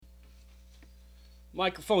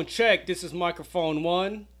Microphone check. This is microphone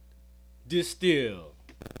 1. Distill.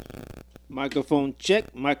 Microphone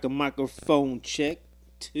check. Microphone check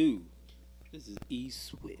 2. This is E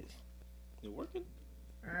Swift. It working?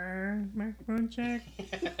 Microphone check.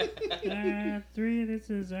 3. This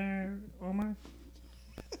is Omar.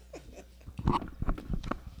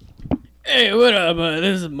 Hey, what up?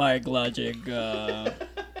 This is Mike Logic.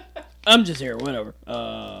 I'm just here. Whatever.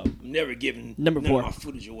 Never giving Number none 4. of my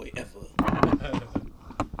footage away ever.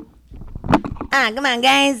 Come on,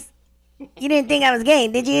 guys. You didn't think I was gay,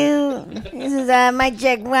 did you? This is mic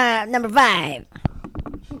check number 5.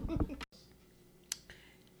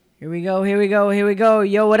 Here we go.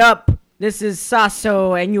 Yo, what up? This is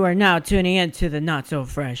Sasso, and you are now tuning in to the Not So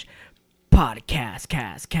Fresh podcast.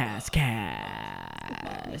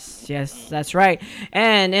 Yes, that's right.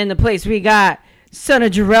 And in the place we got Son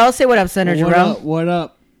of Jarel. Say what up, Son of Jarel. What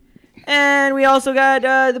up? And we also got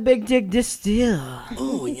the Big Dick Distill.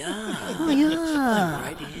 Oh, yeah. Oh, yeah.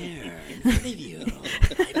 Right here in front of you.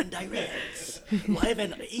 Live and direct. Live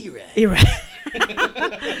and erect.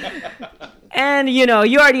 And, you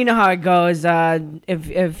already know how it goes.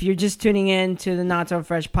 If you're just tuning in to the Not So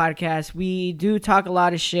Fresh podcast, we do talk a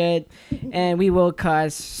lot of shit, and we will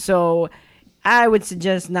cuss. So I would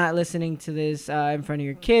suggest not listening to this in front of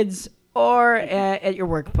your kids or at your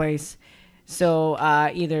workplace. So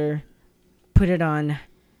either put it on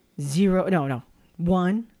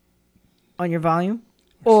 1 on your volume,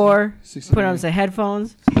 or put on some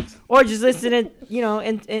headphones, or just listen it,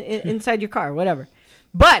 inside your car, whatever.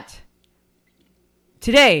 But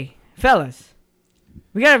today, fellas,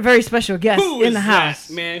 we got a very special guest in the house.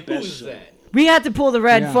 That, man? Who's that? We had to pull the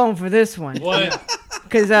red phone for this one. What?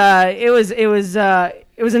 Because it was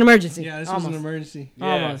an emergency. Yeah, this Almost. was an emergency.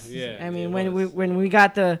 Almost. Yeah, I mean, when we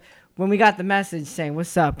got the message saying,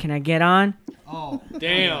 "What's up? Can I get on?" Oh,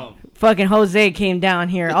 Damn. Fucking Jose came down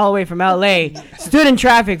here all the way from LA, stood in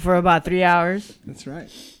traffic for about 3 hours that's right.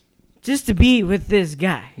 just to be with this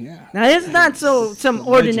guy. Yeah. Now, it's not some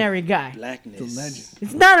ordinary guy. Blackness. The legend.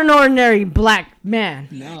 It's not an ordinary black man.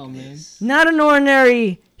 No, man. Not an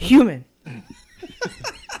ordinary human.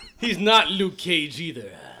 He's not Luke Cage either.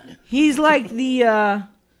 He's like the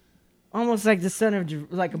almost like the son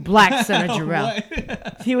of like a black son of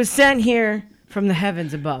Jarel. He was sent here from the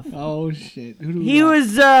heavens above. Oh, shit. Who do we He got?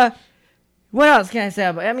 was what else can I say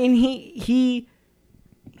about? I mean, he's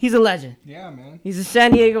a legend. Yeah, man. He's a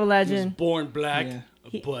San Diego He was legend. born black,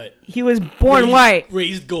 Yeah. but He was born white.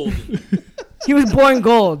 raised golden. He was born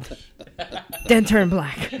gold, then turned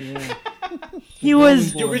black. Yeah. He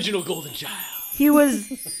was. The original golden child. He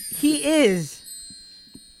is.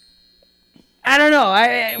 I don't know.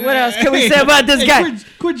 What else can we say about this guy?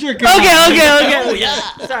 Quit jerking. Okay. Oh,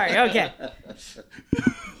 yeah. Sorry, okay.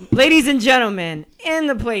 Ladies and gentlemen, in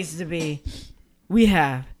the place to be, we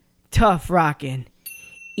have Tuff Rockin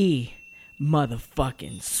E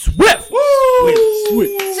motherfucking Swift.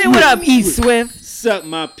 Swift. Say what up, E Swift. Sup,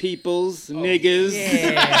 my peoples, niggas,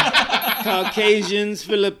 Yeah. Caucasians,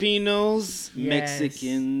 Filipinos, Yes.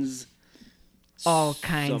 Mexicans, All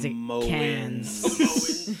kinds of Samoans.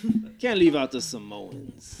 cans. Can't leave out the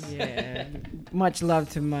Samoans. Yeah. Much love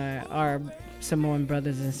to our Samoan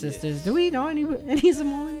brothers and sisters. Do we know any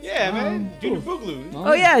Samoans? Yeah, man. Junior Boogaloo.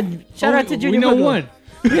 Oh yeah. Shout out to Junior. We know Boogaloo. one.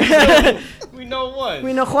 We know one.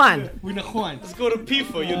 We know Juan. We know one. Let's go to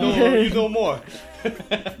PIFA. You know more.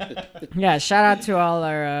 Yeah, shout out to all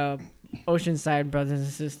our Oceanside brothers and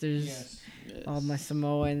sisters. Yes. All my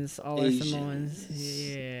Samoans, all Asians. our Samoans.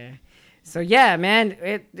 Yeah. So yeah, man,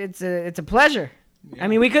 it's a pleasure. I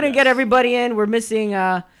mean, we couldn't get everybody in. We're missing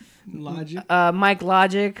Logic. Mike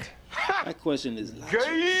Logic. That question is logic.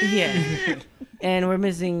 Yeah. And we're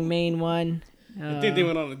missing Main One. I think they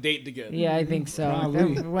went on a date together. Yeah, I think so.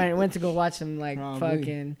 Probably. Went to go watch some Probably.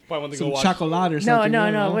 fucking. Probably want to go Some watch chocolate or No, something.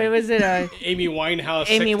 no. What was it? Amy Winehouse.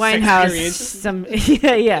 Amy sex Winehouse. Experience, Some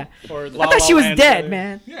yeah. or I La thought La she was Land dead, together.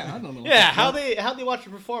 man. Yeah, I don't know. Yeah, how they watch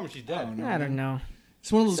her perform? She's dead. I don't know.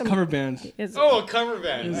 It's one of those cover bands. It's, Oh, a cover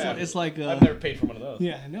band. It's, Yeah. it's like I've never paid for one of those.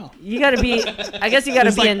 yeah, I know. you gotta be. I guess you gotta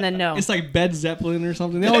It's be like- in the know. It's like Bed Zeppelin or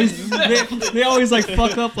something. They always they always like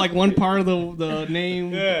fuck up like one part of the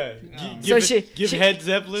name. Yeah. So Give she- Head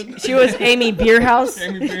Zeppelin. She was Amy Beerhouse.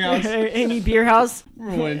 Amy Beerhouse. Amy Beerhouse.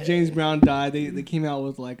 Remember when James Brown died? They came out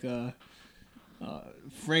with like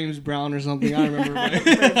Frames Brown or something. I remember.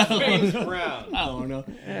 James Brown. I don't know.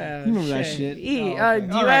 Yeah, You remember that shit? E, Oh, okay.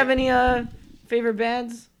 do you All right. have any favorite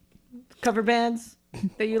bands, cover bands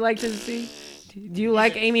that you like to see? Do you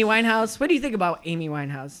like Amy Winehouse? What do you think about Amy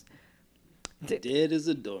Winehouse? Dead as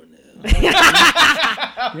a doornail.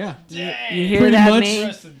 Yeah. You hear Pretty that, much. Maine?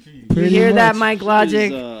 Rest in peace. You Pretty hear that, much. Mike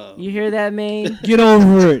Logic? She's, You hear that, Maine? Get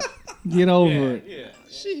over it. Get over it. Yeah.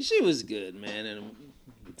 she was good, man. And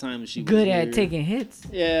the time she was Good here, at taking hits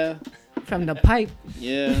Yeah, from the pipe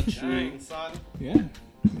yeah, true. Dang, son. Yeah.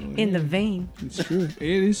 in the vein. It's true. It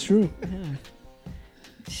is true.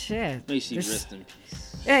 Shit. May she This- rest in peace.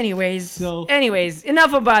 Anyways,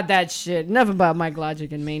 enough about that shit. Enough about Mike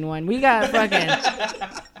Logic and Main One. We got fucking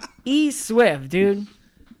E Swift, dude.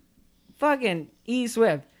 Fucking E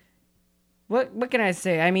Swift. What can I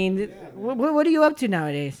say? I mean, what are you up to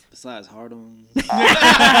nowadays? Besides hard on.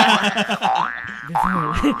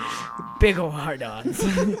 Big ol' hard-ons.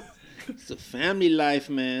 It's a family life,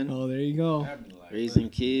 man. Oh, there you go. Raising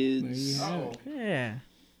There you kids. have it. Yeah.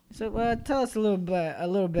 So tell us a little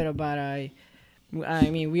bit about I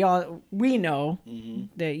mean, we know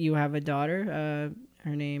that you have a daughter.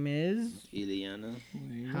 Her name is. Ileana.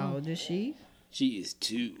 How old is she? She is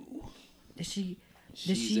 2. Is she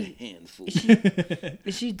She's a handful.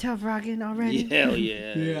 is she tough rocking already? Hell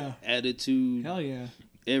yeah. Yeah. Attitude. Hell yeah.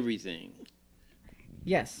 Everything.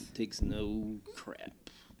 Yes. Takes no crap.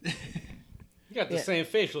 You got the Yeah. same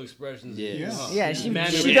facial expressions. Yes. Huh? Yeah, she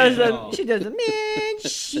Mannerisms does and the all. man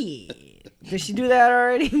shit. Does she do that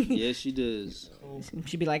already? Yes, she does.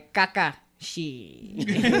 She'd be like caca shit.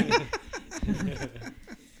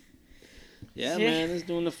 Yeah, Shit. man, it's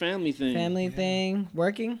doing the family thing. Family thing,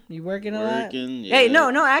 working. You working a lot? Working, Hey, yeah.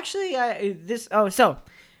 no, actually, so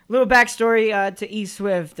little backstory to E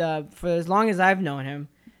Swift. For as long as I've known him,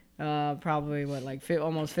 probably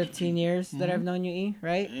almost 15 years that I've known you, E,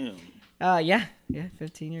 right? Damn. Yeah,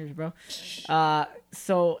 15 years, bro.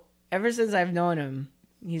 So ever since I've known him,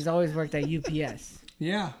 he's always worked at UPS.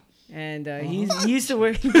 Yeah. And he used to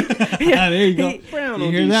work. Yeah, there you go. Brown You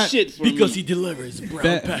don't hear do that? shit for Because me. he delivers brown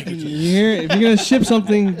That, packages. you hear it? If you're gonna ship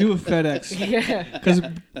something, do it FedEx. Yeah. Because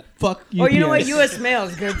fuck UPS. Oh, you know what? U.S. Mail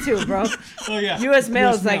is good too, bro. Oh yeah. U.S.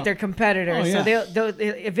 Mail is Mail. like their competitor, Oh, so yeah. they'll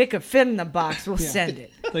if it could fit in the box, we'll send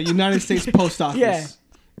it. The United States Post Office. Yeah.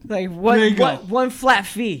 Like There you go. one flat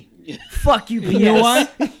fee. Fuck UPS. You know why?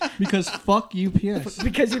 Because fuck UPS.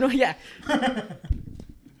 Because yeah.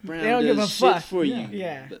 Brown They don't does give a shit fuck. for you.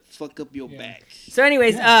 Yeah. But fuck up your back. So,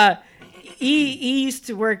 anyways, he used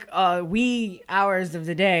to work wee hours of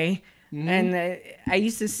the day, and I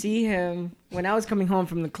used to see him when I was coming home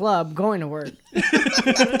from the club going to work.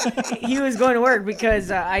 He was going to work because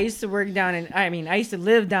I used to live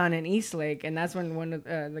down in Eastlake, and that's when one of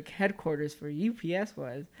the headquarters for UPS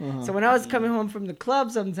was. So when I was coming home from the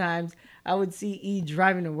club, sometimes I would see E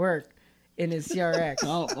driving to work in his CRX.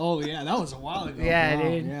 Oh yeah, that was a while ago. Yeah, Wow,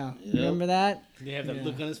 dude. Yeah. Remember that? They have that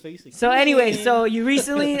look on his face. So anyway, so you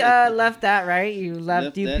recently left that, right? You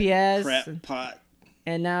left UPS, That crap pot.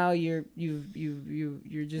 and now you're just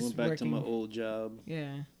Went back working. to my old job.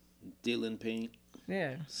 Yeah, Dealing paint.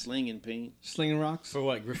 yeah. Slinging paint. Slinging rocks. For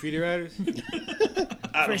what? Graffiti writers?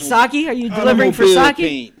 For sake, are you delivering for Automobile sake?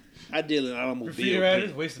 paint. I deal in automobile Graffiti writers?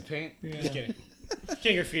 paint. Waste of paint? Just kidding.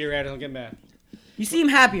 King graffiti writers, don't get mad. You seem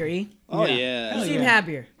happier, E. Oh, Yeah. yeah. You seem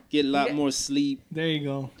happier. Get a lot Yeah. more sleep. There you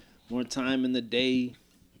go. More time in the day.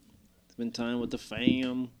 Spend time with the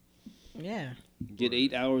fam. Yeah. Get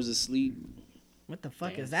 8 hours of sleep. What the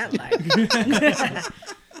fuck is that like?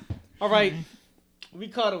 All right. We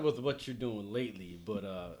caught up with what you're doing lately, but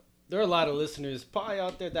there are a lot of listeners probably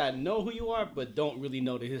out there that know who you are, but don't really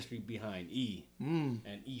know the history behind E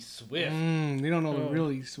and E Swift. They don't know the real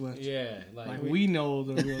E Swift. Yeah, Like we know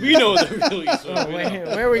the real. we know the real E Swift. Oh, wait,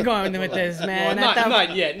 where are we going with this, man? Well, I thought-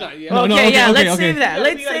 not yet, not yet. No, Okay, okay, yeah, okay, let's okay. save that. We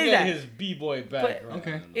Let's gotta save get that. his b-boy background.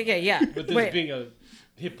 okay. Okay, yeah. With this Wait. being a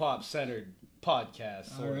hip-hop centered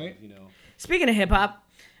podcast, so, All right. you know. Speaking of hip hop,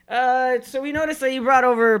 so we noticed that you brought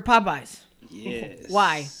over Popeyes. Yes.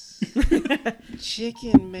 Why?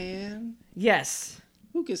 Chicken, man. Yes.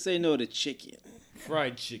 Who can say no to chicken?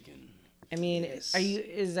 Fried chicken. I mean, Yes.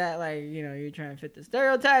 is that like, you're trying to fit the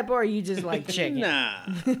stereotype, or are you just like chicken? Nah.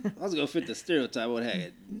 I was going to fit the stereotype. I would have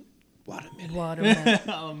had watermelon. Watermelon.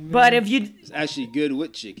 Oh, man. But if you, It's actually good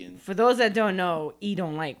with chicken. for those that don't know, E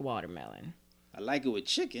don't like watermelon. I like it with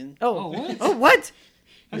chicken. Oh, what? Oh, what?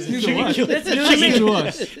 That's new to us. That's new to That's new me. to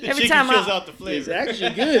us. Every Chicken time kills I, out the It's flavor. actually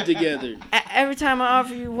good together. every time I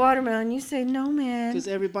offer you watermelon, you say no, man. Because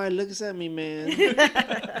everybody looks at me, man.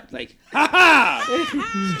 Like, ha ha!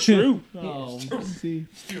 It's true. Oh, see.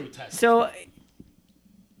 Stereotypes. So,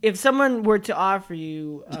 if someone were to offer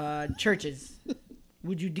you churches,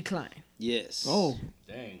 would you decline? Yes. Oh,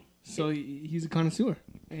 Dang. so he's a connoisseur.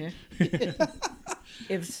 Yeah.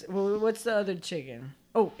 What's the other chicken?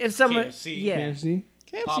 Oh, if someone, KFC. yeah, KFC.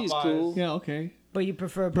 KFC's Popeyes. cool. Yeah. Okay. But you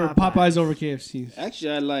prefer Popeyes over KFC.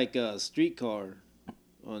 Actually, I like Streetcar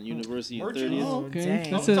on University and 30th. Oh, okay.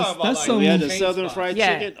 dang. That's, I'm talking about, that's like, some. We had the chain Southern spots. Fried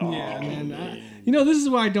Yeah. Chicken. Oh, Yeah, man. This is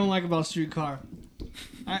what I don't like about Streetcar.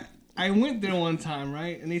 I went there one time,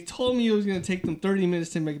 right? And they told me it was gonna take them 30 minutes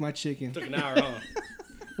to make my chicken. Took an hour, huh?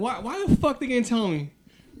 Why the fuck they gonna tell me?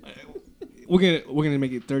 We're gonna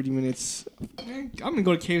make it 30 minutes. Man, I'm gonna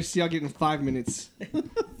go to KFC. I'll get it in 5 minutes.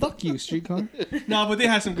 Fuck you, Streetcar. No, but they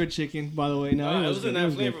had some good chicken, by the way. No, it wasn't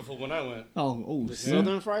that good. flavorful when I went. Oh,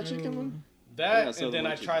 Southern Fried Chicken one? That, Yeah, and then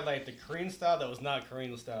I Southern tried like the Korean style that was not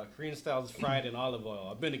Korean style. Korean style is fried in olive oil.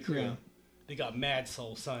 I've been to Korea. Yeah. They got mad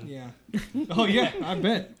soul, son. Yeah. Oh yeah, I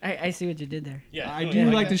bet. I see what you did there. Yeah, I you know, do yeah,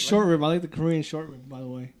 like the that, short rib. I like the Korean short rib, by the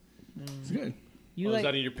way. It's good. You Oh, is like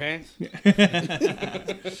that in your pants?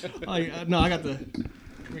 No, I got the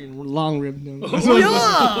Korean long rib. No.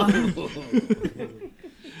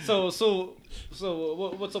 So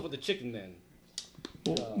what's up with the chicken then?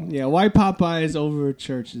 Yeah, why Popeyes over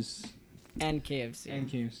churches and KFC. and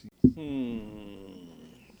KFC?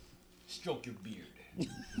 Stroke your beard.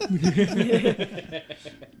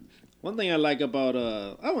 One thing I like about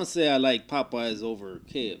I wouldn't say I like Popeyes over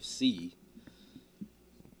KFC.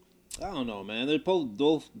 I don't know, man. They're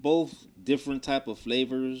both different type of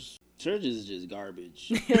flavors. Church is just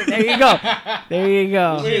garbage. There you go. There you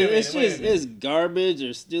go. Wait a minute, It's wait a just minute. it's garbage.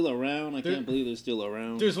 They're still around. I There- can't believe they're still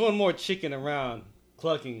around. There's one more chicken around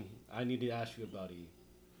clucking. I need to ask you about it,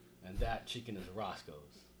 and that chicken is Roscoe's.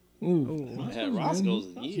 Ooh. I had Roscoe's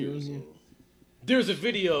in years. So. There's a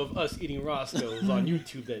video of us eating Roscoe's on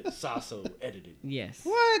YouTube that Sasso edited. Yes.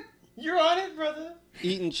 What? You're on it, brother.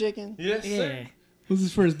 Eating chicken? Yes, Yeah. sir. Was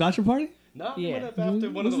this for his bachelor party? No, Yeah. we went up after one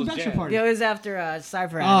of What's the those bachelor jams. party? Yeah, it was after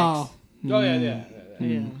Cypher Oh. Addicts. Oh yeah.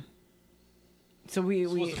 Yeah. So we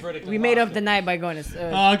So what's the verdict we on made up Roscoe's? the night by going to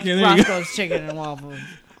Okay, there you go. Roscoe's Chicken and Waffles. I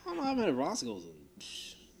don't know. I'm at Roscoe's.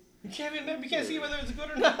 You can't remember. You can't see whether it's good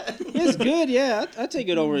or not. It's good, yeah. I take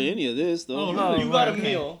it over any of this, though. Oh, Oh, You got a okay.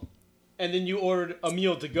 meal, and then you ordered a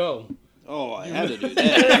meal to go. Oh, I had to do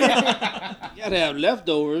that. You gotta have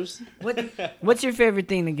leftovers. What's your favorite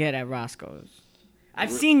thing to get at Roscoe's?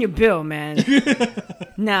 I've seen your bill, man.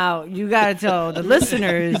 Now you gotta tell the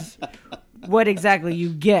listeners what exactly you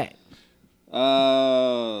get.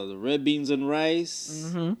 The red beans and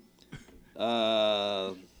rice. Mm-hmm.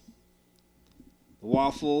 The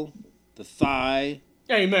waffle, the thigh,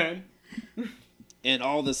 Hey man. and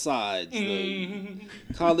all the sides. Mm-hmm.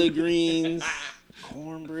 The collard greens,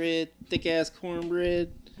 cornbread, thick ass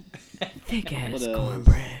cornbread. Thick ass What else?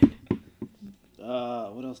 cornbread.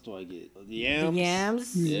 What else do I get? The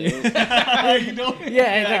yams. The yams. Yeah, You know?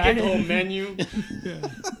 Yeah, I get the whole menu.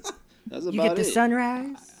 that's You about get the it.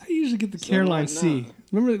 sunrise. I usually get the Something Caroline like C.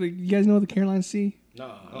 Remember, you guys know the Caroline C?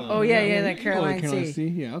 No. Oh yeah, You know that the Caroline C.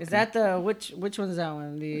 Yeah, okay. Is that the which one is that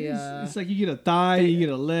one? The It's like you get a thigh, you get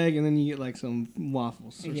a leg, and then you get like some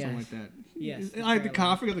waffles or Yes. something like that. Yes, I like the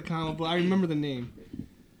I forget the combo, but I remember the name.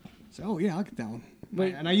 So, oh yeah, I'll get that one.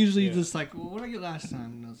 But- And I usually just like, well, what did I get last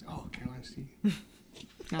time? And I was like, oh, Caroline C.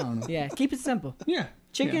 I don't know. yeah. Keep it simple. Yeah.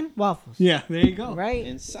 Chicken, waffles. Yeah, there you go. Right.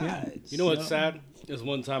 And sides. You know what's sad? Is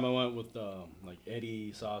one time I went with like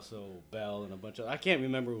Eddie, Sasso, Bell, and a bunch of. I can't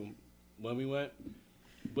remember when we went,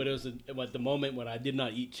 but it was at the moment when I did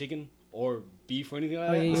not eat chicken or beef or anything like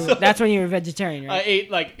Oh, that. yeah, So that's when you were vegetarian, I right? ate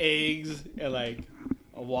like eggs and like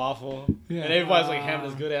a waffle, Yeah. and everybody's like having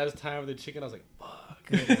this good ass time with the chicken. I was like, fuck.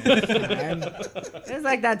 It's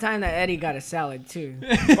like that time that Eddie got a salad too.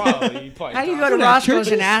 Probably. How do you go to At Roscoe's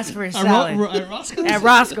churches? and ask for a At salad? Roscoe's? At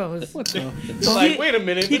Roscoe's. What the? It's like, wait a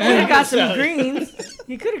minute. He could have got some greens.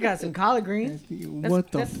 He could have got some collard greens.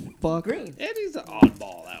 What the that's fuck? Greens. Eddie's an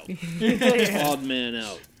oddball out. Yeah. Odd man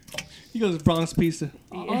out. He goes Bronx Pizza.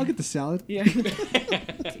 Oh, I'll get the salad. Yeah.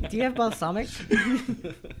 Do you have balsamic?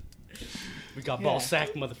 We got ball sack,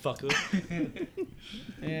 motherfucker.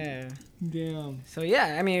 Yeah. Damn. So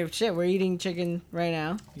yeah, I mean, shit, we're eating chicken right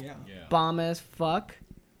now. Yeah. Yeah. Bomb as fuck.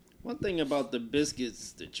 One thing about the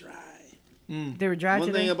biscuits, they're dry. They were dry One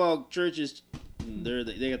today. thing about churches,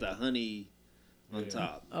 they got the honey on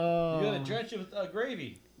top. Oh. You gotta drench it with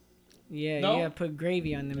gravy. Yeah, No? you gotta put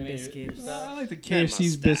gravy on them I mean, biscuits. I like the Kinda my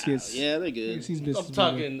KFC's style. biscuits. Yeah, they're good. KFC's biscuits. I'm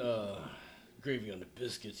talking gravy on the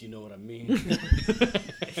biscuits. You know what I mean?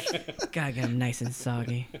 Gotta get them nice and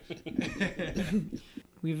soggy.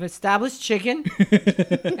 We've established chicken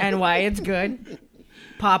and why it's good.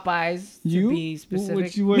 Popeyes, to be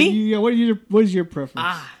specific. Me? What is your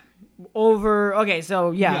preference? Okay,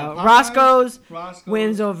 so Yeah, Popeyes, Roscoe's Roscoe's.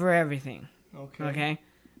 wins over everything. Okay. Okay,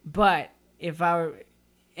 but if I were,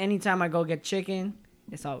 anytime I go get chicken,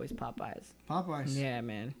 it's always Popeyes. Popeyes. Yeah,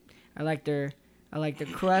 man, I like their I like their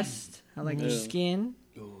crust. I like their skin.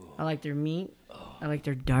 I like their meat. I like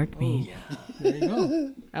their dark meat. There you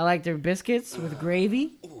go. I like their biscuits with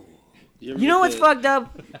gravy. You You know what's fucked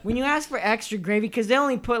up? When you ask for extra gravy, because they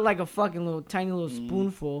only put like a fucking little tiny little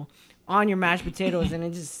spoonful on your mashed potatoes, and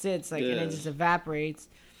it just sits like, and it just evaporates.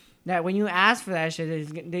 That when you ask for that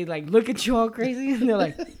shit, they like look at you all crazy, and they're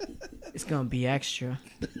like, "It's gonna be extra."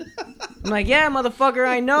 I'm like, "Yeah, motherfucker,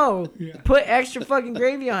 I know. Put extra fucking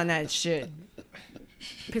gravy on that shit."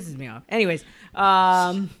 Pisses me off. Anyways,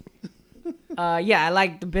 yeah, I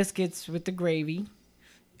like the biscuits with the gravy.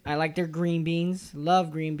 I like their green beans.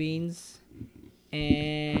 Love green beans.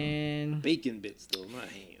 And bacon bits though, not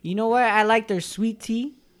ham. you know what? I like their sweet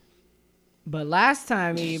tea. But last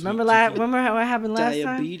time, remember what happened last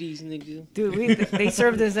Diabetes, nigga. time? Dude, they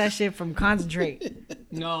served us that shit from concentrate.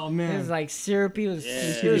 No, It man. was like syrupy. It was Yeah.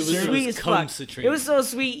 it was It was sweet as fuck. concentrated. It was so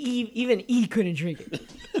sweet, even E couldn't drink it.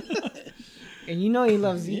 And you know he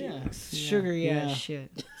loves sugary ass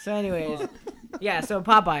shit. So anyways, yeah, so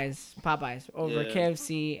Popeyes over Yeah.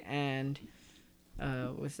 KFC and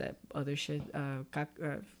what's that other shit?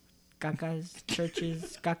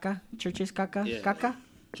 Church's caca? Yeah. Caca?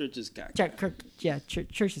 Church's cock.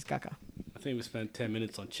 Church's caca. I think we spent 10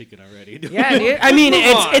 minutes on chicken already. Yeah, dude. I mean,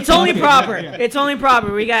 it's only proper. It's only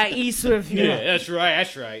proper. We got E Swift here. Yeah, that's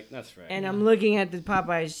right. And I'm looking at the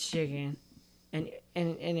Popeyes chicken, and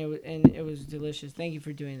it was delicious. Thank you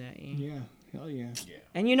for doing that, Ian. Yeah. Hell yeah.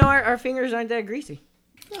 And you know our fingers aren't that greasy.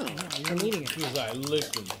 No. From eating it. Because I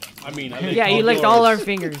licked them. I mean, I licked Yeah, you all licked yours. all our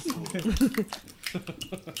fingers.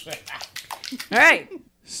 All right.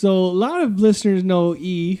 So a lot of listeners know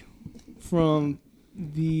E from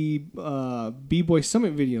the B-Boy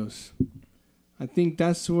Summit videos. I think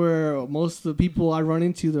that's where most of the people I run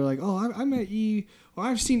into, they're like, oh, I met E, or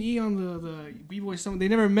I've seen E on the B-Boy Summit. They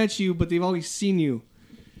never met you, but they've always seen you.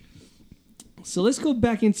 So let's go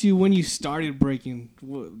back into when you started breaking.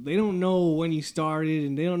 They don't know when you started,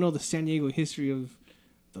 and they don't know the San Diego history of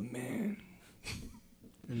the man.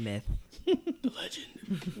 The myth. The legend.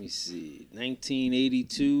 Let me see.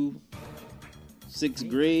 1982, sixth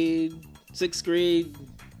grade,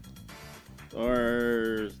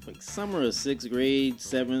 or like summer of sixth grade,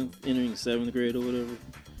 entering seventh grade or whatever.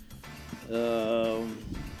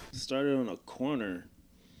 Started on a corner,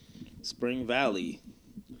 Spring Valley,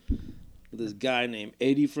 with this guy named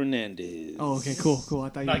Eddie Fernandez. Oh, okay, cool. I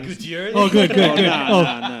thought Not you were... Gutierrez? Oh, good.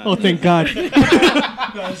 Nah. Oh, thank God.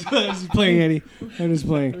 I was just playing, Eddie. I'm just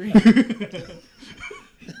playing.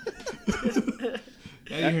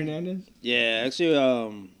 Eddie Hernandez? Yeah, actually,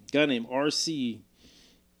 a guy named RC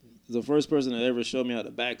is the first person that ever showed me how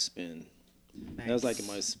to backspin. That was like in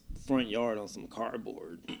my front yard on some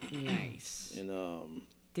cardboard. Nice. And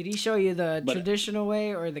Did he show you the traditional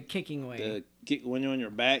way or the kicking way? the kick when you're on your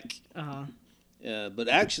back. Uh-huh. Yeah, but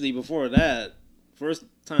actually before that, first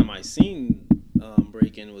time I seen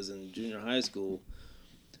breaking was in junior high school.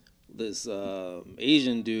 This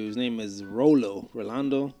Asian dude, his name is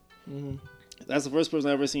Rolando. Mm-hmm. That's the first person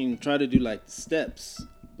I ever seen try to do like steps.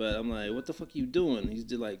 But I'm like, what the fuck are you doing? He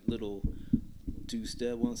did like little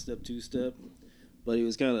 2-step, 1-step, 2-step. But he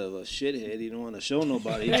was kind of a shithead. He didn't want to show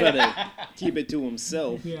nobody. He tried to keep it to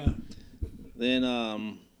himself. Yeah.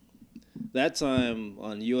 Then that time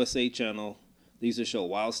on USA Channel, they used to show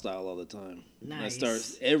Wild Style all the time. Nice.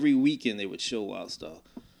 And every weekend they would show Wild Style.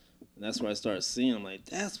 And that's where I started seeing. I'm like,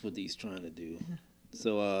 that's what he's trying to do.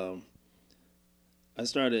 So I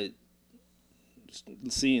started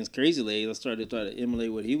seeing Crazy Legs. I started trying to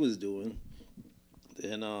emulate what he was doing.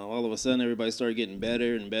 Then all of a sudden, everybody started getting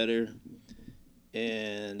better and better.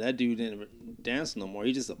 And that dude didn't dance no more.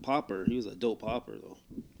 He's just a popper. He was a dope popper, though.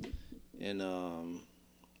 And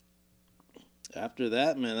after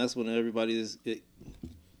that, man, that's when everybody's doing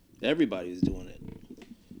it.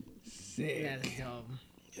 That's dope.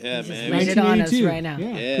 Yeah, Just man. laid it on us 1982. right now.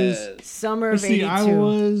 Yeah. 'cause Yeah. Summer of let's see, 82. I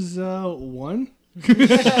was 1.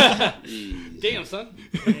 Damn, son.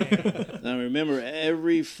 I remember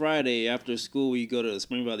every Friday after school, we go to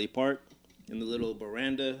Spring Valley Park in the little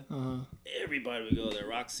veranda. Uh-huh. Everybody would go there.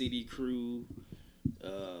 Rock City crew.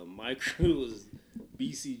 My crew was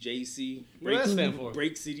BCJC. What does that stand for?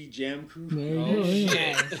 Break City Jam Crew. There you Oh, go.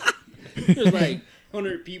 Yeah. shit. There's like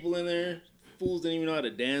 100 people in there. Fools didn't even know how to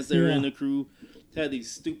dance. They were in the crew. Had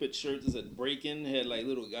these stupid shirts that said breaking. Had like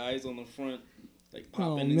little guys on the front, like Oh,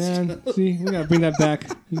 popping and man. stuff. See, we got to bring that back.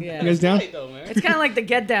 Yeah. You guys down? Right, though, man. It's kind of like the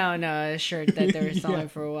Get Down shirt that they were selling Yeah.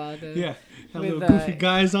 for a while. Yeah. Have With, little goofy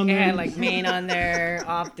guys on It there. had like Maine on there,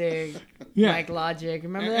 Optic, Yeah. Mike Logic.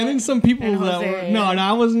 Remember that? And then some people And that Jose, were... No,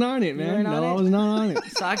 I wasn't on it, You man. weren't on No, I it? was not on it.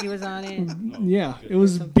 Saki was on it. Yeah, it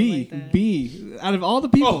was Something B. like that. B. Out of all the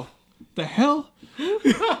people... The hell?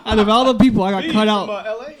 Out of all the people, I got cut out LA,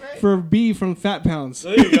 right? for B from Fat Pounds.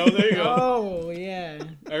 There you go. There you go. Oh yeah.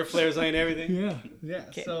 Air flares ain't everything. Yeah. Yeah.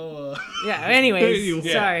 So. Yeah. Anyways,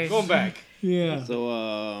 Yeah, sorry. going back. Yeah.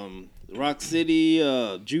 So, Rock City,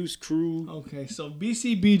 Juice Crew. Okay, so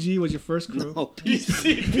BCBG was your first crew. Oh,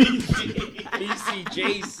 BCJC.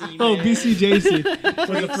 Oh, man. BCJC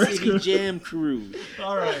was the Rock first City crew. Jam Crew.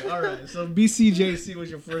 All right. So BCJC was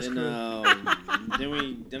your first And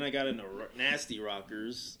crew. then I got into Nasty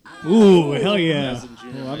Rockers. Ooh, hell yeah! As in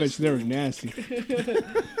junior Oh, I high bet you they were nasty.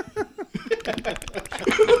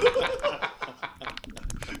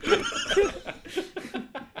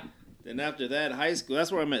 Then after that, high school.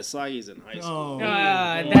 That's where I met Sagi's in high school.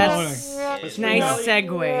 That's nice segue.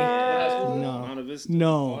 Monta Vista.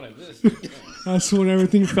 No, that's when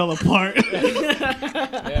everything fell apart.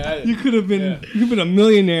 You could have been a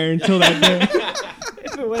millionaire until that day.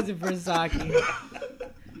 If it wasn't for Saki.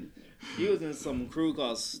 He was in some crew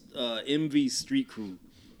called MV Street Crew.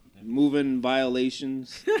 Moving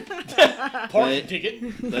violations. Park ticket.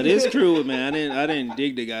 But his crew, man, I didn't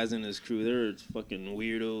dig the guys in his crew. They were fucking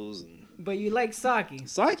weirdos. And But you like Saki.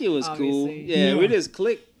 Saki was cool. Obviously. Yeah, we just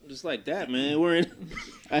clicked just like that, man.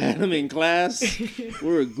 I had him in class. We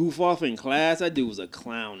were goof off in class. That dude was a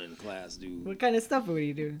clown in class, dude. What kind of stuff would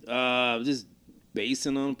you do? Just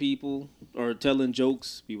basing on people or telling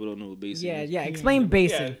jokes. People don't know what basing is. Yeah. Explain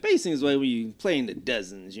basing. Basing is like when you playing the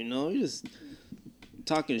dozens, you know? You just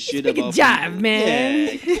talking shit Make a about jive, people. man.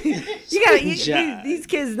 Yeah. You gotta. Jive. These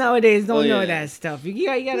kids nowadays don't know yeah. that stuff. You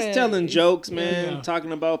gotta. Just telling jokes, man. Yeah.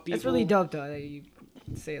 Talking about people. That's really dope, though. That you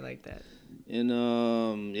say it like that.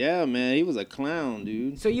 And yeah, man, he was a clown,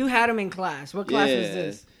 dude. So you had him in class. What class was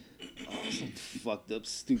this? Some fucked up,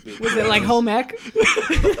 stupid. Was it like home ec?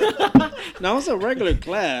 No, it's a regular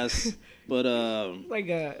class, but Like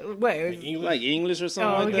wait. like English or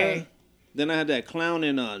something Oh, like okay. that. Then I had that clown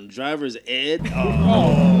in driver's ed.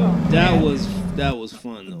 Oh, that was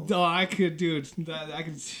fun though. Oh, I could, dude. I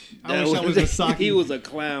That wish I was a Saki. He was a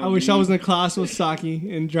clown. I wish dude. I was in a class with Saki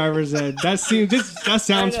in driver's ed. That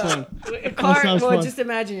sounds fun. A car. sounds Well, fun. just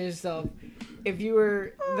imagine yourself if you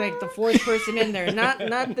were like the fourth person in there, not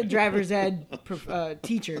the driver's ed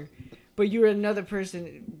teacher, but you were another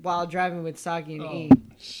person while driving with Saki and E.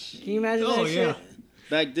 Can you imagine that shit?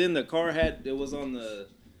 Back then, the car it was on the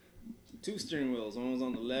 2 steering wheels. One was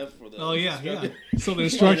on the left for the. Oh yeah. So the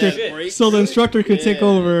Brakes. instructor could take Yeah.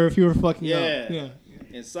 over if you were fucking Yeah. up. Yeah.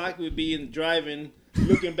 And Saki would be driving,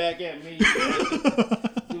 looking back at me,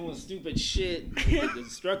 doing stupid shit. The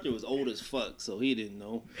instructor was old as fuck, so he didn't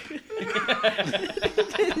know.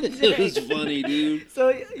 It was funny, dude.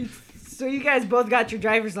 So you guys both got your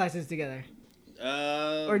driver's license together.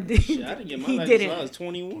 Or did I didn't get my he license didn't? until I was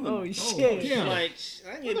 21. Oh shit! Yeah. I'm like,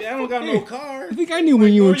 I don't got no car. I think I knew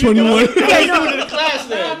when you were 21. Yeah, no. The class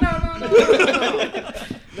then.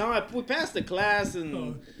 No, we passed the class,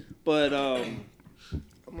 but I'm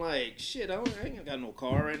like, shit, I ain't got no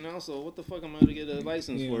car right now, so what the fuck am I gonna get a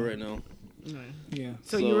license for right now? Yeah.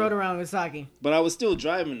 So you rode around with Saki. But I was still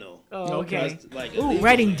driving though. Oh, okay. That's, like, Ooh, illegal.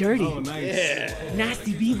 riding dirty. Oh, nice. Yeah.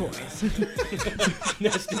 Nasty b-boys.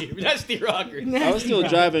 Nasty rocker. I was still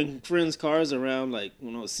driving friends' cars around like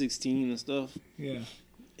when I was 16 and stuff. Yeah.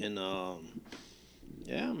 And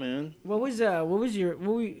yeah, man. What was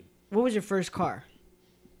your first car?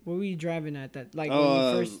 What were you driving at that? Like when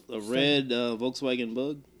you first A red Volkswagen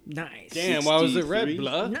Bug. Nice. Damn, why was it red, 63?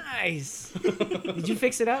 blood? Nice. Did you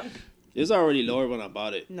fix it up? It was already lower when I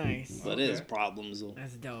bought it. Nice. But it has problems though.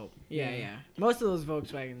 That's dope. Yeah. Most of those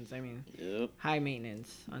Volkswagens, I mean, Yep. high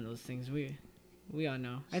maintenance on those things. We all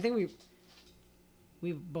know. I think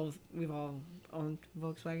we've all owned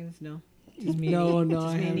Volkswagens. No. Just me. No, Just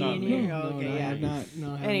I me haven't. and you here? No, Oh, okay, I yeah. have not.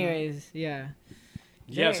 No, I have Anyways, yeah.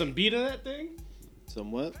 Did you have some beat in that thing?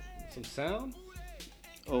 Some what? Some sound?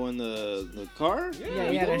 Oh, in the car? Yeah,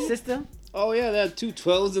 you had a system. Oh yeah, they had 2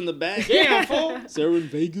 12s in the back. Damn, fool. They're in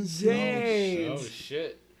Vegas. Dang. Oh,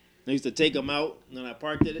 shit. I used to take them out, and then I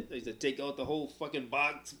parked it. I used to take out the whole fucking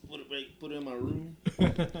box, put it in my room.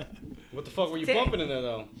 What the fuck were you bumping in there,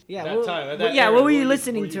 though? Yeah. That What, time, at what- that yeah. era, What were you were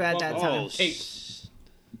listening were to at that bumping? time? Oh, Tapes.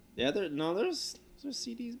 Yeah, there's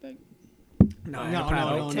CDs back. No, No,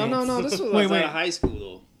 probably no, No. This was Wait, out wait. of high school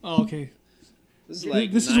though. Oh, okay. This is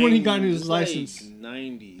like This is when he got 90 his it's like license.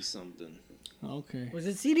 90 something. Okay. Was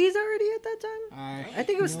it CDs already at that time? I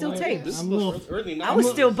think it was still tapes. This I'm was a little- Early 90s. I was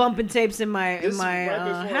still bumping tapes in my This is right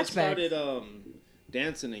before I hatchback. started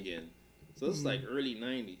dancing again. So this is like early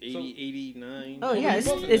 90s, 80, 89. Oh yeah, it's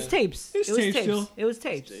bumping it's then? tapes. It's It was tapes tapes. still. It was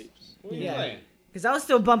tapes. Tapes. What were you Yeah. playing? Because I was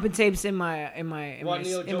still bumping tapes in my What,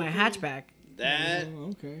 Neo Joe Crew? hatchback. That Oh,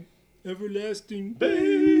 okay. everlasting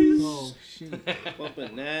bass. Oh shit.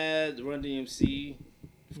 Bumping that, Run DMC,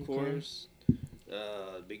 of course.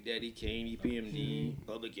 Big Daddy Kane, EPMD,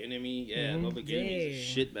 Public Enemy. Yeah, Public Enemy was a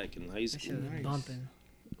shit back in high school. Nice. Bumping.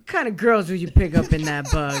 What kind of girls would you pick up in that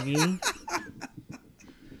buggy?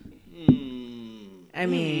 I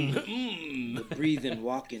mean, the breathing,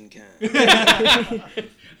 walking kind.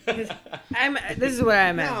 this is what I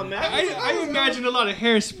imagine. Nah, man. I imagine a lot of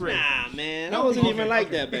hairspray. Nah, man. I wasn't even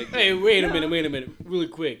like that back then. Hey, wait a minute, really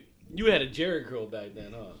quick. You had a Jeri curl back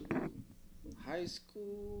then, huh? High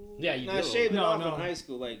school? Yeah, you I did. shaved it off No. in high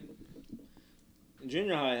school. Like, in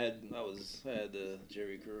junior high, I had the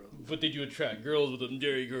Jeri curl. But did you attract girls with them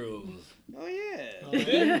Jeri curls? Oh,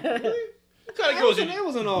 yeah. What kind of girls? It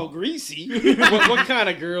wasn't all greasy. what kind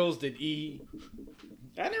of girls did E?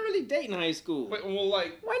 I didn't really date in high school. Wait, well,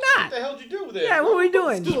 like, Why what not? the hell did you do with it? Yeah, what were we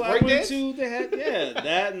doing? School I break went dance? to, they had,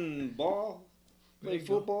 that and ball. Played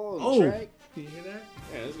football and track. You hear that?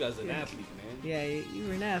 Yeah, this guy's an athlete, man. Yeah, you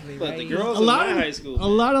were an athlete, But right? the girls A in lot my of- high school. A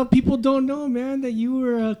lot of people don't know, man, that you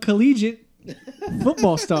were a collegiate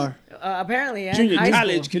football star. Apparently, yeah. Junior high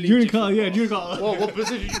college, school. Junior college, yeah, junior college. Well, what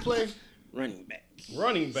position did you play? running back.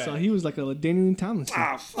 Running back. So he was like a Daniel Tomlinson.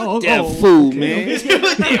 Ah, fuck that fool, man. He's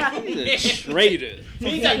a traitor. He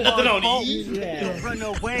ain't got nothing on E. Yeah. Run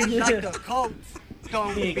away like a colt.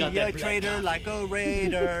 Don't He ain't be got that a black traitor like a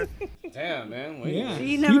raider. Damn, man. Wait. Yeah.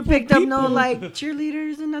 You never picked up no people- like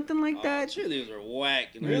cheerleaders and nothing like that. Cheerleaders are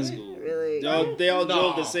whack in high school. Really? They all No.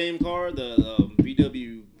 drove the same car, the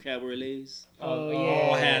VW Cabriolets. Oh All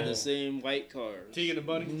yeah. had the same white car. Tegan the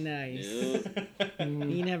bunny. Nice. Yeah.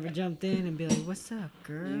 You never jumped in and be like, "What's up,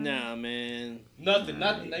 girl?" Nah, man. Nothing.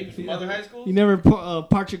 Not even from other high schools. You never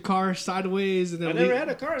parked your car sideways and then I never had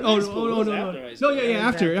a car in Oh, high school. It was no. after high No, school.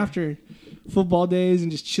 yeah, after football days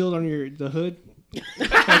and just chilled on the hood. They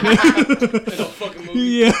don't fucking move.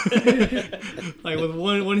 Yeah. Like with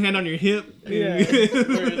one hand on your hip. Yeah.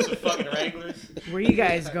 Wearing some fucking Wranglers. Where you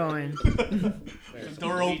guys going?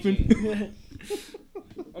 Door open.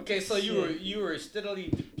 Okay, so you were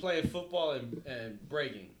steadily playing football and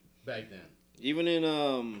breaking back then. Even in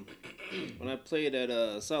when I played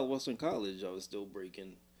at Southwestern College, I was still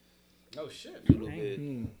breaking Oh shit. a little bit,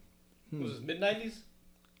 Was it mid-90s?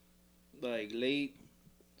 like late.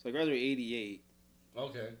 So I graduated '88,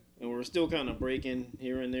 Okay. and we were still kind of breaking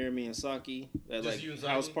here and there. Me and Saki at Just like you and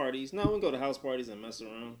house Saki? parties. No, we go to house parties and mess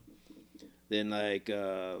around. Then like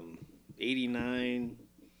 '89,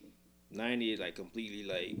 '90, it like completely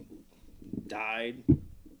like died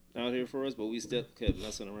out here for us, but we still kept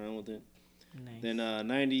messing around with it. Nice. Then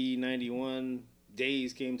 90, 91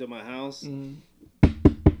 days came to my house. Hey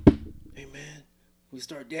man, we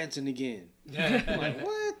start dancing again. I'm like,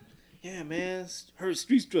 what? Yeah, man. Her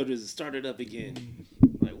Street Strutters started up again.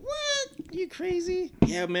 I'm like, what? You crazy?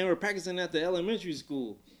 Yeah, man. We're practicing at the elementary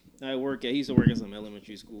school. He used to work at some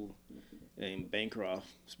elementary school in Bancroft,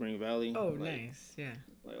 Spring Valley. Oh, Like, nice. Yeah.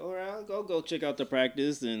 Like, all right, I'll go check out the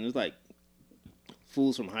practice. And it's like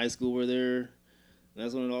fools from high school were there. And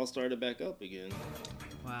that's when it all started back up again.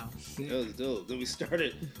 Wow. That was dope. Then we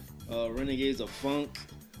started Renegades of Funk.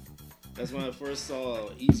 That's when I first saw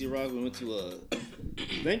Easy Rock. We went to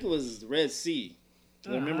I think it was Red Sea.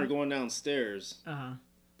 I remember going downstairs.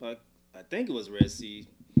 But I think it was Red Sea.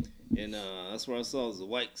 And that's where I saw was a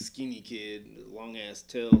white skinny kid, long ass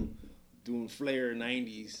tail, doing Flair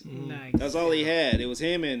 90s. Nice. That's all he had. It was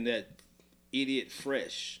him and that idiot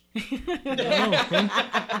Fresh.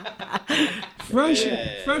 Fresh,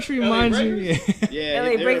 Yeah. Fresh reminds me. Yeah, LA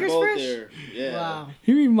they were Breakers both Fresh? there. Yeah. Wow.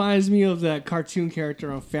 He reminds me of that cartoon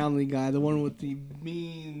character on Family Guy, the one with the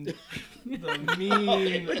mean,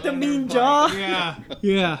 with the mean jaw.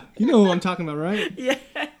 Yeah. You know who I'm talking about, right? Yeah.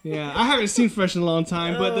 Yeah. I haven't seen Fresh in a long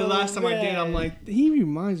time, but the last time I did, I'm man. like, he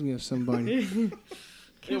reminds me of somebody.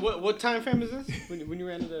 Yeah, what time frame is this? When you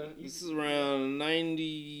ran to the This is around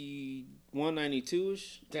 91,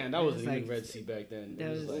 92-ish. Damn, that wasn't like- even Red Sea back then. that It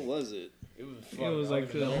was was- What like was it? it was, It was fuck, like I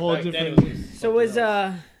the don't know. whole Back then different- it was So was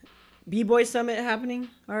something else. B-Boy Summit happening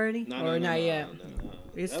already? No, or no, not no, yet? no.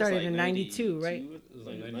 It That was started like in 92, right? It was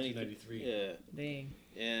like 92, 93. Yeah. Dang.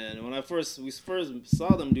 And when we first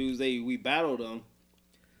saw them dudes, we battled them,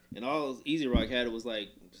 and all Easy Rock had was like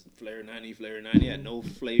Flair 90, had no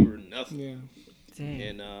flavor, nothing. Yeah. Dang.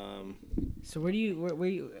 And So where do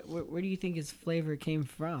you think his flavor came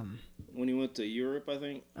from? when he went to Europe, I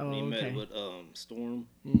think, Oh, when he met okay. with Storm,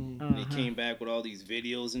 Uh-huh. he came back with all these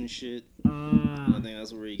videos and shit. Uh, I think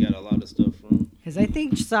that's where he got a lot of stuff from. Because I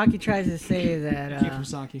think Saki tries to say that. Came from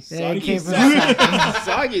Saki. Yeah, he came from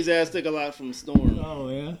Sagi's ass took a lot from Storm. Oh,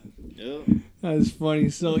 yeah. Yep. That's funny.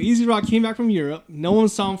 So Easy Rock came back from Europe. No one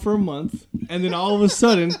saw him for a month. And then all of a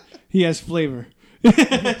sudden, he has flavor.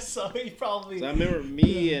 So he probably. So I remember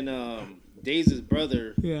me and Daze's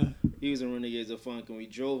brother. Yeah. He was in Renegades of Funk, and we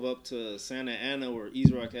drove up to Santa Ana where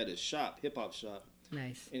Easy Rock had his shop, hip hop shop.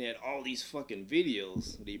 Nice. And he had all these fucking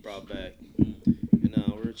videos that he brought back. And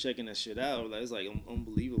we were checking that shit out. It's like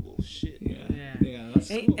unbelievable shit. Yeah. That's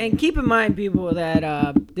And, cool. and keep in mind, people,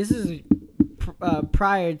 that this is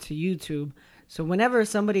prior to YouTube. So whenever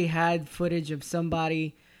somebody had footage of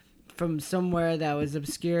somebody from somewhere that was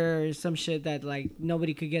obscure or some shit that like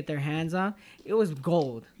nobody could get their hands on, it was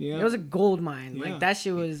gold. Yeah. It was a gold mine. Yeah. Like that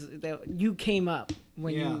shit was you came up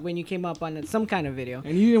when you came up on some kind of video.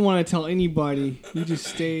 And you didn't want to tell anybody. You just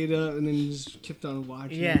stayed up and then you just kept on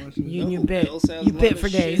watching. Yeah, watching. you who bit. else has You a bit lot for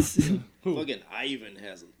of shit? days. Fucking Ivan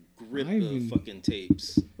has a grip Ivan. of fucking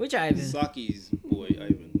tapes. Which Ivan? Saki's boy,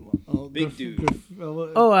 Ivan. Oh, Big dude.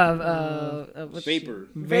 What's Vapor.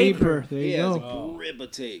 Vapor. There He you has go. a grip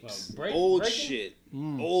of tapes. Breaking? Old shit.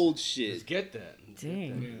 Old Let's shit. get that.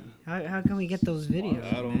 Dang. How can we get those videos?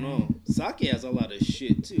 I don't know. Saki has a lot of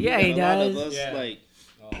shit too. Yeah, he A lot of does. us Yeah. like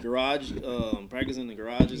garage, practicing in the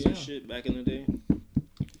garages and shit back in the day.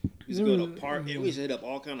 We used to go to park. We used to hit up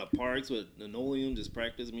all kind of parks with linoleum, just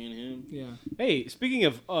practice, me and him. Yeah. Hey, speaking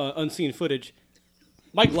of unseen footage,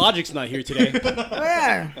 Mike Logic's not here today.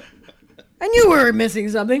 Where? I knew we were missing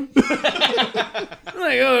something.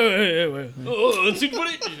 Like, Unseen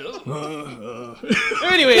footage.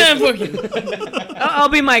 Anyways, man, fuck you. I'll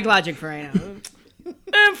be Mike Logic for right now.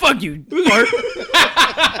 Man, fuck you, Mark.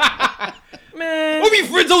 Man, we'll be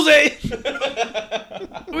friends, Jose.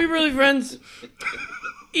 are we really friends?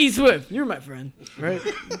 E Swift, you're my friend, right?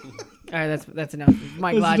 All right, that's enough.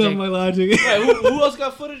 Mike That's Logic. not my logic. Wait, who else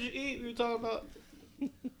got footage? E, we were talking about.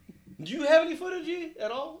 Do you have any footage, E,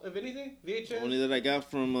 at all? If anything, VHS. Only that I got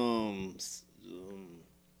from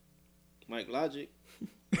Mike Logic.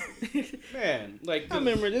 Man, like I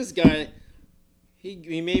remember this guy.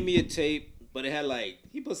 He made me a tape, but it had like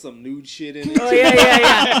he put some nude shit in it. Oh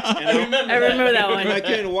yeah. And I remember that And I one.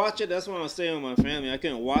 couldn't watch it. That's when I was staying with my family. I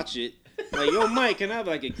couldn't watch it. Like, yo, Mike, can I have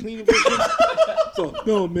like a clean version? So,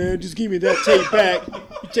 no, man, just give me that tape back.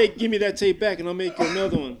 Give me that tape back, and I'll make you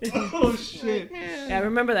another one. Oh shit. Yeah, I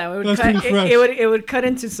remember that. That's pretty fresh. It would cut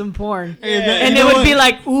into some porn, Hey, and you it know would what? be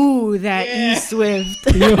like, ooh, that E Swift.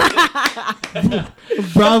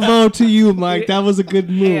 Bravo to you, Mike. That was a good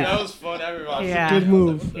move. Yeah. that was fun. Everybody. Yeah. Good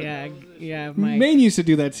move. Yeah, Mike. Maine used to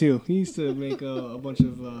do that too. He used to make a bunch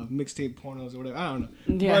of mixtape pornos or whatever. I don't know.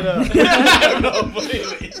 Yeah. I don't know, but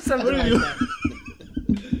anyways. Something like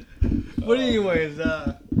that. But anyways,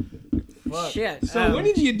 Shit. so when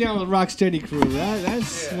did you get down with Rocksteady Crew?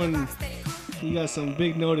 That's when you got some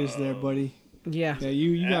big notice there, buddy. Yeah. Yeah,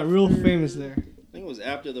 you got real famous there. I think it was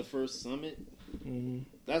after the first summit.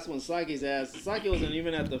 That's when Saki's ass. Saki wasn't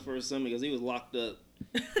even at the first summit because he was locked up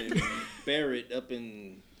and buried up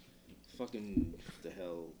in fucking the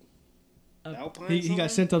hell Alpine. He somewhere?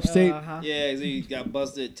 got sent upstate. Uh-huh. Yeah, 'cause he got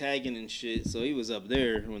busted tagging and shit. So he was up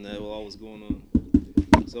there when that all was going on.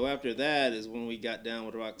 So after that is when we got down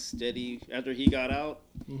with Rocksteady. After he got out,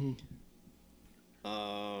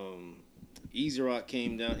 Easy Rock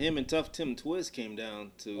came down. Him and Tough Tim Twist came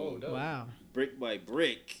down to Wow. Brick by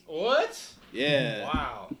Brick. What? Yeah.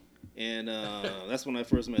 Wow. And that's when I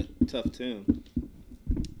first met Tough Tim.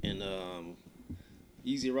 And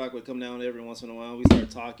Easy Rock would come down every once in a while. We started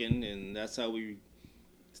talking, and that's how we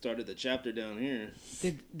started the chapter down here.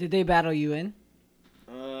 Did they battle you in?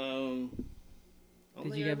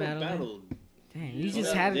 Did you get battled Dang, you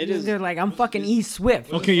just Yeah, had they it. just- They're like, I'm fucking E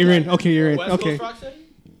Swift. Okay, you're in. Okay, you're in. West Okay. Coast Rocksteady?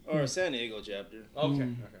 Or San Diego chapter. Okay.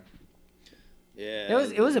 Yeah.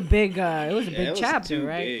 It was a big it was chapter, too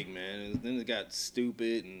right? big, man. Then it got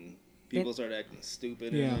stupid, and people started acting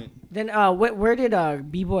stupid. Yeah. In it. Then where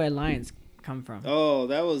did B-Boy Alliance come from? Oh,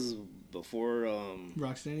 that was before.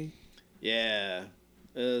 Rocksteady. Yeah.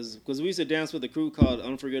 Because we used to dance with a crew called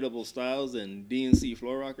Unforgettable Styles and DNC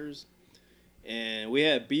Floor Rockers. And we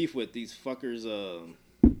had beef with these fuckers,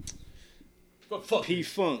 What fuck?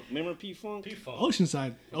 P-Funk. Remember P-Funk? P-Funk.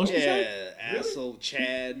 Oceanside. Yeah, Oceanside. asshole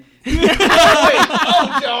Chad.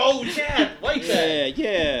 Oh, Chad. White Chad.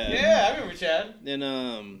 Yeah. Yeah, I remember Chad. Then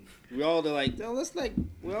we all like, oh,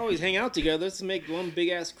 we always hang out together. Let's make one big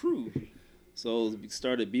ass crew. So we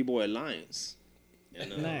started B-Boy Alliance.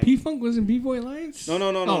 And, Nice. P-Funk was in B-Boy Alliance? No.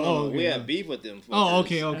 okay, We yeah. had beef with them. Oh,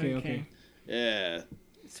 fuckers. okay. Yeah.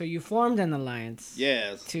 So you formed an alliance.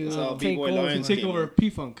 Yeah. To That's how take B-Boy over. Alliance Take came over up.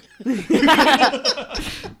 P-Funk.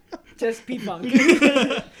 Just P-Funk.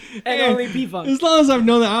 And only P-Funk. As long as I've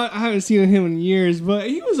known that, I haven't seen him in years, but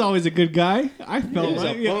he was always a good guy. I felt He was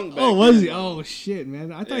like. a punk back Oh, was then. he? Oh, shit,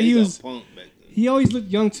 man. I thought Yeah, he he's was. a punk back then. He always looked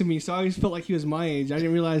young to me, so I always felt like he was my age. I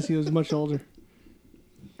didn't realize he was much older.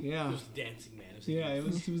 Yeah. It was dancing, man. Yeah, it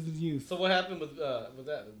was the youth. So what happened with that with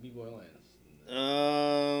B-Boy Alliance?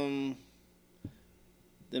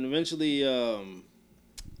 Then eventually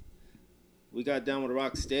we got down with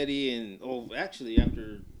Rocksteady, and actually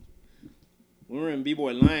after we were in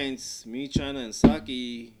B-Boy Alliance, me, China, and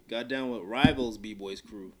Saki got down with Rivals B-Boys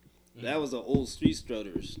crew. That was the old Street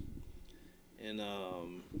Strutters, and I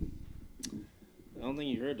don't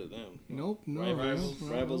think you heard of them. Nope, no.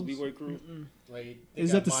 Rivals B-Boy crew. Like,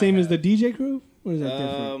 Is that the same as the DJ crew? Or is that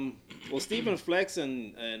different? Well, Stephen Flex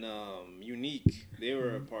and Unique, they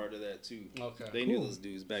were a part of that too. Okay. They knew those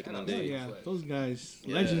dudes back in the day. Yeah, those guys,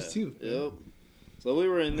 Yeah. legends too. Yep. So we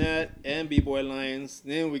were in that and B-Boy Lions.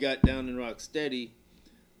 Then we got down in Rocksteady.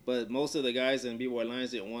 But most of the guys in B-Boy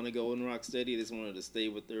Lions didn't want to go in Rocksteady. They just wanted to stay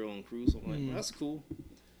with their own crew. So I'm like, well, that's cool.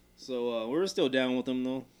 So we were still down with them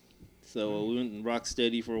though. So we went in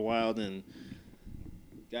Rocksteady for a while, then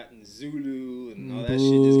got in Zulu, and all that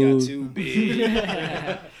shit just got too big.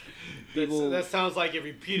 That sounds like it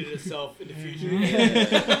repeated itself in the future.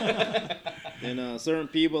 And certain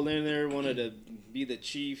people in there wanted to be the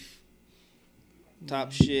chief,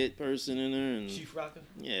 top shit person in there. And Chief Rocker?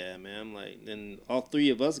 yeah, man. I'm like, then all three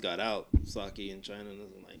of us got out, Saki and China, and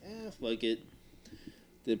I'm like, fuck it.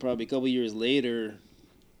 Then probably a couple years later,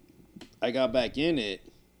 I got back in it.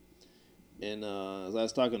 And as I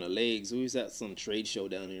was talking to Legs, we was at some trade show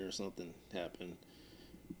down here or something happened.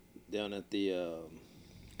 Down at the...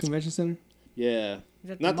 Convention Center? Yeah.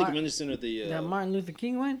 Not the convention center, the... that Martin Luther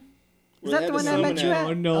King one? Is where that they the had one I met summit you at-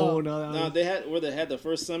 at? No. No, they had the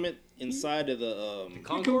first summit inside of the...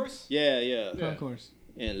 Concourse? Yeah. Concourse.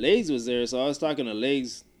 And Legs was there, so I was talking to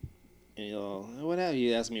Legs, and what happened?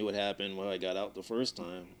 He asked me what happened when I got out the first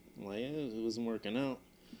time. I'm like, it wasn't working out.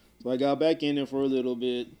 So I got back in there for a little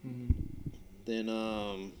bit. Then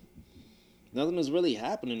nothing was really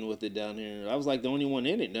happening with it down here. I was like the only one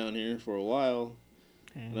in it down here for a while.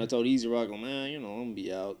 And I told Easy Rock, man, I'm gonna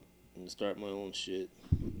be out and start my own shit.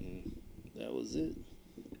 And that was it.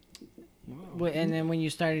 Wow. And then when you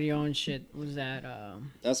started your own shit, was that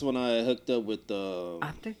That's when I hooked up with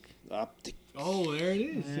Optic? Optic. Oh, there it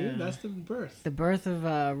is. Yeah. See, that's the birth. The birth of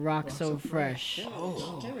Rock So Fresh.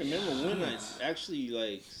 I can't remember when I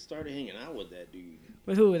actually started hanging out with that dude.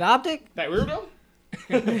 With who? With Optic? That weirdo?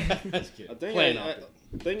 That's cute. I think Playing I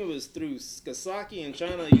think it was through Kasaki and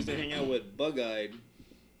China. I used to hang out with Bug-Eyed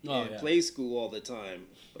in play school all the time,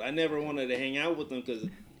 but I never wanted to hang out with them because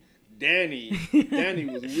Danny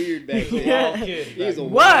was weird back then. Wild kid. He was a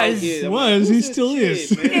Was. wild kid. I'm like, Was. who's He this still kid,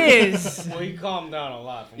 is. man? Is. Well, he calmed down a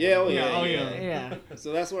lot. From Yeah, what- Yeah.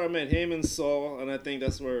 So that's where I met him and Saul, and I think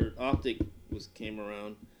that's where Optic came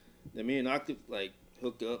around. Then me and Optic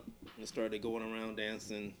hooked up and started going around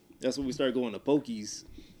dancing. That's when we started going to Pokies,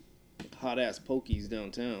 hot ass Pokies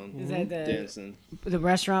downtown. Is that dancing? the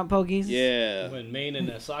restaurant Pokies? Yeah, When Maine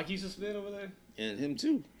and Saki used to spin over there. and him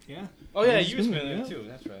too. Yeah. Oh yeah, He's you were spinning, spinning there yeah. too.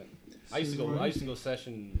 That's right. I used to go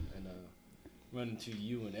session and run into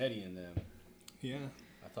you and Eddie and them. Yeah.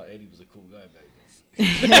 I thought Eddie was a cool guy back then.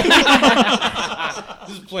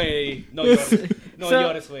 Just play. No, you're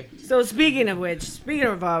this way. So speaking of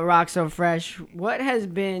Rock So Fresh, what has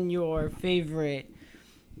been your favorite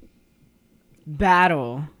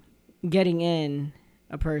battle getting in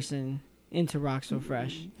a person into Rock So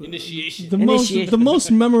Fresh? Initiation. Initiation. The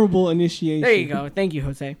most memorable initiation. There you go. Thank you,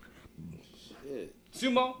 Jose.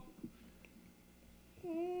 Sumo.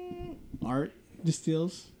 Art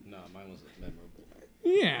distills. No, mine was memorable.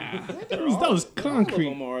 Yeah. That was All of concrete.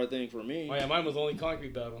 them are, I think, for me. Oh yeah, mine was only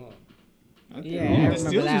concrete battle, huh? Yeah, I remember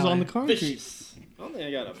Distills that was on one. the concrete. Vicious. I don't think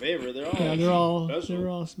I got a favorite. They're all Yeah, they're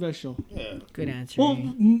all special. special. Yeah. Good answer. Well,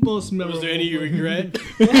 most memorable. Was there any you regret?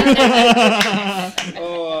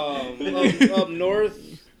 Up north,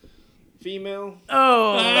 female.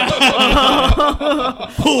 Oh.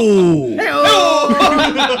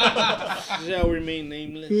 Shall remain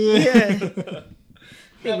nameless.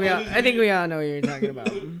 Yeah. I think we all know what you're talking about.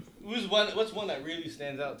 What's one that really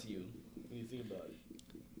stands out to you when you think about it?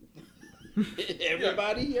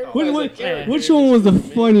 Everybody. Which one was the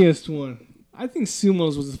funniest one? I think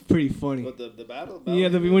Sumo's was pretty funny. But the battle. Yeah,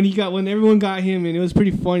 when everyone got him, and it was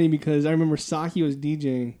pretty funny because I remember Saki was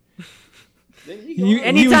DJing. Then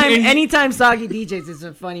you go Anytime Saki DJs, it's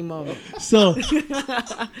a funny moment. So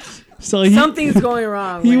Something's going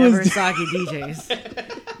wrong he whenever was- Saki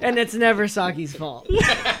DJs, and it's never Saki's fault.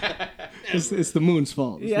 it's the moon's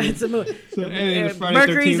fault. Yeah, it's a moon. So, and it's Friday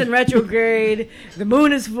Mercury's 13th. in retrograde. The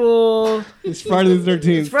moon is full. It's Friday the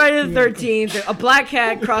 13th. It's Friday the 13th. A black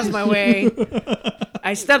cat crossed my way.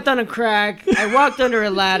 I stepped on a crack. I walked under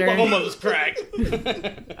a ladder. Oklahoma was cracked.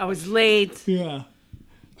 I was late. Yeah.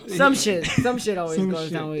 Some shit always Some goes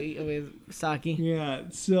shit. down with Saki. Yeah,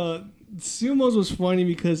 so Sumo's was funny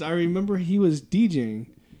because I remember he was DJing,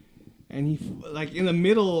 and he like in the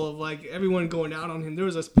middle of like everyone going out on him. There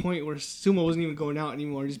was this point where Sumo wasn't even going out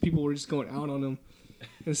anymore. Just people were just going out on him,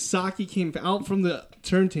 and Saki came out from the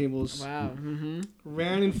turntables, Wow. Mm-hmm.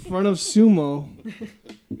 ran in front of Sumo,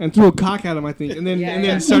 and threw a cock at him, I think, and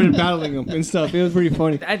then started battling him and stuff. It was pretty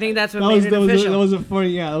funny. I think that's what made it official. That was a funny.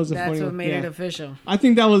 Yeah, that was a funny. That's what one. made it Yeah. official. I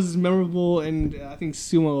think that was memorable, and I think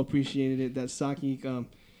Sumo appreciated it that Saki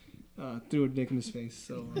threw a dick in his face.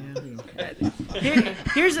 So you know.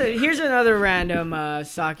 Here's another random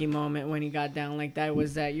Saki moment when he got down like that.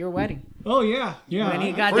 Was at your wedding? Oh yeah. When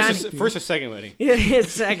he got First or second wedding? Yeah,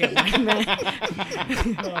 his second one, man.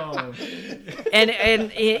 Oh.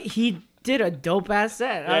 And he did a dope ass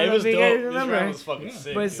set. I don't know if you guys remember. This round was fucking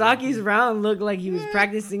sick. But dude. Saki's round looked like he was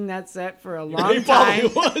practicing that set for a He long probably time,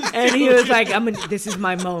 was, and dude. he was like, "This is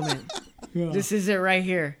my moment. Yeah. This is it right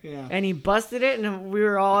here." Yeah. And he busted it, and we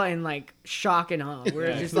were all in like shock and awe. We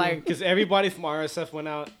were just like, because everybody from RSF went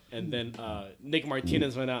out, and then Nick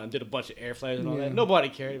Martinez went out and did a bunch of air flares and all that. Nobody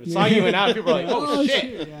cared. But Saki went out, and people were like, "Oh,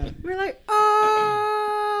 shit!" Yeah. we're like,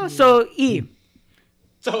 "Oh." So E,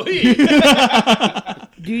 So he.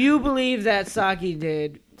 do you believe that Saki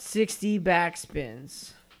did 60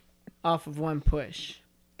 backspins off of one push?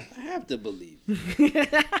 I have to believe.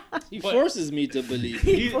 He forces me to believe.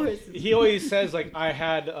 He always says like I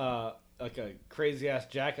had like a crazy ass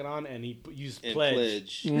jacket on, and he used And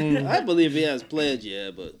pledge. I believe he has pledge, yeah,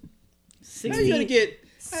 but how you gonna get?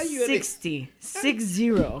 How you gonna? 60.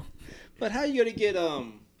 But how you gonna get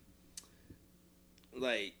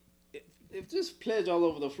like if this pledge all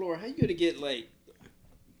over the floor? How you gonna get like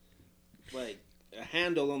a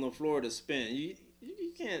handle on the floor to spin? You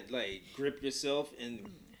can't like grip yourself and.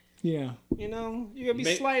 Yeah. You know, you're gonna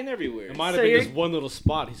be sliding everywhere. It might have So been you're- just one little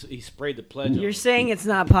spot. He sprayed the pledge. You're on. saying it's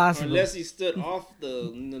not possible. Unless he stood off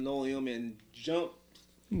the linoleum and jumped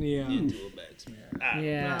Yeah. into a backspin.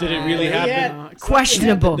 Yeah. Did it really He happen? had-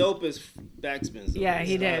 Questionable. He had the dopest backspins. Yeah,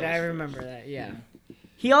 he did. I remember that. Yeah.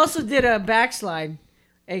 He also did a backslide,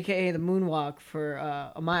 aka the moonwalk, for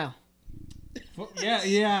a mile.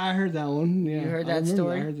 Yeah, I heard that one. Yeah. You heard I that remember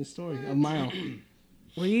story? I heard the story. A mile.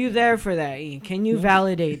 Were you there for that, Ian? Can you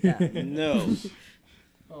validate that? No.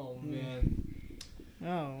 Oh man.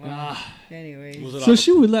 Oh, wow. Anyways. Was it So off-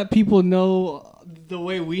 should we let people know the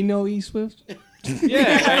way we know E Swift?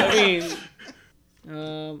 Yeah, I mean,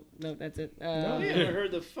 No, that's it. We haven't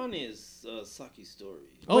heard the funniest Saki story.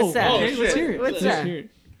 What's that? Okay, let's shit. hear it. What's Let's that? hear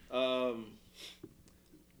it.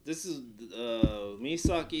 This is me,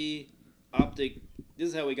 Saki, Optic. This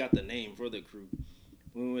is how we got the name for the crew.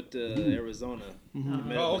 We went to Arizona. We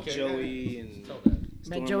met Oh, with okay. Joey and Met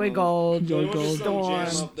Storm Joey Road. Gold. Joey We went to Gold. some jam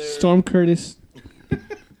Storm. up there. Storm Curtis. I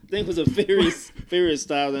think it was a Furious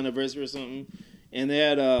Styles anniversary or something. And they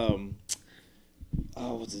had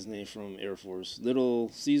what's his name from Air Force? Little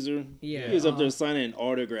Caesar. Yeah. He was up there signing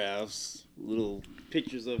autographs, little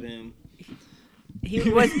pictures of him. He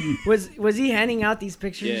was he handing out these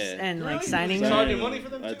pictures Yeah. and like signing them? Charging money for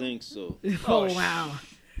them I too? think so. Oh wow,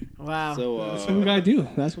 wow. So That's what we gotta do.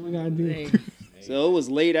 That's what we gotta do. Hey. so it was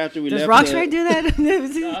late after we Does left. Rockstrike do that?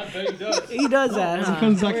 I bet he does. He does that. When he Huh?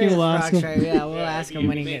 comes back Where in, is we'll ask him. Rockstrike? Yeah, we'll Yeah, ask if him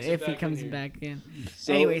when he makes get, it if he back in comes here. back in.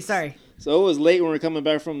 So- Anyway, sorry. So it was late when we were coming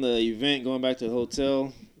back from the event, going back to the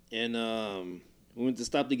hotel, and we went to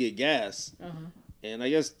stop to get gas. Uh-huh. And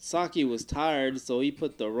I guess Saki was tired, so he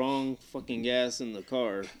put the wrong fucking gas in the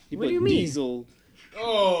car. He What put do you mean? diesel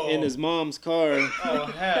Oh. in his mom's car. Oh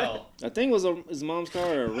hell. I think it was his mom's car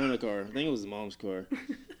or a rental car. I think it was his mom's car.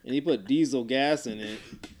 And he put diesel gas in it,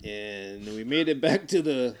 and we made it back to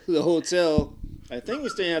the hotel. I think we're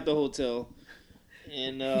staying at the hotel.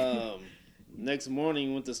 And next morning,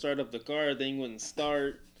 we went to start up the car. Thing wouldn't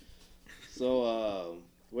start. So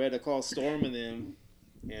we had to call Storm and them.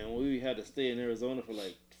 And we had to stay in Arizona for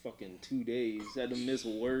like fucking 2 days. Had to miss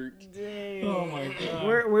work. Oh my god.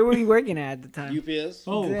 Where were you working at the time? UPS.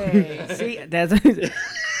 Oh. Dang. See, that's.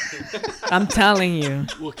 I'm telling you,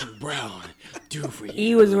 Looking brown, do for you.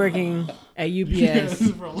 he was working at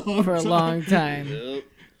UPS for a time. long time. Yep.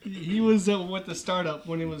 He was with the startup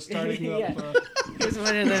when it was starting Yeah. up. He was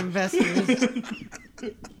one of the investors.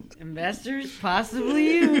 Investors, possibly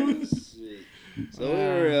you. Shit. So we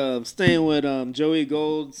were staying with Joey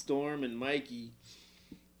Gold, Storm, and Mikey.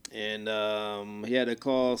 And Saki had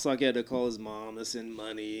to call his mom to send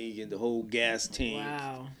money and the whole gas tank.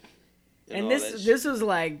 Wow. all And that this was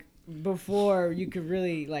like before you could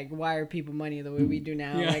really like wire people money the way we do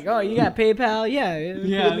now. Like, oh, you got PayPal? Yeah.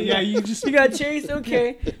 You got Chase?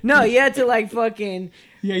 Okay. No, you had to like fucking.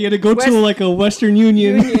 Yeah, you had to go to like a Western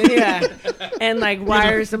Union. Yeah. And like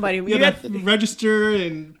wire somebody. You had to register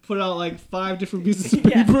and put out like 5 different pieces of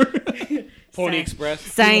paper. Pony Express.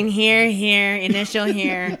 Sign here, initial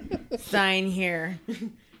here, sign here.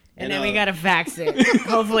 And then we gotta fax it.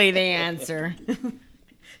 Hopefully they answer.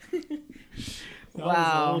 That was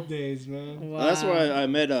the old days, man. Wow. That's where I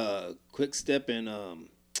met Quick Step and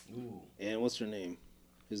what's her name?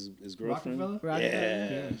 His girlfriend. Rockefeller?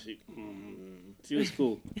 Yeah. She was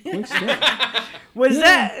cool. Quick Step. Was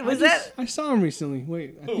that? I saw him recently.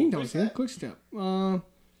 Wait, I think that was him. Quick Step. Was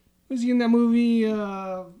he in that movie?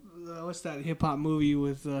 What's that hip hop movie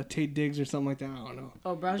with Tate Diggs or something like that? I don't know.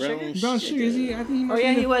 Oh, Brown Sugar. Brown Sugar. Is he? I think he. Oh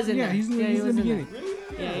yeah, he was in there. He's in the beginning.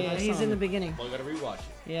 Yeah, he's in the beginning. Well, I gotta rewatch it.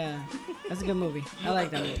 Yeah, that's a good movie. I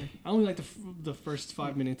like that movie. I only like the first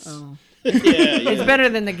 5 minutes. Oh. It's better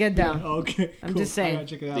than The Get Down. Oh, okay. I'm just saying. I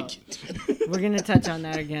gotta check it out. We're gonna touch on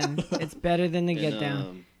that again. It's better than The Get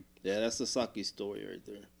Down. Yeah, that's the Saki story right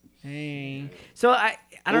there. Hey, so I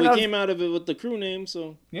don't know. We came out of it with the crew name,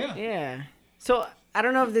 so yeah. So I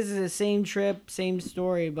don't know if this is the same trip, same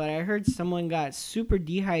story, but I heard someone got super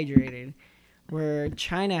dehydrated, where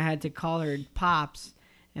China had to call her Pops,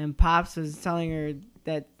 and Pops was telling her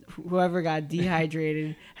that whoever got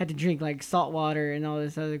dehydrated had to drink like salt water and all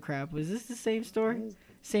this other crap. Was this the same story?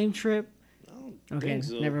 Same trip? Okay,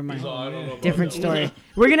 so. never mind. So I don't know Different story.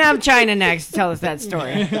 We're gonna have China next to tell us that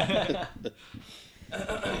story.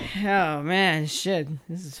 Oh man, shit,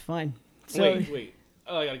 this is fun. So, wait.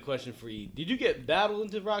 Oh, I got a question for you. Did you get battled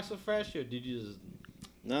into Rock So Fresh, or did you just?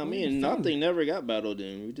 Nah, me and Nothing never got battled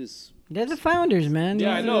in. We just. they're the founders, man.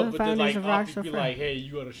 Yeah, I know, the but then founders like of Rock So Optic be Fresh. like, hey,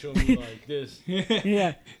 you gotta show me like this.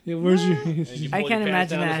 Yeah. Where's your? And you I pull can't your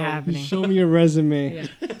pants imagine down or that something. happening. Show me your resume.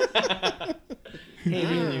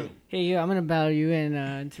 Yeah. Hey you! I'm gonna battle you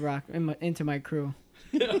into my crew.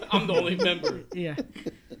 I'm the only member. Yeah.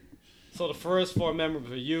 So the first 4 members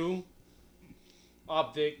were you,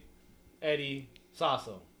 Optic, Eddie,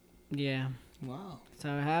 Sasso. Yeah. Wow. That's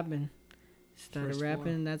how it happened. Started First rapping.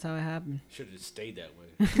 one. That's how it happened. Should have stayed that way.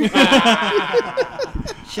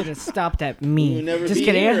 Should have stopped at me. We'll never Just be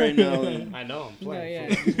kidding. here right now. I know. I'm No,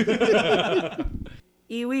 playing.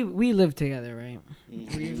 yeah. We lived together, right?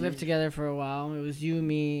 We lived together for a while. It was you,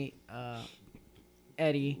 me,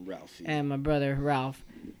 Eddie, Ralphie. and my brother Ralph.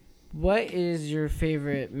 What is your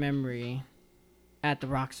favorite memory at the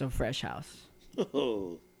Rock So Fresh house?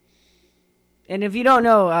 Oh. And if you don't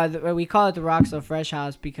know, we call it the Rock So Fresh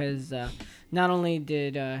house because not only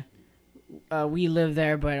did we live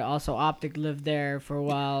there, but also Optic lived there for a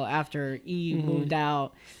while after E moved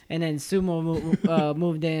out, and then Sumo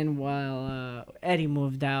moved in while Eddie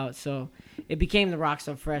moved out. So it became the Rock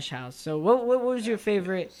So Fresh house. So what was your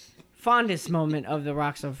favorite, fondest moment of the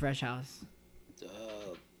Rock So Fresh house?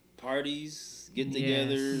 Parties,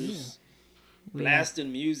 get-togethers, Yes.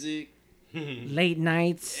 blasting music. Late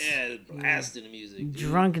nights, Yeah, blasting music. Dude.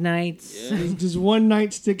 drunk nights. Yeah. Does one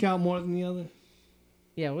night stick out more than the other?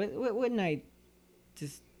 Yeah, what night?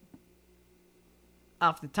 Just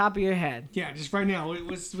off the top of your head. Yeah, just right now.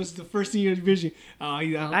 What's the first thing you envision?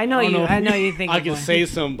 I know you think. I of can one. say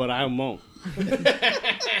some, but I won't.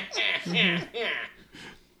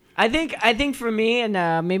 I think for me,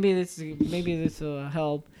 and maybe this will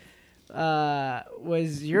help.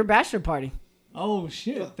 Was your bachelor party? Oh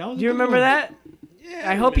shit! That was. Do you remember that? Yeah.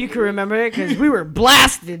 I hope you can remember it because we were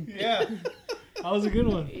blasted. Yeah, that was a good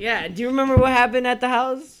one. Yeah. Do you remember what happened at the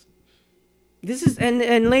house? This is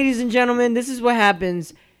and ladies and gentlemen, this is what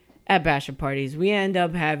happens at bachelor parties. We end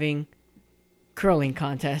up having curling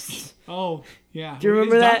contests. Oh yeah. Do you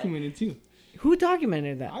remember that? Documented too. Who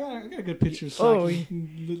documented that? I got a good picture of Oh,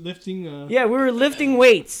 Saki lifting. Yeah, we were lifting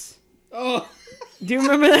weights. Oh. Do you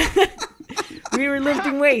remember that? We were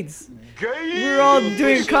lifting weights. We were all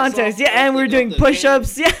doing contests. Yeah, and we were doing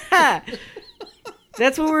push-ups. Yeah.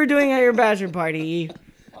 That's what we were doing at your bachelor party.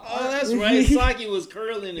 Oh, that's right. Saki was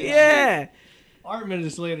curling. And Yeah. Art met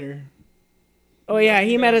us later. Oh, yeah,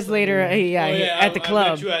 he met us later. At the I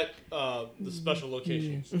club. met you at the special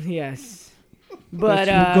location, Yes.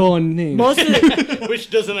 But go on name. most of the, which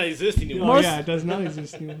doesn't exist anymore. Oh most- yeah, it does not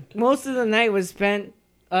exist anymore. most of the night was spent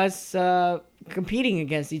us competing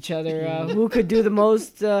against each other. Who could do the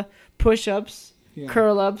most push-ups, Yeah.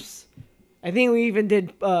 curl-ups. I think we even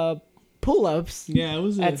did pull-ups Yeah, it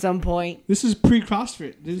was. at some point. This is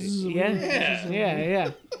pre-CrossFit. This is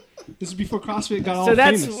Yeah. This is before CrossFit got all So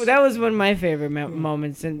famous. that was one of my favorite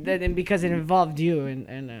moments, and because it involved you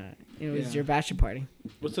and It was Yeah. your bachelor party.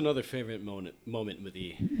 What's another favorite moment with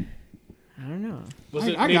E? I don't know. Was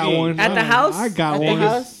it I got maybe one. At the house? I got At the one.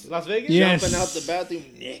 house? Las Vegas? Yes. Jumping out the bathroom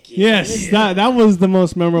naked. Yes, that was the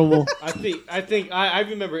most memorable. I think I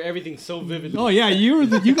remember everything so vividly. Oh yeah, you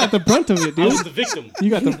got the brunt of it, I was dude. the victim. You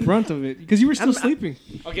got the brunt of it because you were still sleeping.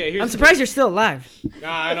 Okay, here's I'm surprised you're still alive.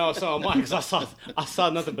 I know, so am I, 'cause I saw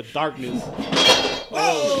nothing but darkness.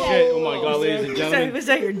 Oh shit! Oh my god, ladies and gentlemen. Was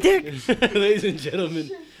that your dick? Ladies and gentlemen,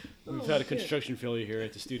 we've had a construction failure here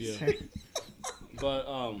at the studio. But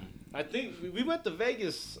I think we went to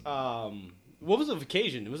Vegas. What was the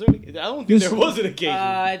occasion? Was there? I don't think there was an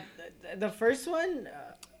occasion. The first one?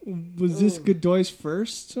 Was this Godoy's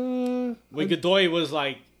first? When Godoy was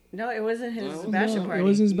like, No, it wasn't his No, bachelor party. It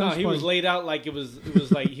was his no, bachelor he was party. laid out like it was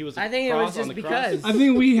like he was. I think it was cross on just the cross. because. I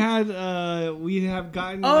think we have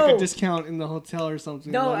gotten like a discount in the hotel or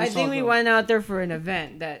something. No, Like, I saw think we them. went out there for an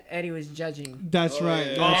event that Eddie was judging. That's right.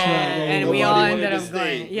 yeah. That's right. And Yeah, we yeah, all yeah. ended wanted up to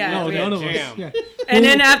stay. going. Yeah. No, we- none of Jam. us. Yeah. And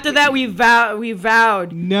then after that, we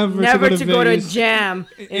vowed Never to go to Vegas. jam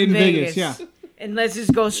in Vegas. Vegas. Yeah. And let's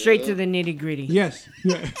just go straight to the nitty gritty. Yes.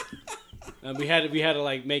 Yeah. And we had to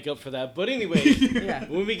like make up for that. But anyway, Yeah.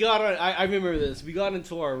 when we got on, I remember this. We got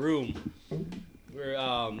into our room. Where,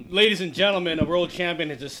 ladies and gentlemen, a world champion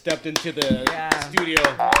had just stepped into the studio.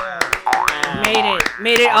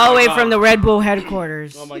 Made it all the way God. from the Red Bull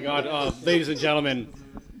headquarters. Oh my God, ladies and gentlemen,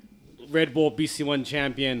 Red Bull BC1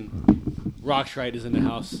 champion Rockstrite is in the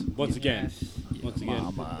house once again. Once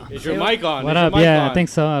again, is your mic on? What Is your up? mic Yeah, on? I think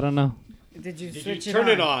so. I don't know. Did you Did you switch turn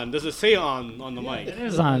it on? Does it say on the mic? It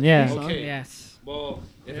is on. Yeah. Okay. Yes. Well,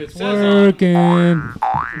 if it says on, Working.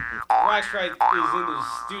 Rockstrite is in the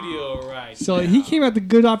studio right So now. he came at the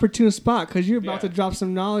good opportune spot because you're about Yeah. to drop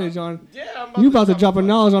some knowledge on. Yeah, You're about to drop a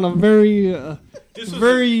knowledge on a very, This was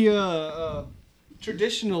very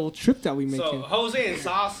traditional trip that we make. So Jose and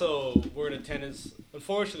Sasso were in attendance.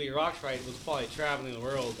 Unfortunately, Rockstrite was probably traveling the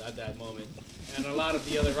world at that moment, and a lot of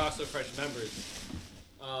the other Rock So Fresh members.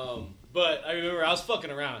 But I remember I was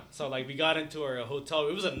fucking around. So like we got into our hotel.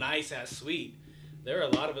 It was a nice ass suite. There were a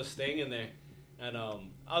lot of us staying in there, and I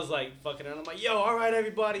was like fucking around. I'm like, yo, all right,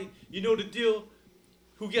 everybody, you know the deal.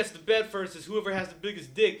 Who gets the bed first is whoever has the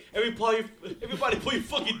biggest dick. Everybody pull your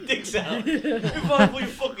fucking dicks out. Everybody pull your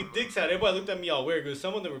fucking dicks out. Everybody looked at me all weird because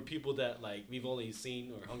some of them were people that like we've only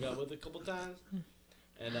seen or hung out with a couple times.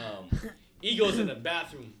 And he goes in the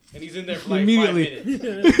bathroom and he's in there for like Immediately. 5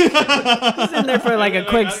 minutes. He's in there for like a And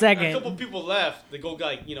quick A second. couple people left to go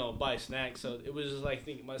like buy snacks. So it was just like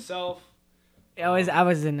thinking myself. I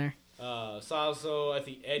was in there. Salso, I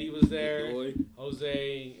think Eddie was there,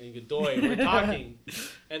 Jose, and Godoy. We're talking,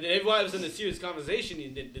 and then everybody was in a serious conversation.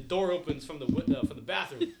 And the door opens from the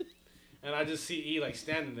bathroom, and I just see E like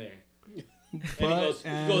standing there, and he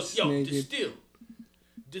goes, "Yo, naked.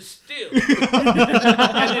 distill," and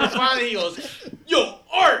then finally he goes, "Yo,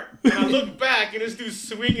 Art," and I look back, and this dude's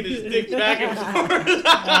swinging his dick back and forth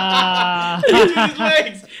into his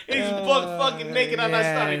legs, and he's fucking naked, and I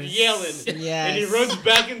started yelling. And he runs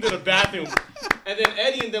back into the bathroom. And then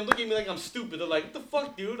Eddie and them look at me like I'm stupid. They're like, what the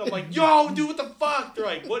fuck, dude? I'm like, yo, dude, what the fuck? They're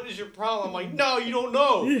like, what is your problem? I'm like, no, you don't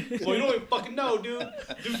know. Well, you don't even fucking know, dude.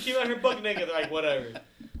 Dude came out here bucket naked. They're like, whatever.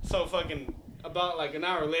 So fucking about like an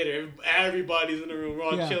hour later, everybody's in the room. We're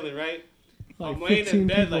all chilling, right? Like I'm laying in 15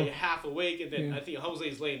 bed people. like half awake. And then I think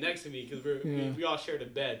Jose's laying next to me because we all shared a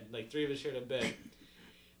bed. Like 3 of us shared a bed.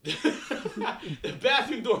 The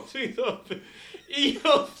bathroom door swings open. He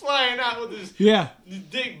goes flying out with his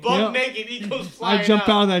dick buck naked. He goes flying out. I jump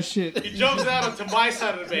out of that shit. He jumps out onto my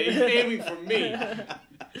side of the bed. He's aiming for me.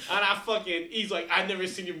 And he's like, I've never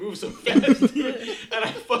seen you move so fast. And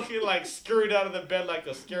I fucking like scurried out of the bed like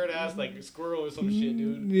a scared ass like a squirrel or some shit,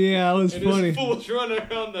 dude. Yeah, that was and funny. this fool's running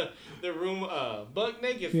around the room buck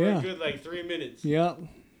naked for a good like 3 minutes. Yep.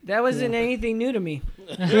 That wasn't anything new to me.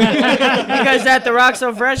 Because at the Rock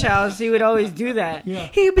So Fresh house, he would always do that. Yeah.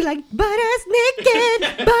 He'd be like, butt ass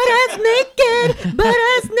naked, butt ass naked, butt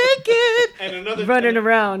ass naked. And running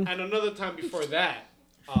around. And another time before that,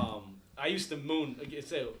 I used to moon.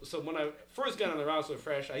 So when I first got on the Rock So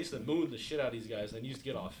Fresh, I used to moon the shit out of these guys and used to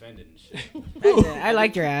get all offended and shit. I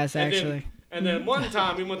liked your ass, actually. And then one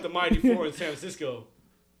time we went to Mighty 4 in San Francisco,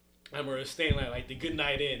 and we were staying like the Good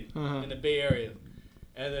Night Inn in the Bay Area.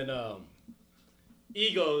 And then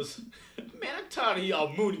he goes, man, I'm tired of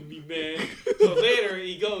y'all mooning me, man. So later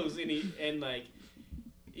he goes and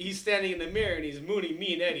he's standing in the mirror and he's mooning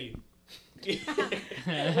me and Eddie.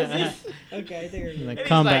 Okay, I think Like and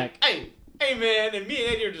comeback. he's like, hey man, and me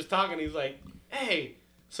and Eddie are just talking. He's like, hey.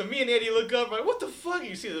 So me and Eddie look up like, what the fuck?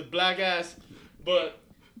 You see this black ass, but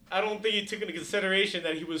I don't think he took into consideration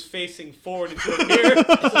that he was facing forward into the mirror.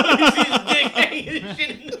 So he sees his dick hanging and shit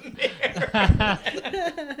in the mirror.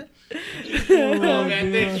 Oh,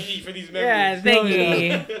 man, thank you for these memories. Yeah, thank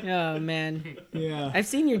you. Oh, man. Yeah. I've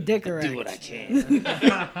seen your dick erect. Do what I can.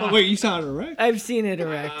 Oh, wait, you saw it erect? I've seen it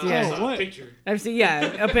erect, yeah. what? Picture. I've seen,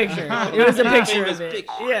 a picture. It was a picture of it.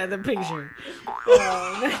 Yeah, the picture.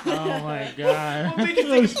 Oh my god. Well, they can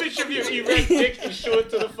take a picture of your erect dick and show it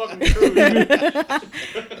to the fucking crew.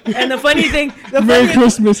 And the funny thing, Merry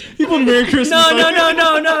Christmas. He put Merry Christmas.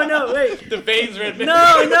 No, wait. The veins red.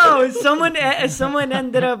 No. Someone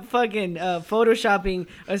ended up fucking photoshopping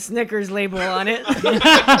a Snickers label on it.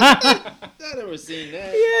 I've never seen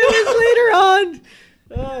that. Yeah, it was later on.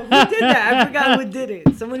 Oh, who did that? I forgot who did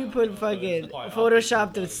it. Someone who put fucking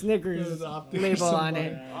photoshopped a Snickers label on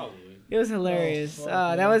it. It was hilarious.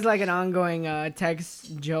 That was like an ongoing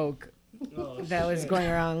text joke that was going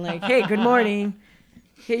around. Like, hey, good morning.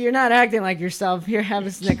 Hey, you're not acting like yourself. Here, have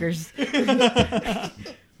a Snickers. And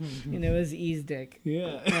it was E's dick.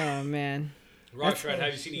 Yeah. Oh man. Rockshred,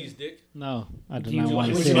 have you seen E's dick? No, I do you not want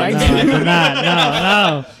to would see you it. like No, to? I do not.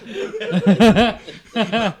 No.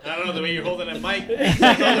 I don't know the way you're holding that mic.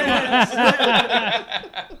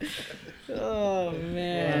 Oh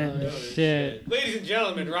man. Oh, shit. Ladies and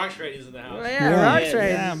gentlemen, Rockshred is in the house. Well, yeah,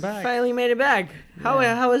 Rockstride Yeah, I'm back. finally made it back. How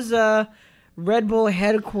was Red Bull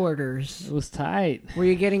headquarters? It was tight. Were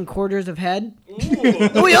you getting quarters of head? Ooh.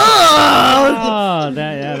 Oh,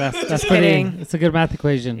 that's pretty. kidding. It's a good math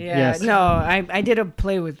equation. Yeah. Yes. No, I did a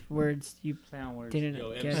play with words. You Sound words. didn't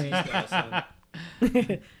Yo, get MC it. style, son.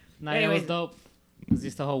 Nah, yeah, it Anyways. was dope. It was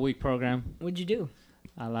just a whole week program. What'd you do?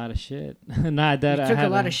 A lot of shit. Nah, that You I took a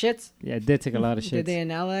had lot of shits. Yeah, I did take a lot of shit. Did they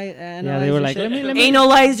analyze? Yeah, they were your like, shit? let me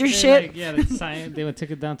Analyze your They shit. like, yeah, they would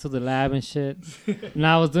take it down to the lab and shit.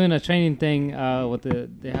 Now I was doing a training thing with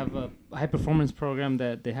they have a high performance program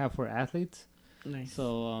that they have for athletes. Nice.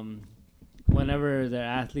 So whenever their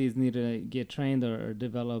athletes need to get trained or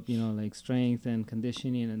develop, like strength and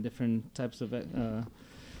conditioning and different types of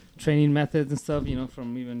training methods and stuff,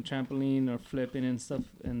 from even trampoline or flipping and stuff,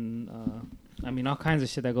 and all kinds of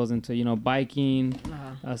shit that goes into biking,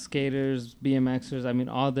 skaters,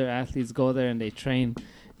 BMXers. All their athletes go there and they train,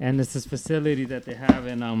 and it's this facility that they have,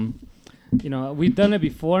 and we've done it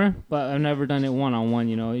before, but I've never done it one-on-one.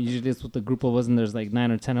 Usually it's with a group of us, and there's like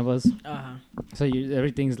 9 or 10 of us. So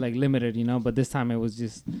everything's like limited, but this time it was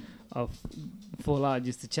just a full out,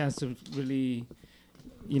 just a chance to really,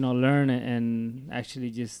 learn and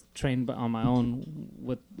actually just train on my own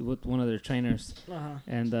with one of their trainers.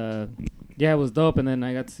 And it was dope. And then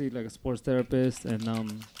I got to see like a sports therapist, and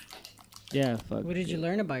fuck. What did you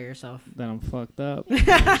learn about yourself? That I'm fucked up.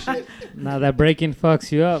 Now that breaking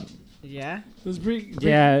fucks you up. Yeah. It was pretty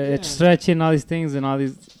It's stretching, all these things, and all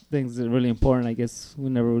these things are really important. I guess we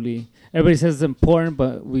never really. Everybody says it's important,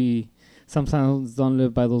 but we sometimes don't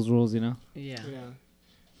live by those rules, Yeah. Yeah.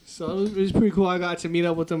 So it was pretty cool. I got to meet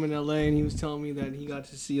up with him in LA, and he was telling me that he got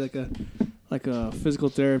to see like a physical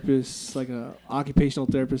therapist, like a occupational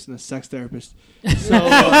therapist, and a sex therapist. So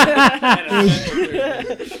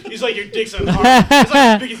He's like, your dick's on hard. It's like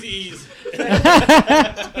as big as E's.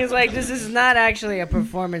 He's like, this is not actually a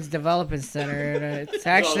performance development center. It's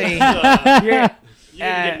actually You're you're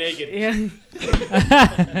gonna get naked.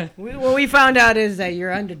 Yeah. What we found out is that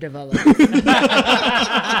you're underdeveloped. Your dick's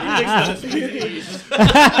not as big as E's.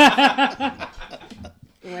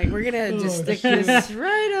 Like, we're gonna just stick this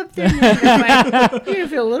right up there. You're gonna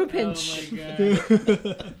feel a little pinch. That's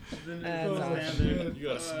awesome. You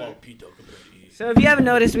got a small pito compared to E's. So if you haven't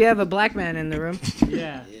noticed, we have a black man in the room.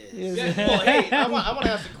 Yeah. Yeah, well, hey, I want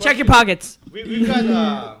to ask a question. Check your pockets. We've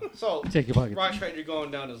got Check your pockets. Rockstride, you're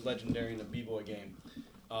going down as legendary in the b-boy game.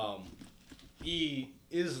 E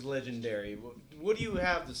is legendary. What do you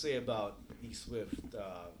have to say about E Swift?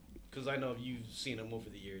 Because I know you've seen him over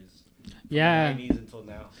the years. Yeah. From the 90s until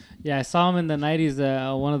now. Yeah, I saw him in the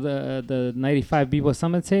 90s, one of the 95 B-Boy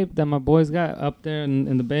Summit tape that my boys got up there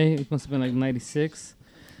in the Bay. It must have been like 96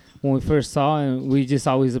 when we first saw him. We just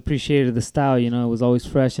always appreciated the style, it was always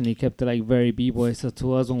fresh, and he kept it like very B-Boy. So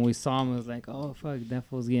to us, when we saw him, it was like, oh, fuck, that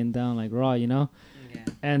fool's getting down like raw, Yeah.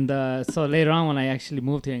 And so later on, when I actually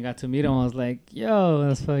moved here and got to meet him, I was like, yo,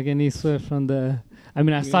 that's fucking E Swift from the...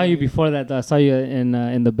 I saw you before that. Though. I saw you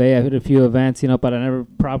in the Bay. I hit a few events, but I never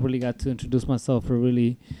properly got to introduce myself or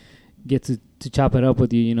really get to chop it up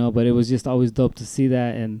with you, But it was just always dope to see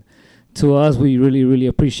that. And to us, we really, really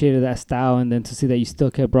appreciated that style. And then to see that you still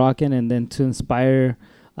kept rocking, and then to inspire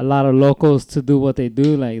a lot of locals to do what they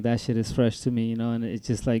do, like that shit is fresh to me, And it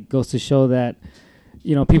just like goes to show that,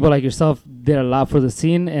 people like yourself did a lot for the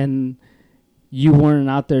scene, and you weren't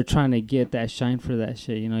out there trying to get that shine for that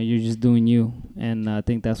shit. You know, you're just doing you, and I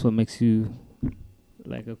think that's what makes you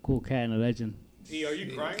like a cool cat and a legend. E, are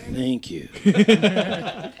you crying? Thank you.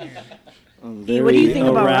 I'm E, what do you think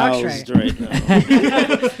about aroused Rockstrike? right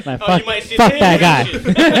now. Like, Oh, fuck, you might see fuck the that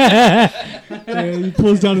guy. Yeah, he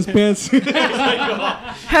pulls down his pants.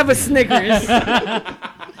 Have a Snickers.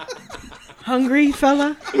 Hungry,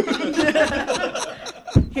 fella?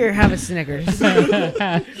 Here, have a Snickers.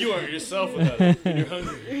 You are yourself without it. You're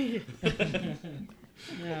hungry.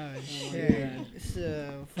 Oh, shit.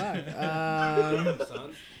 So, fuck.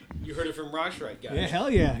 Son, you heard it from Rockstrike, guys. Yeah, hell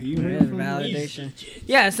yeah. You heard it from Validation.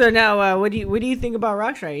 Yeah, so now, what do you think about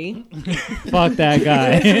Rockstrike, E? Fuck that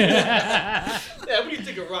guy. Yeah, what do you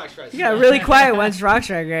think of Rockstrike? You got really quiet once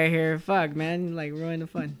Rockstrike right here. Fuck, man. Like, ruined the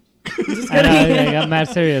fun. Just I know, kidding. I got mad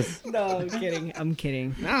serious. No, I'm kidding. I'm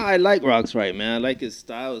kidding. Nah, I like Rockstrike, man. I like his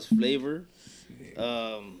style, his flavor.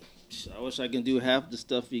 I wish I can do half the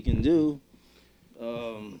stuff he can do.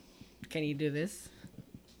 Can you do this?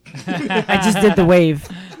 I just did the wave.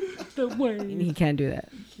 The wave. He can't do that.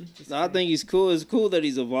 I think he's cool. It's cool that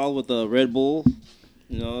he's involved with Red Bull.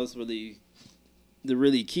 You know, they're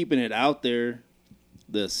really keeping it out there,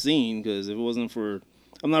 the scene. Because if it wasn't for,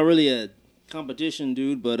 I'm not really a competition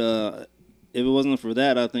dude, but if it wasn't for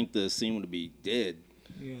that, I think the scene would be dead.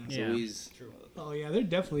 Yeah. So he's. Oh yeah, they're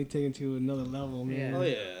definitely taking it to another level, man. Yeah. Oh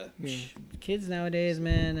yeah. Yeah. Kids nowadays,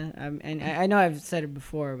 man. And I know I've said it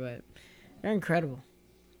before, but they're incredible.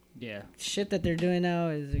 Yeah. Shit that they're doing now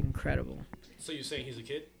is incredible. So you're saying he's a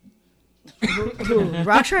kid? Who?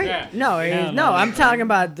 Rockstrike? Yeah. No, Hell no. no. I'm talking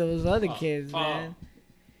about those other kids, oh. man.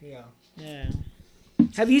 Yeah. Yeah.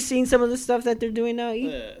 Have you seen some of the stuff that they're doing now? E?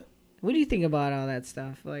 Yeah. What do you think about all that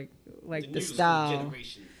stuff? Like the new style.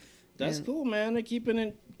 generation. That's Yeah. cool, man. They're keeping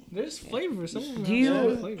it. There's flavor. Some of them Do have you-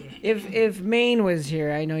 some flavor. If Maine was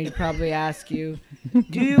here, I know he'd probably ask you,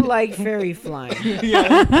 do you like fairy flying?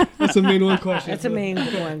 Yeah, that's a main one question. That's a main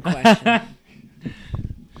one question.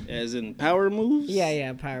 As in power moves?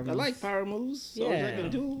 Yeah, power I moves. like power moves. So I Yeah. can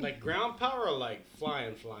do. Like ground power or like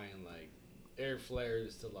flying, like air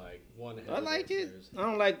flares to like one-handed I like air it. flares. I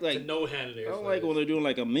don't like To no-handed air I don't flares. like when they're doing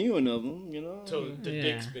like a million of them. You know. to Yeah.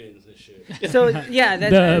 dick spins and shit. So yeah,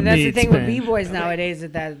 that's The the beat thing with spin. b-boys nowadays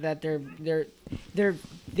is that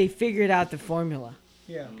they figured out the formula.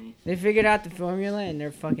 Yeah. They figured out the formula and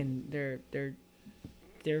they're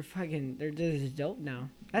just dope now.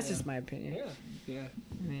 That's just my opinion. Yeah. Yeah.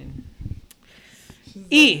 I mean,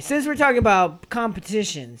 E, since we're talking about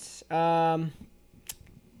competitions,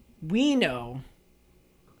 we know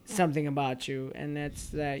something about you, and that's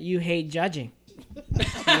that you hate judging.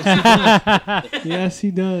 Yes,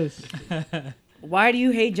 he does. Why do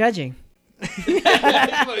you hate judging? He's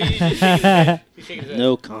shaking his head. He's shaking his head.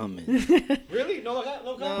 No comment. Really? No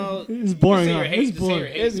comment? No, It's boring. Say Huh? your hate, It's just say boring. your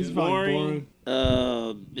hate. It's It's fucking boring.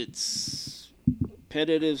 boring. It's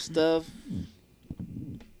repetitive stuff.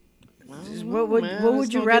 What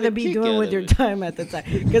would you rather be doing with your time at the time?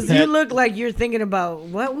 Because you look like you're thinking about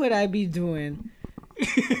what would I be doing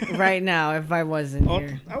right now if I wasn't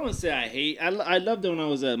here. I wouldn't say I hate. I loved it when I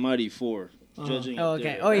was at Mighty 4, judging. Oh, up okay.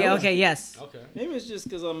 there. Oh, yeah. That was- Okay. Yes. Okay. Maybe it's just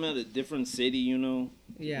because I'm at a different city, you know,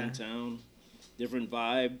 Yeah. different town, different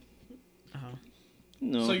vibe. Uh-huh.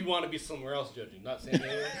 No. So you want to be somewhere else judging, not San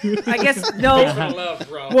Diego? I guess Thanks for no. the love,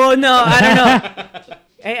 bro. Well, no, I don't know.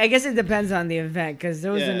 I guess it depends on the event because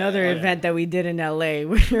there was Yeah, another yeah. event that we did in LA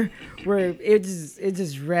where it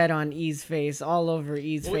just read on E's face all over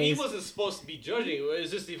E's Well, he face. wasn't supposed to be judging.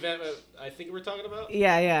 Is this the event that I think we're talking about?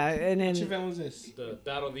 Yeah, and then Which event was this? The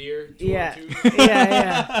Battle of the Year? yeah, 2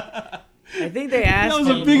 yeah. I think they asked. That was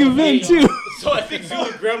a him- big event too. So I think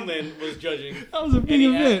Zulu Gremlin was judging. That was a And big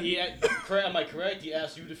event. am I correct? He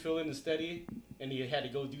asked you to fill in the steady, and he had to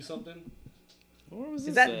go do something. Where was Is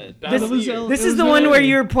this that- at? Battle of the was Year. L- This It is was the one LA. where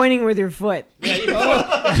you're pointing with your foot. Yeah, it's in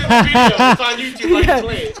the video. It's on YouTube. Like Yeah.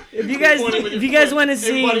 play it. If you guys, pointed with if your you guys foot. want to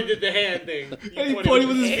see, Everybody did the hand thing. He pointed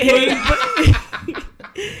with his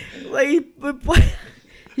like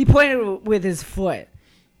he pointed with his foot.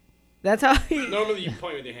 That's how he. Normally you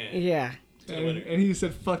point with your hand. Yeah, and he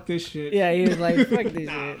said, "Fuck this shit." yeah. He was like, "Fuck this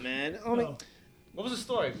Nah, shit." man. Only, What was the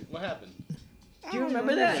story? What happened? Do you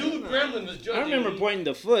remember that? Zulu Gremlin was judging. I remember pointing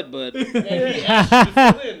the foot, but And he asked you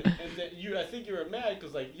to fill in, and then I think you were mad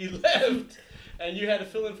because like you left, and you had to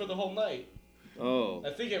fill in for the whole night. oh, I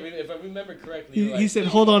think if I remember correctly, He, you were he like, said,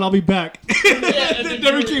 "Hold on, I'll be back." Yeah, and then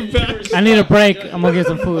Never you were- came you back. were I need a stuck break. judging. I'm gonna get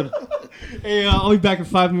some food. Hey, I'll be back in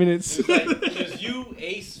 5 minutes. It's like, there's you,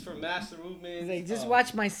 Ace from Master Movement. He's like, just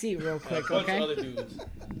watch my seat real quick, a bunch okay? of other dudes.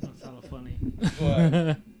 That's kind of funny.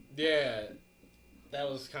 But yeah, that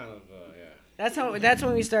was kind of yeah. That's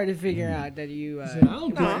when we started figuring out that you. I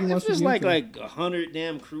don't think he It's wants to just do like anything. 100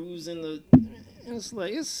 damn crews in the. It's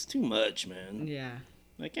like it's too much, man. Yeah.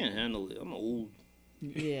 I can't handle it. I'm old.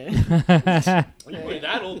 Yeah. You were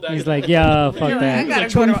that old back He's in like, the yeah, I fuck gotta that. go to.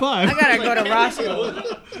 25. I gotta go to Roscoe.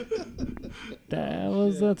 That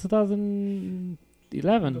was 2011.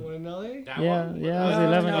 The one in LA? That Yeah, one? yeah, it was No,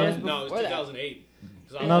 11. no, Yeah. it was No, it was before that. 2008.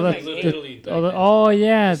 'Cause I was No, in that's Little Italy. back then. Oh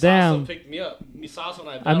yeah, Misaso damn. picked me up. Misaso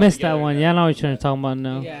and I missed that one. Yeah, I know what you're talking about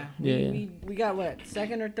now. Yeah. Yeah. We got what,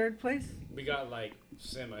 second or third place? We got like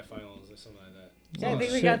semifinals or something like that. Yeah, I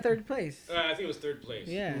think we shit. got third place. I think it was third place.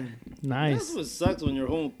 Yeah. That's Nice. what sucks when your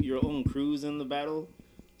own crew's in the battle.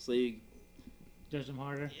 So you, Judge them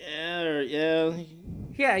harder. yeah.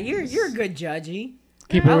 Yeah, you're a good judgy.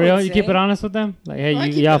 Keep it I would real. You say. keep it honest with them. Like, hey, I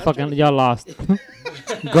you, keep y'all it- fucking, y'all lost.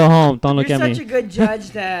 Go home. Don't look You're at such me. a good judge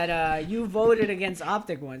that you voted against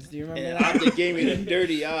Optic once. Do you remember And that? Optic gave me the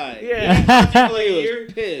dirty eye. Yeah. He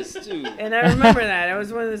was pissed too. And I remember that. It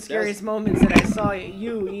was one of the scariest moments that I saw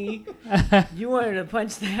you, E. You wanted to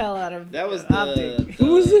punch the hell out of That was Optic. Who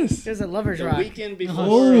was this? It was a Lover's the Rock. weekend before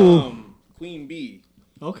Oh. Queen Bee.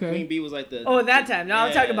 Okay. Queen Bee was like the. Oh, that time. No, I'm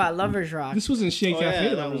Yeah. talking about Lover's Rock. This wasn't Shea Oh, Cafe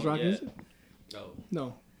yeah, that was that one, rocking, yeah. is it? No.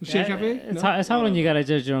 No. Shea Cafe? It's No? hard, it's hard when you gotta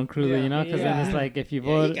judge your own crew, though, you know? Because then Yeah. it's like if you Yeah,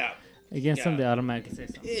 he vote got against them, yeah. they automatically say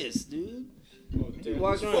something. pissed, dude. Whose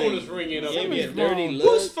walked around phone and is ringing up? Gave me a Someone's dirty phone. look.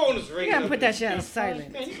 Whose phone is ringing You gotta up? put that shit on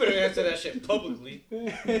silent. Man, you better answer that shit publicly.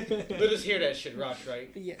 Let us hear that shit, Rosh, right?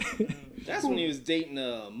 Yeah. That's when he was dating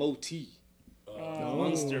Moti.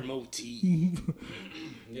 Monster Moti.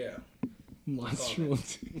 Yeah. Monster.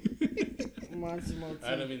 Monster Multi.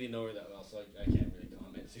 I don't really know her that well, so I can't really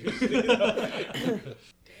comment seriously.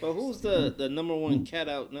 But who's the number one cat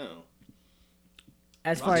out now?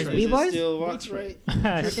 As far as Is it B-Boys? still Watch right? Shit,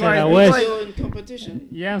 far as I B-Boys- wish. Still in competition.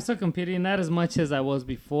 Yeah, I'm still competing, not as much as I was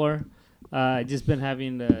before. I just been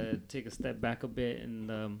having to take a step back a bit,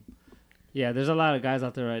 and yeah, there's a lot of guys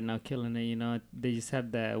out there right now killing it. You know, they just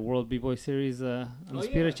had that World B-Boy Series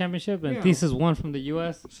Undisputed yeah. Championship, and Yeah. Thesis won from the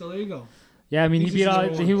U.S. So there you go. Yeah, I mean, Thesis he beat is all,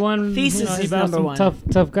 number one. he won. Thesis you know, he is battled number some one.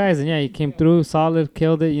 tough guys, and yeah, he came through solid,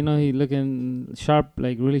 killed it. You know, he looking sharp,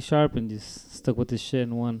 like really sharp, and just stuck with his shit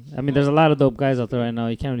and won. I mean, there's a lot of dope guys out there right now.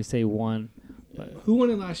 You can't really say one. Who won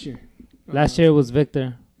it last year? Last year was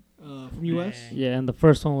Victor. From US? Yeah, and the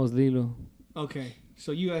first one was Lilu. Okay.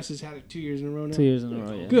 So US has had it 2 years in a row now? 2 years in a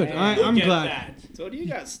row. Yeah. Good. I'm Look at glad. that. So do you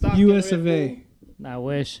got stock US in of Red A. Bull? I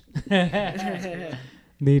wish.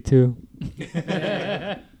 Need to.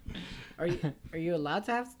 Are you allowed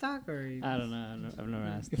to have stock or? I don't know. I've never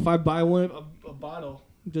asked. If I buy one, a bottle,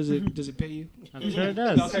 does it pay you? I'm sure it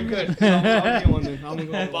does. Okay, good. I'll get one then. I'm gonna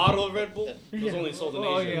go A with bottle of Red Bull was only sold in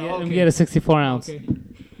Oh, Asia. yeah. Let Okay. me get a 64 ounce. Okay.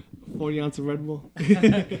 40 ounce of Red Bull.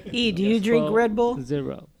 E, do you drink Well, Red Bull?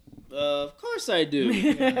 0. Of course I do.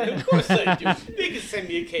 Of course I do. They can send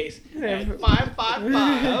me a case at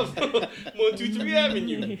 555 123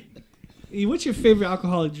 Avenue. E, what's your favorite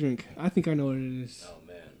alcoholic drink? I think I know what it is.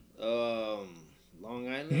 Oh man. Long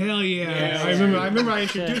Island. Hell yeah. Yeah. I remember I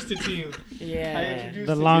introduced it to you. Yeah.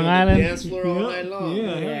 The Long Island. Dance floor all night long.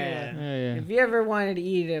 Yeah. Yeah. Yeah. If you ever wanted to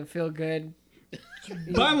eat and feel good,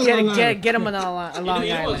 Buy 'em a Long Island. get them on a Long You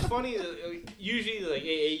know what's Island. funny? Usually, like,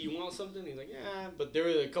 hey, you want something? He's like, yeah. But there were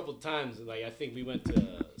a couple times, like, I think we went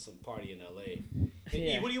to some party in L.A. And,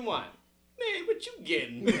 Yeah. E, what do you want? Man, what you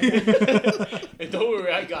getting? And don't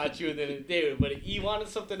worry, I got you. And then David, but E wanted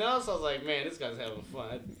something else. I was like, man, this guy's having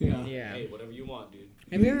fun. Yeah. Yeah. Hey, whatever you want, dude.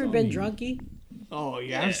 Have you ever been drunky? Oh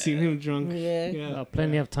yeah, I've seen him drunk. Yeah. Yeah.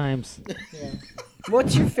 Plenty of times.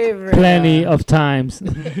 What's your favorite? Plenty of times.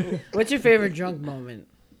 What's your favorite drunk moment?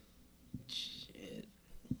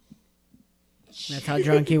 That's how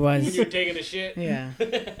drunk he When was. you were taking a shit? Yeah.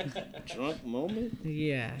 Drunk moment.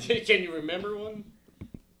 Yeah. Can you remember one?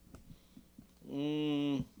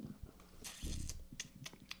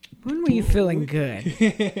 When were you feeling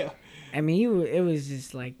good? I mean, it was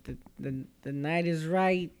just like the night is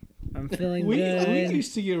right. I'm feeling we good.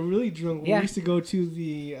 used to get really drunk when Yeah. we used to go to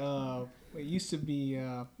the it used to be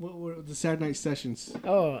what were the Saturday night sessions.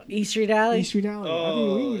 Oh, East Street Alley. East Street Alley. I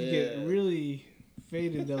think we would yeah. get really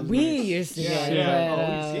faded those We nights. used to Yeah, get, yeah.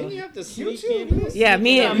 but, Didn't you have to sneak too, in? yeah. yeah,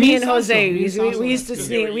 me Yeah, and me and and Jose, Salsa, me we and Salsa. used to Because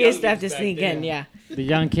they were sneak. We used to have to youngins back sneak then. in. Yeah, The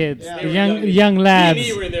young kids. Yeah. The young Me lads. and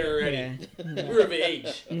E were there already. yeah, We were of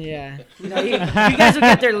age. yeah. No, you guys would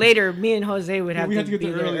get there later. Me and Jose would have we to had to get be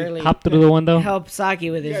there there early. early. Hop through the window. Help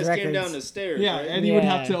Saki with You his guys came down records. the stairs, Yeah, right? Eddie would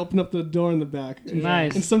have Yeah. to open up the door in the back.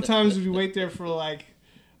 Nice. And sometimes we'd wait there for like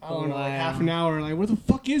I don't know, like Wow. half an hour. Like, where the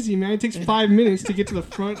fuck is he, man? It takes 5 minutes to get to the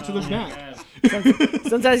front to the back.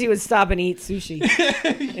 Sometimes he would stop and eat sushi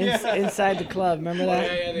inside the club. Remember Oh,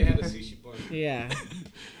 that? yeah, they had a sushi bar. funny. Yeah.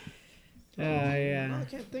 Yeah. I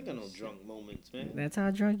can't think of no drunk moments, man. That's how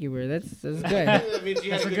drunk you were. That's good. That means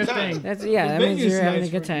you had a good time. That's that means Vegas you're having a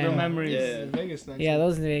nights good were time. Real memories. Yeah. Vegas nights. Yeah,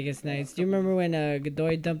 those Vegas nights. Do you remember when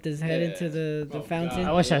Godoy dumped his head Yeah. into the Oh, fountain?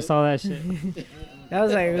 I wish I saw that shit. That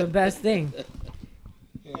was like the best thing.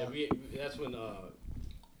 Yeah, that's when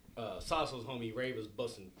Sasso's homie Ray was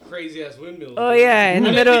busting crazy ass windmills. Oh yeah, in the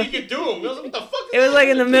I middle. didn't think he could do them. I was like, what the fuck is It was that? like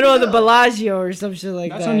in the middle of the Bellagio or some shit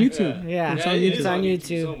like That's that. on YouTube. Yeah, It's on it YouTube. is It's on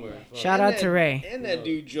YouTube. somewhere. Shout out to Ray. And that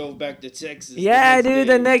dude drove back to Texas. Yeah, dude.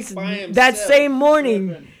 The day next by himself. that same morning.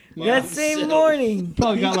 By That himself. same morning. We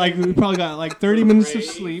probably got like 30 minutes of Ray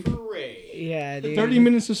sleep. for Ray. Yeah, dude. 30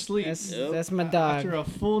 minutes of sleep. That's my After dog. a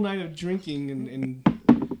full night of drinking and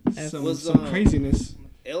some Was, craziness.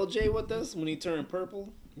 LJ with us when he turned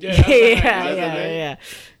purple. Yeah,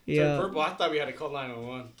 Yeah. Turned purple. I thought we had to call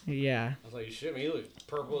 911. Yeah. I was like, shit, man, you look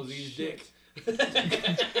purple as these dicks.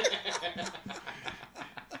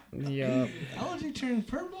 Yeah. LG turned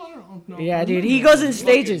purple? I don't know. Yeah, dude. He goes in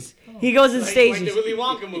stages. He goes in Like the stages. Willy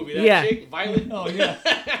Wonka movie. That Yeah. chick, Violet. Oh, yeah.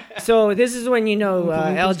 So this is when you know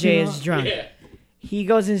Olympus LJ came is out? drunk. Yeah. He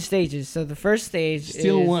goes in stages. So the first stage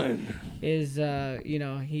Still is, one. is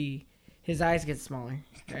his eyes get smaller,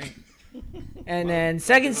 right? And then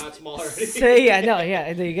second Not small already.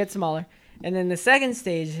 they get smaller. And then the second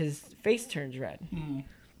stage his face turns red.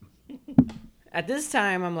 At this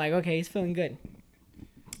time I'm like, okay, he's feeling good.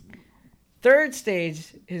 Third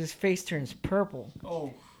stage his face turns purple.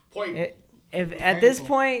 Oh. Point. If at this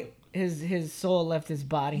point his soul left his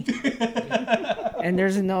body. And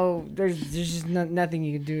there's just nothing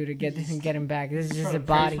you can do to get him back. This is just a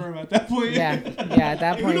body. At that point. Yeah, at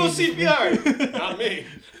that Hey, point. who he's knows CPR? Not me.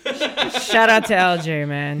 Shout out to LJ,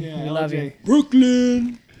 man. Yeah, we love you.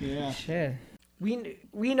 Brooklyn. Yeah. Shit. We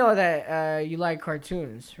know that you like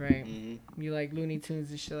cartoons, right? Mm-hmm. You like Looney Tunes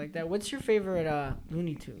and shit like that. What's your favorite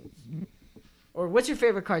Looney Tunes? Or what's your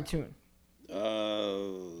favorite cartoon?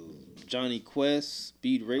 Johnny Quest,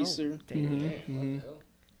 Speed Racer. Mm-hmm.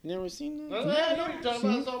 You never seen that? I know what you're talking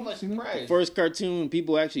about. So I'm like surprised. First cartoon,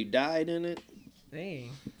 people actually died in it. Hey.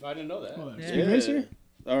 I didn't know that. Yeah. Speed Racer?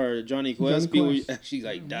 Or Johnny Quest, Johnny people Quest. actually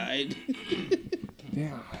like died.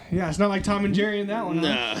 Yeah. Yeah, it's not like Tom and Jerry in that one. Huh?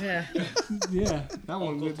 Nah. Yeah. Yeah. That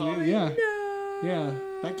one. Uncle Tommy. Yeah. Yeah.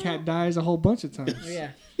 That cat dies a whole bunch of times.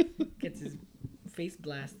 Yeah. Gets his face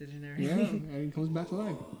blasted and Yeah. everything. And he comes back to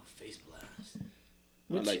life. Face blast.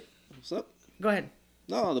 I like, what's up? Go ahead.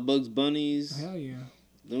 No, the Bugs Bunnies, Hell yeah.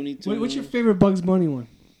 Looney Tunes. Wait, what's your favorite Bugs Bunny one?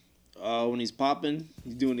 When he's popping,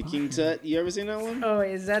 he's doing the King Tut. You ever seen that one? Oh,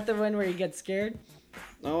 is that the one where he gets scared?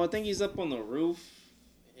 No, I think he's up on the roof,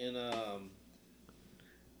 and I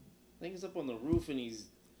think he's up on the roof, and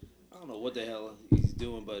I don't know what the hell he's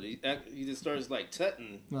doing, but he just starts like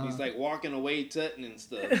tutting. He's like walking away tutting and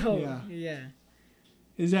stuff. Oh, Yeah. yeah.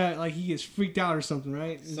 Is that like he gets freaked out or something,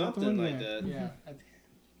 right? Is that the Something one? like that. Yeah.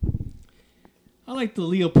 I like the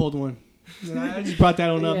Leopold one. I just brought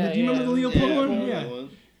that one up. Yeah, Do you remember the yeah. Leopold Yeah, one? probably Yeah. that one.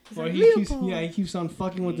 Where Leopold. he keeps on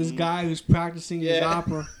fucking with this guy who's practicing his Yeah.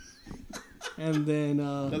 opera. And then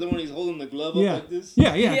Another one, he's holding the glove yeah. up like this.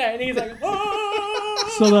 Yeah, yeah. Yeah, and he's like,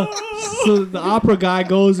 oh! So the opera guy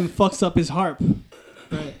goes and fucks up his harp.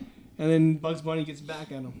 Right. And then Bugs Bunny gets back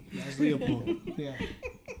at him. That's Leopold. Yeah.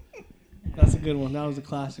 That's a good one. That was a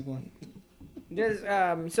classic one.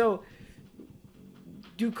 So,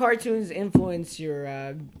 do cartoons influence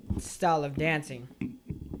your style of dancing?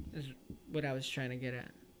 Is what I was trying to get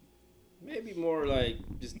at. Maybe more like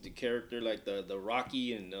just the character, like the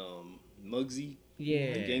Rocky and Muggsy,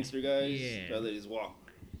 Yeah. the gangster guys. Yeah. Rather just walk.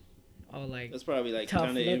 Oh, like That's probably like tough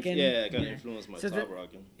kind of looking. kind of Yeah. influenced my So top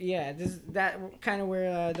rocking. yeah. That kind of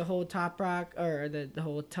where the whole top rock or the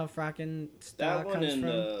whole tough rocking style That one comes and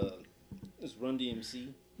from. just Run DMC.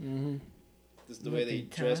 Mm-hmm. Just the way they Looking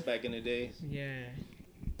dressed tough. back in the day. Yeah.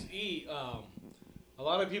 A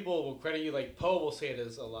lot of people will credit you, like Poe will say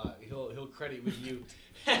this a lot. He'll credit with you.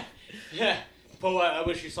 Yeah, Poe, I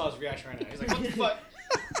wish you saw his reaction right now. He's like, what the fuck?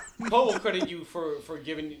 Poe will credit you for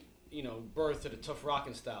giving birth to the tough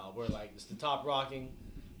rocking style, where like it's the top rocking,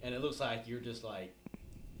 and it looks like you're just like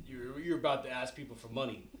you're about to ask people for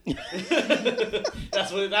money.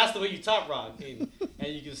 That's the way you top rock, and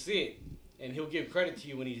you can see it. And he'll give credit to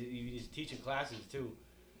you when he's teaching classes too.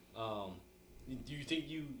 Do you think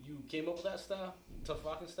you came up with that style, tough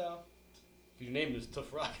rocking style? Your name is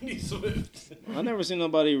Tuff Rockin E Swift. I never seen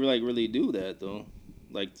nobody like really do that though.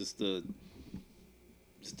 Like just the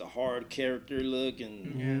hard character look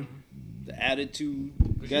and the attitude.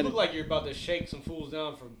 You look like you're about to shake some fools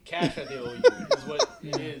down for cash that they owe you. Is what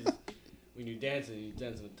it is when you're dancing. You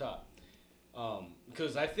dance on the top.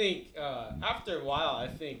 Because I think after a while, I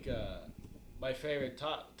think my favorite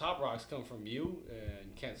top rocks come from you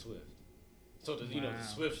and Kent Swift. So the the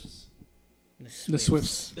Swifts. The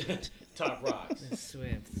Swifts. Top rocks. The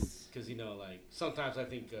Swifts. Because like sometimes I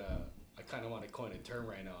think I kind of want to coin a term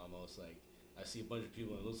right now. Almost like I see a bunch of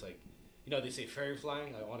people and it looks like they say fairy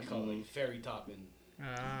flying. I want to call it like fairy topping.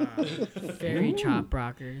 Fairy top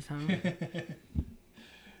rockers, huh?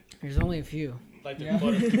 There's only a few. Like the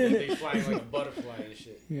butterfly, they flying like a butterfly and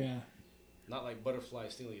shit. Yeah. Not like butterfly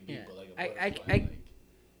stealing a beat, but like a butterfly.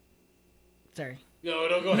 Sorry.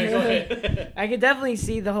 No, go ahead. I could definitely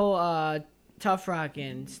see the whole Tuff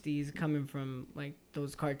Rockin Steez coming from like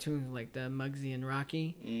those cartoons, like the Muggsy and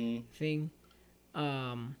Rocky thing.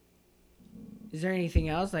 Is there anything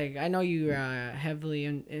else? Like I know you are heavily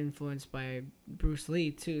influenced by Bruce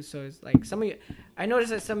Lee too, so it's like I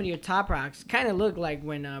noticed that some of your top rocks kind of look like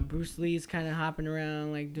when Bruce Lee's kind of hopping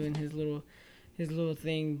around, like doing his little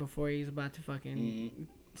thing before he's about to fucking,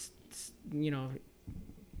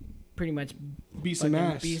 pretty much beat some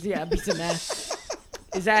ass. Beat some ass.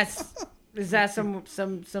 Is that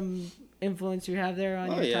some influence you have there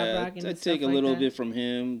on your top rock? I take a little bit from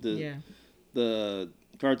him. The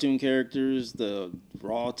cartoon characters, the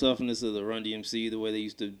raw toughness of the Run DMC, the way they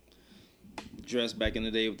used to dress back in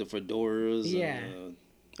the day with the fedoras. Yeah.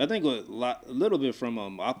 I think a little bit from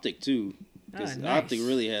Optic too, because nice. Optic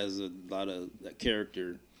really has a lot of that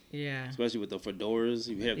character. Yeah. Especially with the fedoras,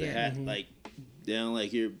 you have the hat like down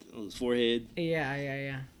like here on his forehead.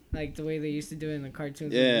 Yeah. Like the way they used to do it in the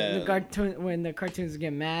cartoons. Yeah. When the cartoons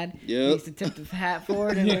get mad, Yep. they used to tip the hat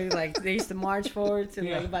forward and they used to march forward to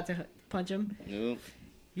like about to punch him. Yep.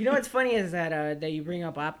 You know what's funny is that you bring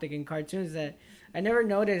up Optic in cartoons that I never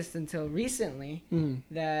noticed until recently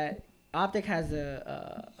that Optic has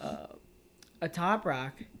a top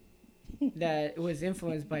rock that was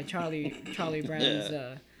influenced by Charlie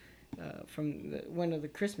Brown's from one of the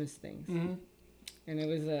Christmas things. Mm-hmm. And it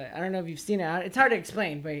was I don't know if you've seen it. It's hard to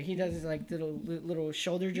explain, but he does this like little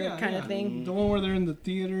shoulder jerk kind of thing. The one where they're in the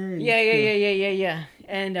theater. And, yeah.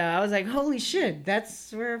 And I was like, holy shit,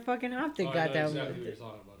 that's where fucking Optic got that. Exactly what you're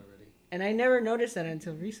talking about already. And I never noticed that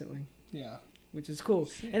until recently. Yeah. Which is cool.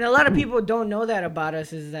 And a lot of people don't know that about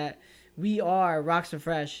us is that we are Rocks Are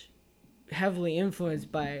Fresh, heavily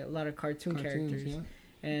influenced by a lot of cartoon characters. Yeah.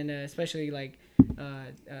 And especially like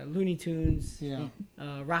Looney Tunes,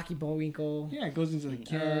 Rocky Bullwinkle. Yeah, it goes into the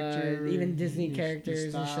character. Even Disney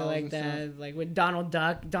characters and shit like that. Like with Donald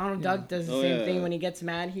Duck. Donald Duck does the same thing when he gets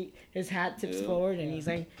mad. His hat tips forward and he's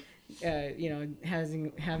like,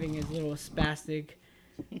 having his little spastic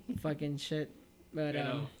fucking shit. But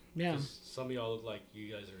yeah. Some of y'all look like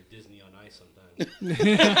you guys are Disney on Ice sometimes.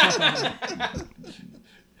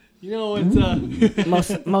 You know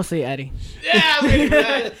what? Mostly Eddie. Yeah, I'm waiting for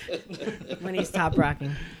that. When he's top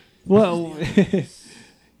rocking. Well,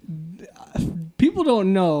 people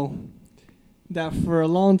don't know that for a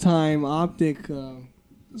long time, Optic, a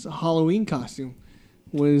Halloween costume,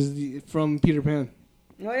 was from Peter Pan.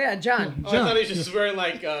 Oh yeah, John. I thought he was just wearing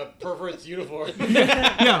like a pervert's uniform.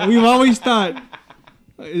 Yeah, we've always thought.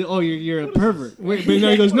 Oh, you're a pervert. Wait, but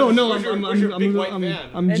no, he goes, no,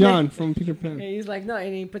 I'm John from Peter Pan. And he's like, no,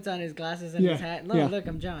 and he puts on his glasses and his hat. No, look,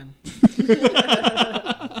 I'm John.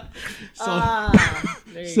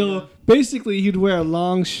 So basically, he'd wear a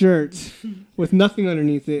long shirt with nothing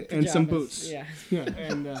underneath it and some boots. Yeah.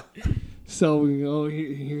 And so we go,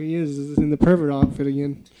 here he is in the pervert outfit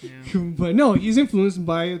again. Yeah. But no, he's influenced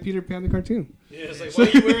by Peter Pan the cartoon. Yeah, it's like, why are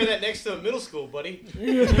you wearing that next to a middle school, buddy?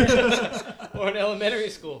 Or an elementary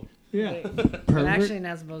school? Yeah. But actually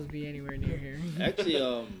not supposed to be anywhere near here. Actually,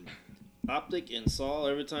 Optic and Saul,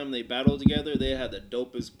 every time they battled together, they had the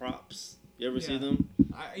dopest props. You ever see them?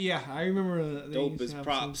 I remember dopest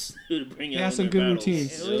props to bring out. Yeah, some good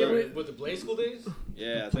routines. With the Play School days?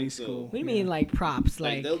 Yeah, Play School. What do you mean, like props?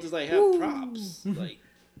 Like they'll just like have props, like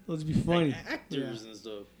those would be funny. Like actors and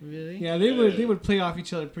stuff. Really? Yeah, they would play off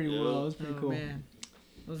each other pretty well. It was pretty cool. Man.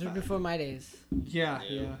 Those were before my days. Yeah.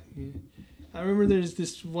 I remember there's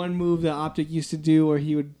this one move that Optic used to do where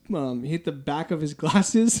he would hit the back of his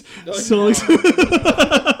glasses. So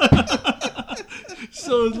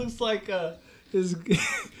it looks like his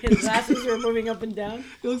glasses were moving up and down.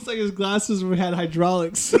 It looks like his glasses had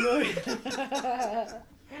hydraulics.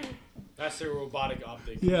 That's the robotic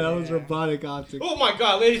Optic. Yeah, that was robotic Optic. Oh my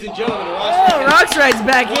God, ladies and gentlemen, Rocksride's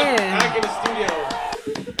back in. Back in the studio.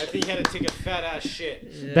 I think he had to take a fat ass shit.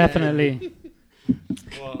 Yeah. Definitely.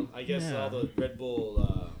 Well, I guess all the Red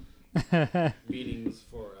Bull meetings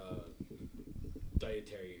for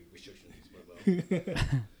dietary restrictions.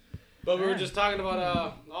 But we were just talking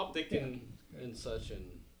about Optic and such and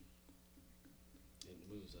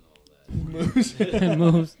moves and all that.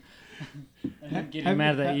 Moves. I'm getting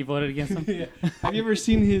mad that you voted against him. Yeah. Have you ever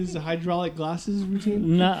seen his hydraulic glasses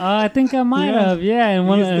routine? No, I think I might have. Yeah, and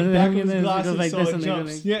one He's of the back of his glasses like so this it and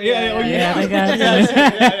jumps. like, Yeah. I think I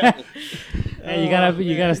have. Hey,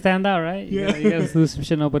 you gotta stand out, right? You gotta do some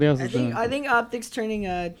shit nobody else is doing. I think Optic's turning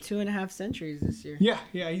 2.5 centuries this year. Yeah.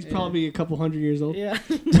 He's probably a couple hundred years old. Yeah.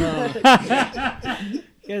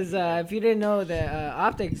 Because if you didn't know that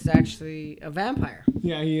Optic's actually a vampire.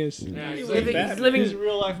 Yeah, he is. Yeah, He's like living. He's a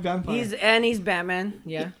real life vampire. He's Batman.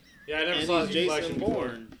 Yeah. Yeah, I never And saw he's his Jason reflection before.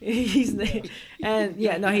 Bourne. He's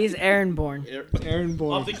he's Aaron Bourne. Aaron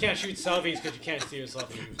Bourne. Often can't shoot selfies because you can't see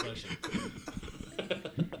yourself in the reflection.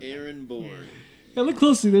 Aaron Bourne. Yeah, look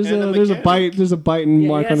closely. There's And a the there's a mechanic. bite. There's a bite and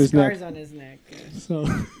mark he on has his neck. scars on his neck. Yeah. So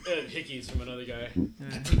Hickeys from another guy.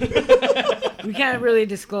 We can't really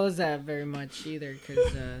disclose that very much either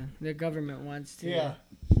because the government wants to. yeah.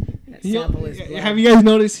 Sample his blood. Have you guys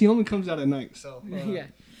noticed he only comes out at night? So Yeah.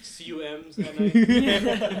 CUMs at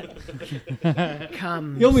night.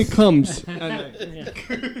 Come. he only comes at night.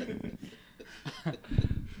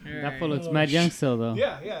 That fool looks mad young still, though.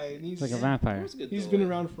 Yeah. And he's It's like a vampire. He's been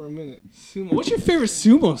around for a minute. Sumo. What's your favorite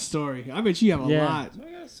sumo story? I bet you have a Yeah. lot.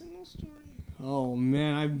 I got a single story. Oh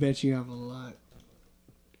man, I bet you have a lot.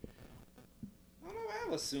 I don't know if I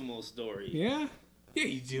have a sumo story. Yeah? Yeah,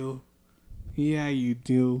 you do. Yeah, you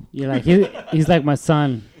do. You're like he's like my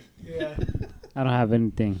son. Yeah. I don't have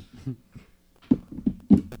anything.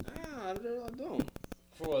 I don't.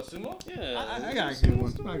 For what, sumo? Yeah. I got a good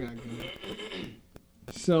one.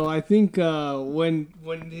 So I think when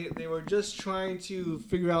they were just trying to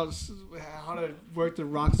figure out how to work the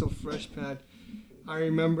Rock So Fresh pad, I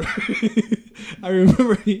remember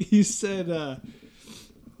he said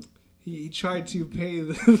he tried to pay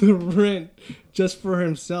the rent just for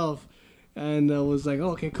himself and was like,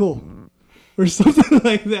 oh, okay, cool. Or something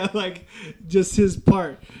like that, like just his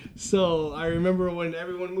part. So I remember when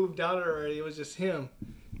everyone moved out already, it was just him.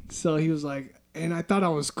 So he was like, and I thought I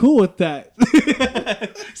was cool with that.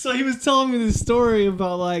 So he was telling me this story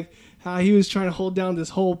about like how he was trying to hold down this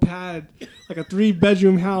whole pad, like a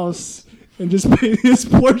 3-bedroom house, and just pay his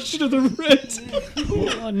portion of the rent.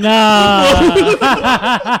 No.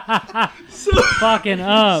 Fucking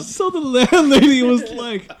up. So the landlady was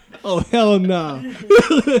like, oh, hell no.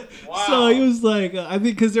 So he was like, I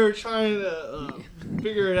think because they were trying to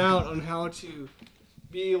figure it out on how to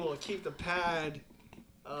be able to keep the pad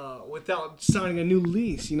without signing a new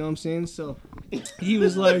lease, you know what I'm saying? So he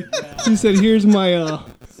was like, he said, here's my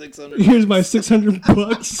 600. here's my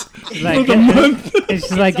 $600 Like, for the month. and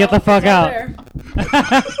she's like, get the fuck out. There.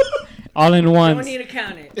 All in Don't once. need to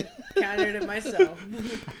count it. Counted it myself.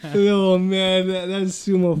 Oh man, that's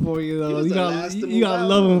sumo for you though. was You the last to gotta move out.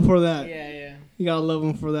 love him for that. Yeah. You gotta love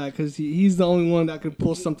him for that because he's the only one that could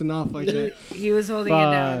pull something off like that. He was holding it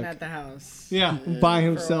down Fuck. at the house. Yeah, by For a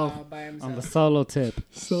himself. while, by On the himself. solo tip.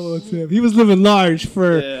 So he was living large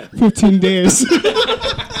for Yeah. 15 days.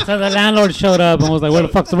 So the landlord showed up and was like, where the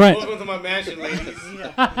fuck's the rent? Welcome to my mansion, ladies.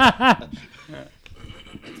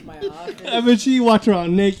 It's my office. I bet you walked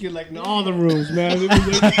around naked like in all the rooms, man. It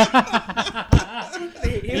was like,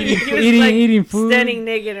 He was Eating food. standing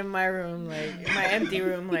naked in my room, like in my empty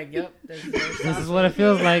room, like, yep. This This is what it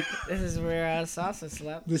feels like. This is where Sasa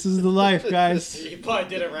slept. this is the life, guys. He probably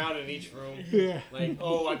did a round in each room. Yeah. Like,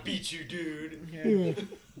 oh, I beat you, dude. Yeah.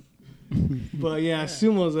 But yeah,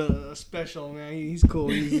 Sumo's a special man. He's cool.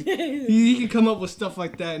 He can come up with stuff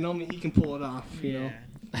like that, and only he can pull it off. You know.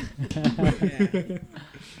 Yeah.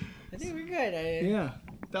 I think we're good. Yeah.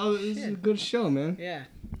 This is a good show, man. Yeah.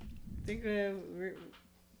 I think we're.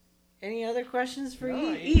 Any other questions for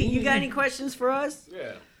No, you? You got any questions for us?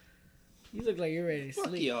 Yeah. You look like you're ready to Fuck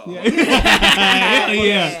sleep. y'all. Hell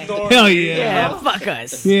yeah. Hell yeah. Yeah, fuck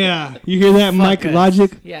us. Yeah. You hear that, Mike us.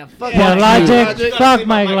 Logic? Yeah, fuck Yeah, us. Logic. Logic. Fuck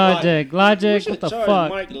Mike Mike Logic. We Logic, should what the charge fuck?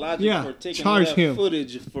 Mike Logic Yeah, for taking charge all that him.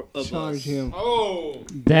 footage of Charge us. him. Oh.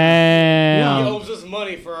 He Damn. owes us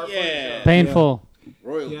money for our Yeah. Painful.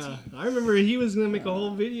 Royalty. Yeah. I remember he was going to make a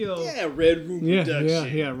whole video. Yeah, Red Room Yeah,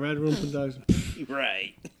 Production. yeah. Red Room Production.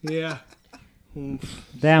 Right. Yeah.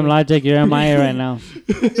 Damn, Logic, you're MIA right now.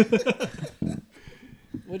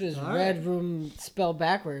 What does All red room spell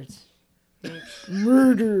backwards?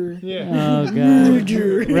 Murder. Yeah. Oh, God.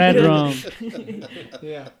 Red Room.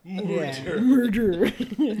 Yeah. Yeah, murder.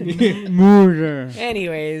 Murder.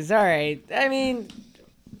 Anyways, all right. I mean,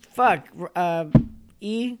 fuck.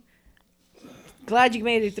 E. Glad you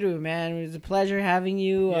made it through, man. It was a pleasure having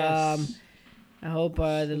you. Yes. I hope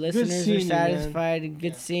the listeners seeing are you, man. satisfied.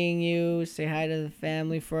 Good seeing you. Say hi to the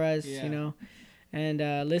family for us, Yeah. you know. And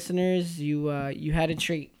listeners, you had a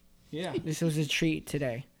treat. Yeah. This was a treat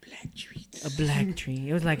today. A black treat.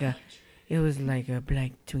 It was like a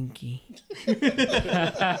black Twinkie.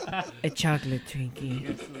 A chocolate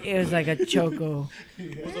Twinkie. It was like a choco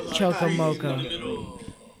mocha.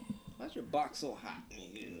 Why's your box so hot?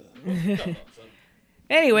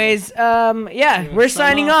 Anyways, we're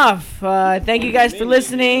signing off. Thank you guys for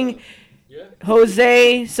listening.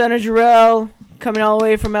 Jose, Son of Jarel, coming all the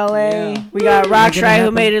way from LA. Yeah. We got Rockstrike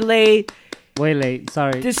who made it late. Way late.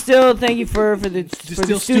 Sorry. Distill, thank you for the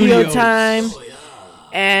studio Studios. time.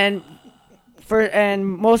 And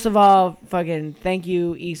most of all, fucking thank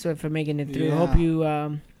you, E Swift, for making it through. Yeah. Hope you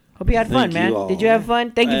had fun, Thank man. you all. Did you have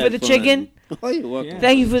fun? Thank I you for had the fun. chicken. Oh, you're welcome. Yeah.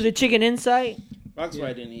 Thank you for the chicken insight.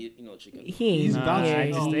 Rockstar didn't eat, chicken. He's about to.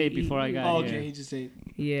 I just ate before I got Oh, here. okay, he just ate.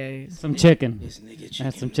 Yeah. Some chicken. This nigga I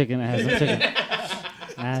had some chicken. I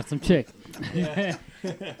had some chicken.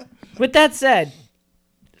 With that said,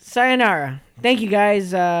 sayonara. Thank you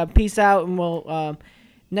guys. Peace out, and we'll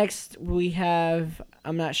next we have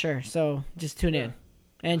I'm not sure, so just tune in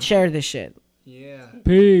and share this shit. Yeah.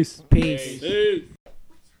 Peace. Peace.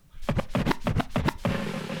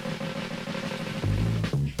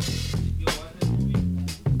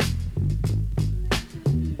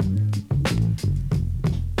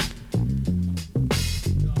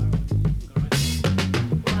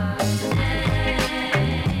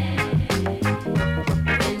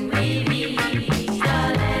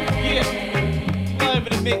 Live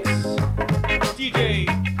in the mix, DJ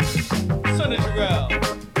Son of Jarel,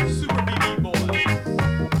 Super BBeat Boys,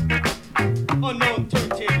 Unknown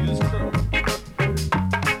Turntables Crew,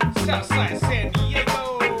 Southside San Diego.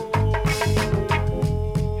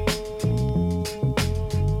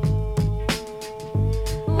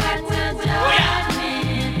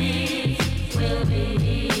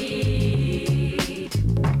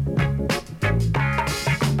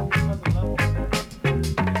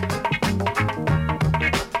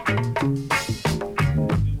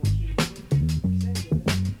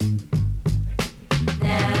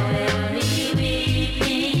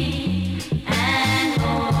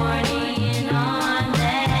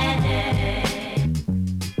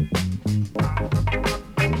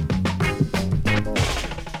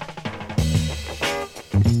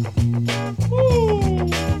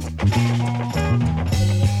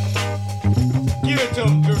 Give it to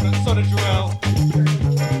him, Son of Jarel.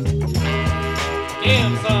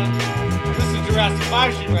 Damn, son. This is Jurassic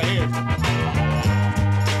 5 shit right here.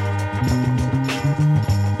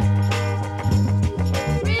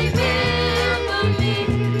 Remember me,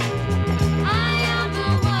 I am the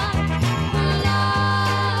one who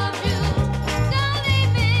loves you. Don't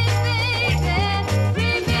leave me, baby.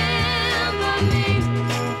 Remember me,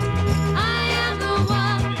 I am the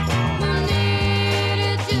one who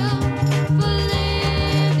needed you,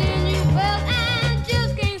 believed in you. Well, I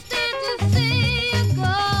just can't stand to see you go.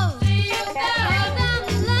 'Cause I'm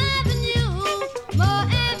loving you.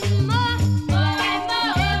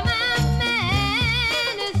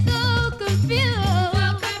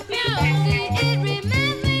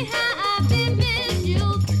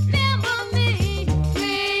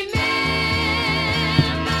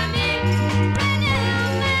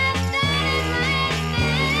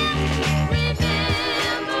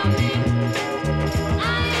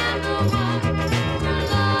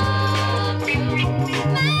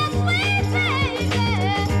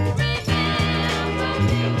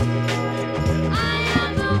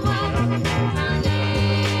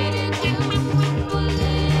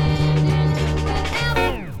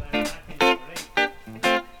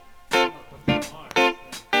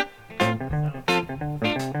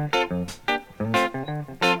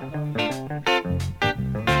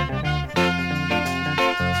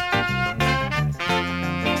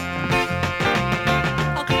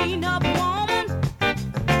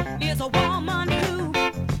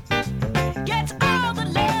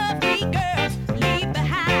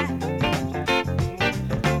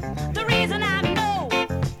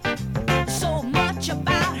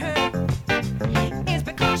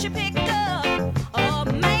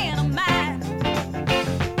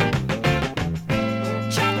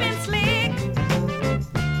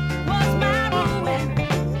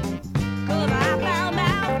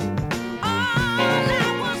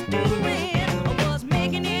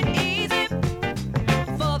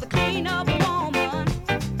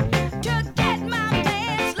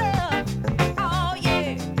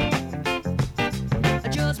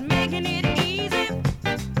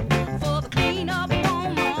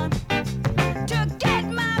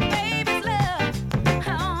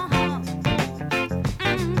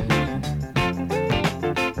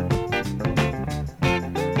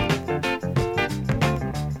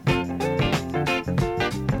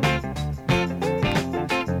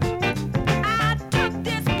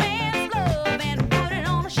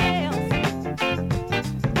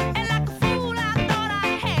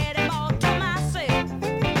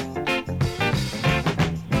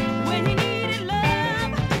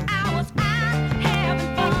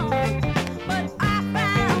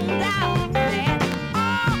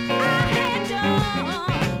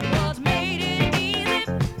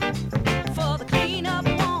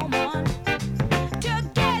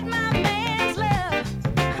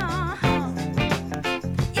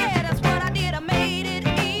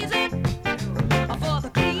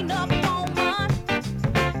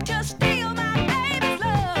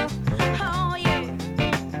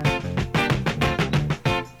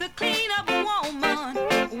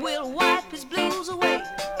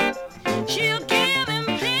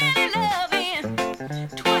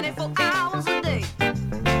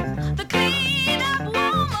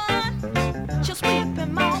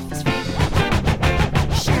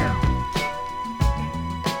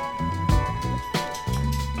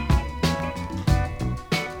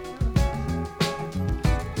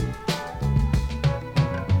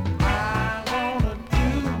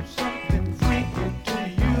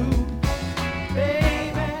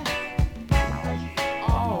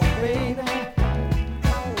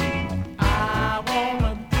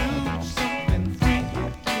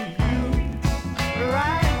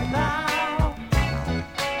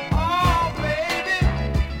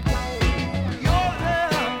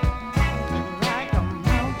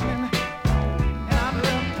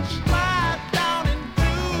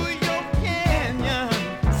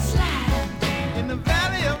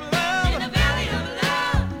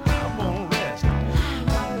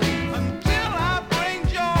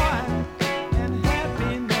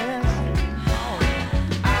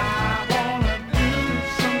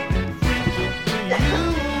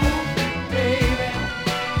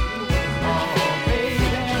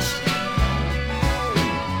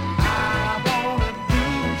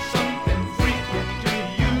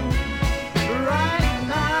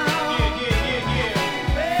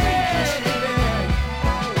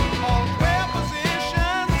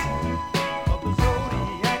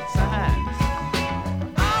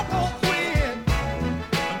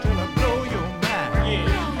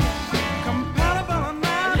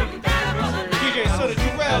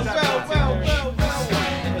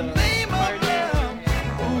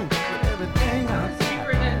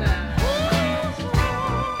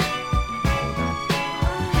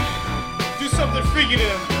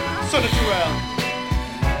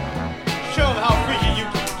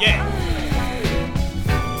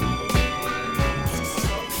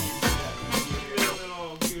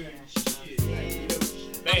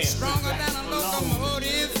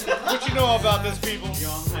 about this, people.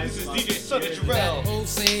 This is DJ Son of Jarel. Old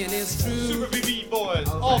saying is true. Super BBeat Boys.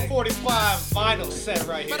 All 45 vinyl set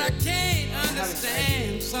right here. But I can't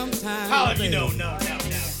understand sometimes. How if you don't know?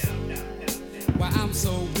 Why I'm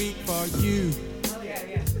so weak for you.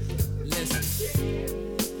 Listen,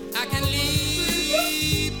 I can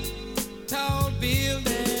leap tall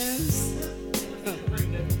buildings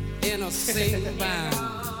in a single bound.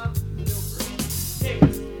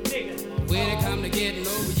 When it come to getting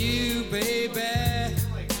over you, baby, well,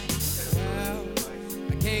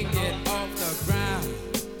 I can't get off the ground.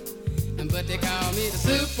 But they call me the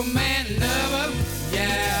Superman lover,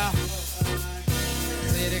 yeah.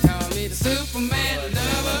 Say they call me the Superman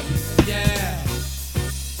lover, yeah.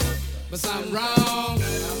 But something wrong with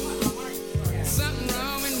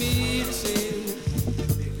me to see.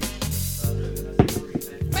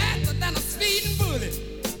 Faster than a speeding bullet.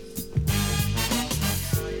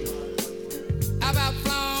 I've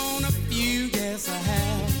outflown a few, yes I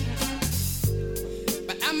have.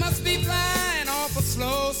 But I must be flying awful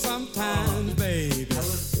slow sometimes, baby.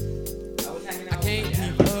 I can't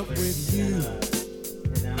keep up with you.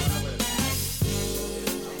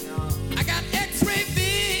 I got X-ray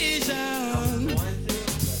vision,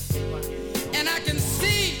 and I can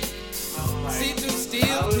see through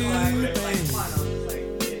steel too, baby.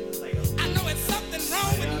 I know it's something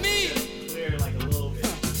wrong with me,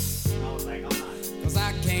 'cause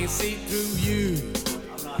I can't see through you.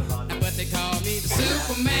 But they call me the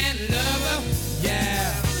Superman lover,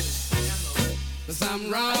 yeah. But something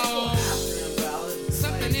wrong,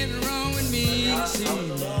 something is wrong with me, see.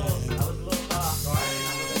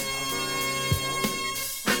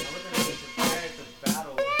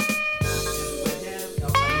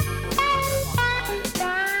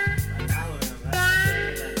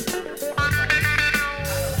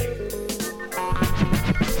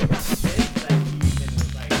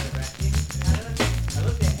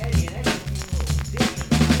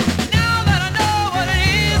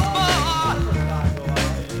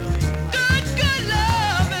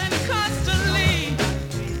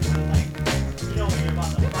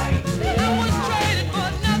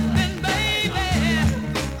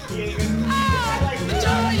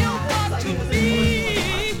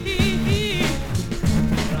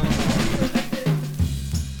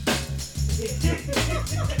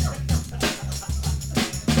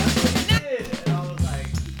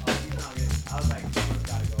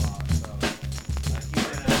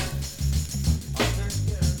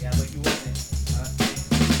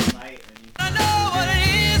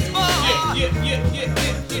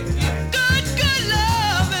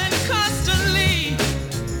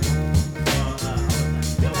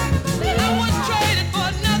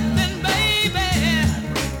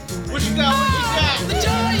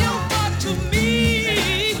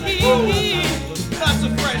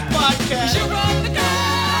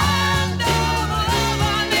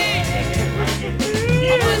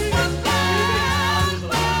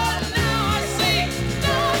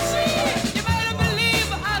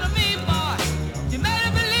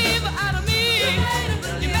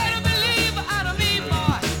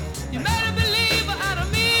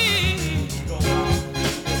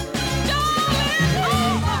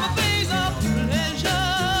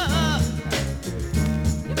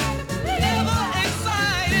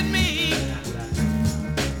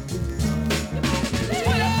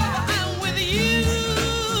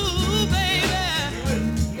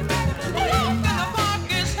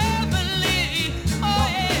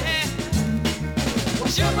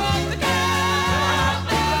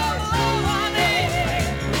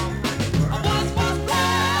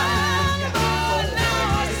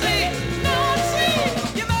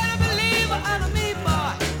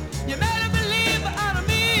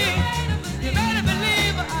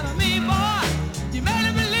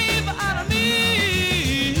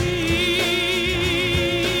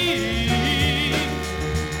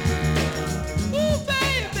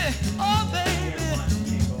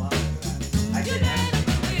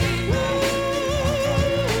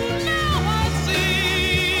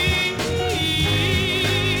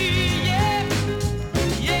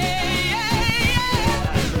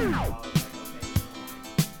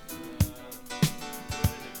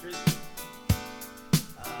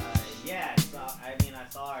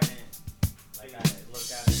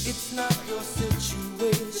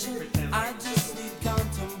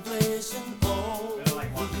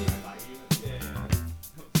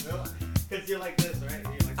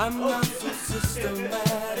 I'm not so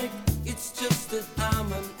systematic. It's just that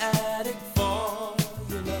I'm an addict for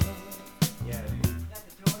your love.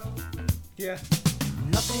 Yeah.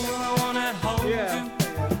 Nothing I wanna hold you.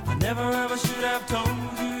 I never ever should have told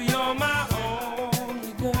you you're my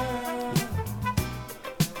only girl.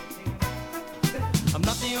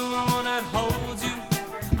 the one that holds you.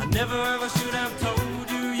 I never ever should have told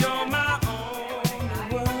you you're my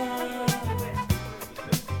only world.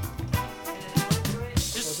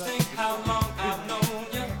 Just think how long I've known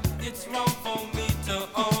you. It's wrong for me to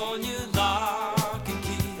own you, lock and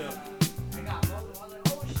key.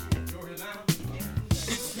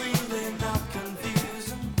 It's really not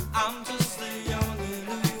confusing. I'm just a young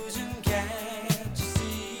illusion, can't you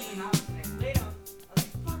see?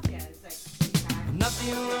 I'm not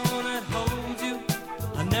the only one that holds you.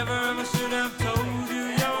 I never ever should have told you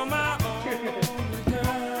you're my only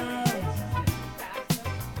girl.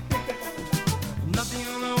 I'm not the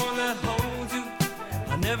only one that holds you.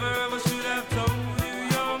 I never ever should have told you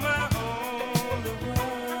you're my only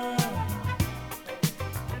world.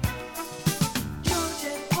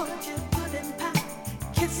 Georgia, Georgia, pudding pie.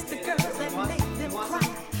 Kiss the girls and make them cry.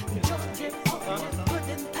 Georgia, Georgia,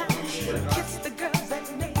 pudding pie. Kiss the girls and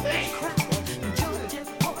make them cry. Georgia,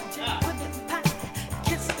 Georgia, pudding pie.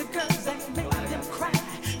 Kiss the girls and make them cry.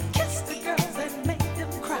 Kiss the girls and make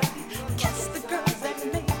them cry. Kiss the girls and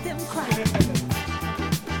make them cry.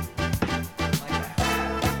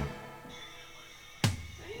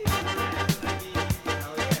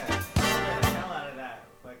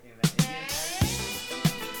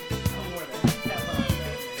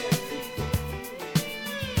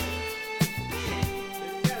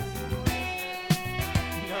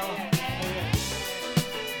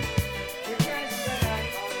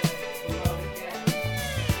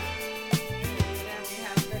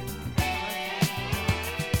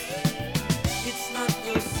 It's not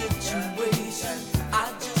your situation.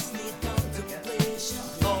 I just need contemplation.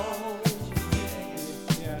 Oh,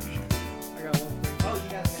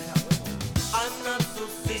 I'm not so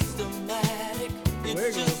systematic.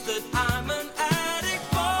 It's just that I'm an addict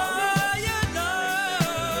for your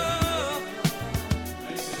love.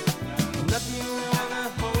 I'm not the only one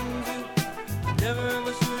that holds you. Never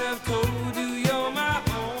ever should have told you you're my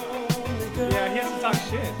only girl. Yeah, he hasn't talked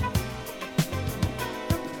shit.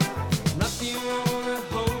 Not the only one that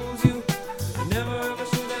holds you. I never ever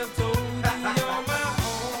should have told you you're my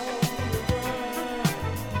only girl.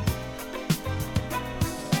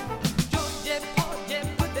 Georgia, Georgia,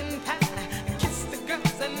 pudding pie. Kiss the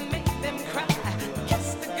girls and make them cry. Kiss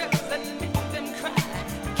the girls and make them cry.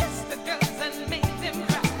 Kiss the girls and make them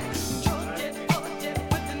cry. Georgia, Georgia,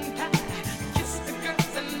 pudding pie. Kiss the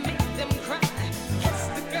girls and make them cry. Kiss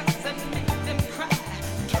the girls and make them cry.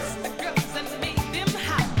 Kiss the girls and make them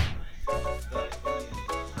high.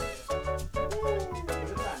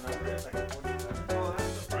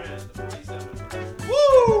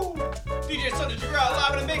 Woo! DJ Son of Jarel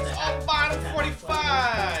live in the mix on Bottom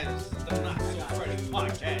 45. This is the Not So Fresh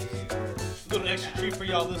podcast. A little extra treat for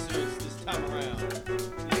y'all listeners this time around.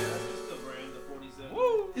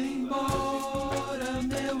 Woo! Embora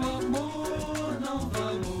meu amor não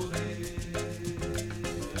vá morrer,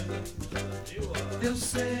 eu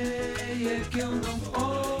sei é que eu não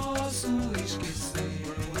posso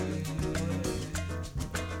esquecer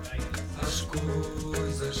as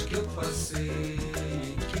coisas que eu passei,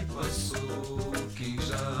 que passou, quem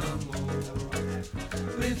já amou.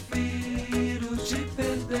 Prefiro te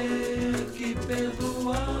perder que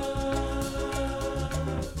perdoar.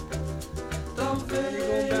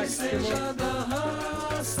 Talvez seja da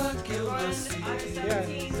raça que eu nasci.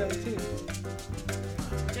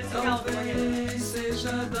 Talvez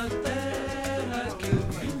seja da terra que eu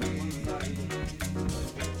vivi.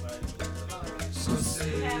 Só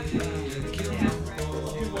sei que eu não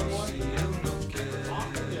posso e eu não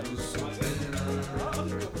quero superar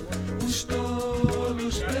os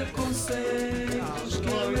tolos preconceitos que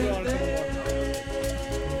eu herdei.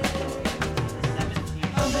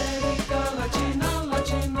 América Latina,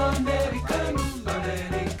 latino-americano,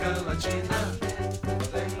 América Latina,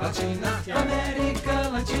 Latina, América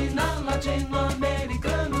Latina,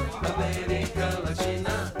 latino-americano, América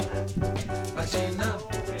Latina, Latina.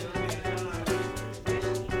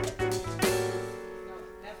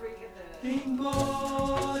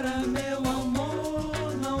 Embora meu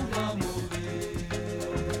amor não vá morrer,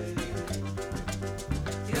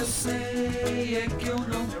 eu sei é que eu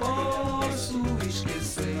não posso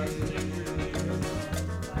esquecer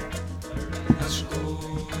as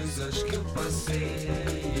coisas que eu passei,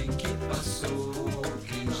 em que passou,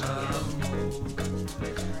 quem já amou.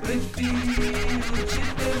 Prefiro te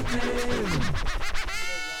perder.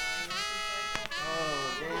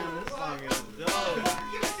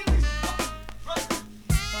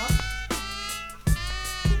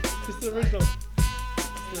 original.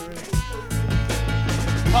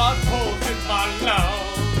 Potholes in my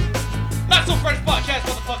love. Not So Fresh podcast,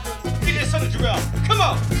 motherfucker. DJ Son of Jarel. Come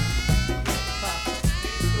on.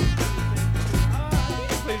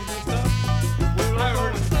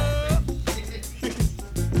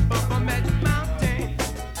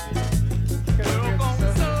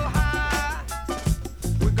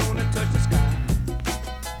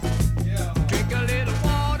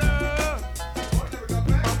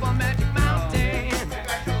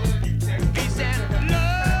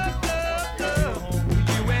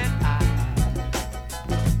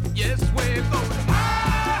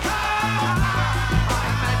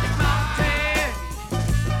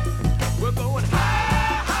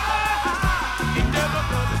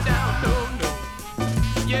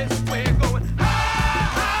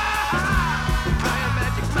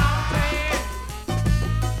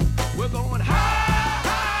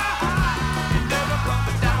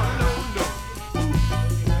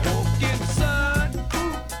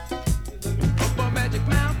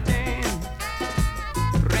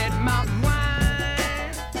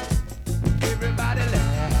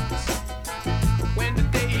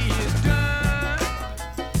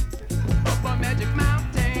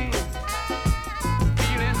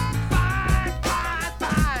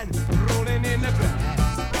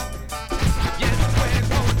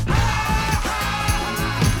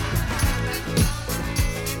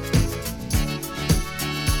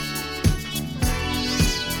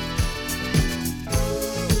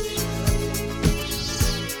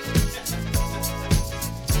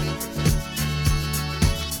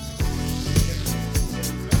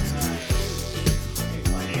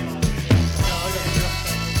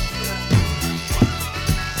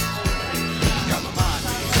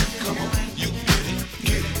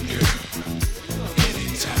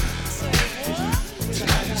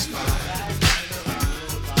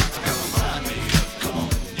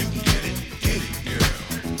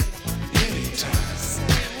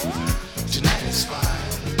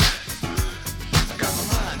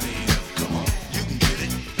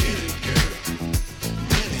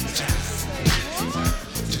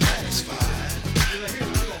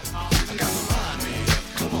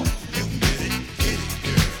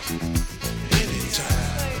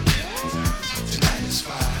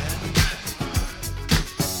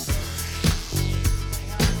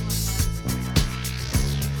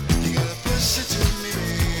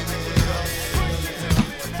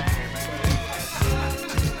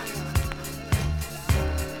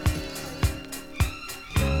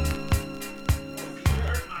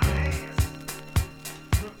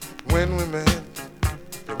 when we met,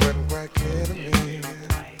 it wasn't quite clear to me.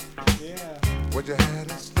 What you had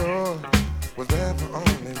in store was there for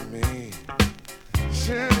only me.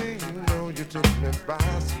 Surely you know you took me by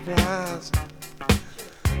surprise.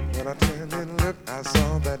 When I turned and looked, I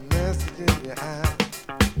saw that message in your eye.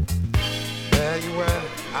 There you were,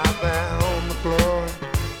 out there on the floor.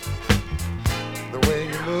 The way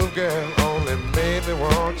you move, girl, only made me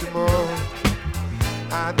want you more.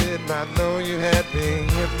 I did not know you had me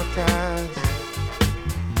hypnotized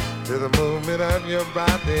to the movement of your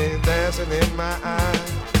body dancing in my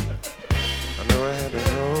eyes. I knew I had to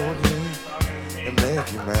hold you and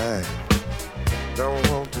make you mine. Don't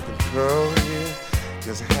want to control you,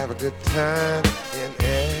 just have a good time in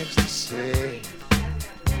ecstasy.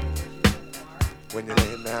 When you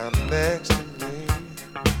lay down next to me,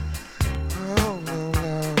 oh no,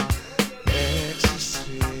 no,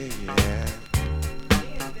 ecstasy, yeah.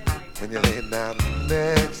 When you lay down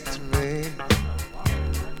next to me.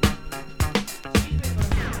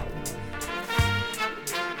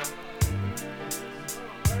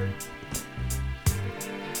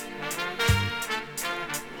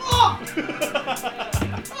 Oh shit.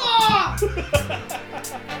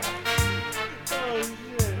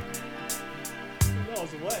 That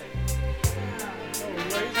was wet. That was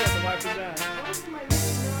wet. You have to wipe it down.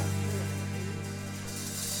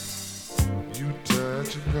 You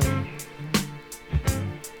touch and go,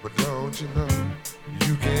 but don't you know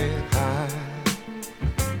you can't hide?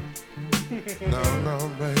 No, no,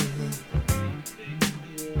 baby.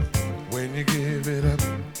 When you give it up,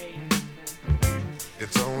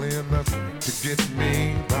 it's only enough to get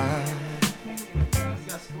me by.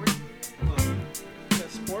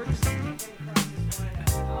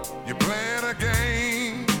 You're playing a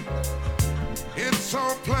game, it's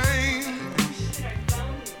so plain.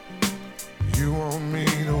 You want me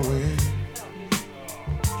to win.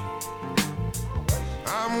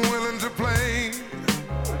 I'm willing to play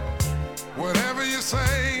whatever you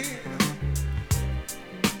say.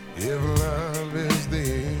 If love is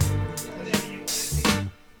the end,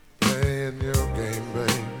 playing your game,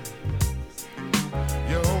 baby.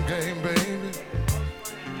 Your game, baby.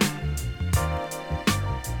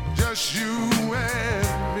 Just you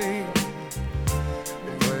and me.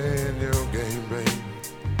 Playing your game, baby.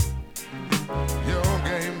 Your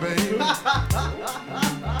game, baby.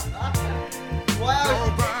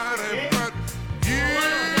 Nobody but you.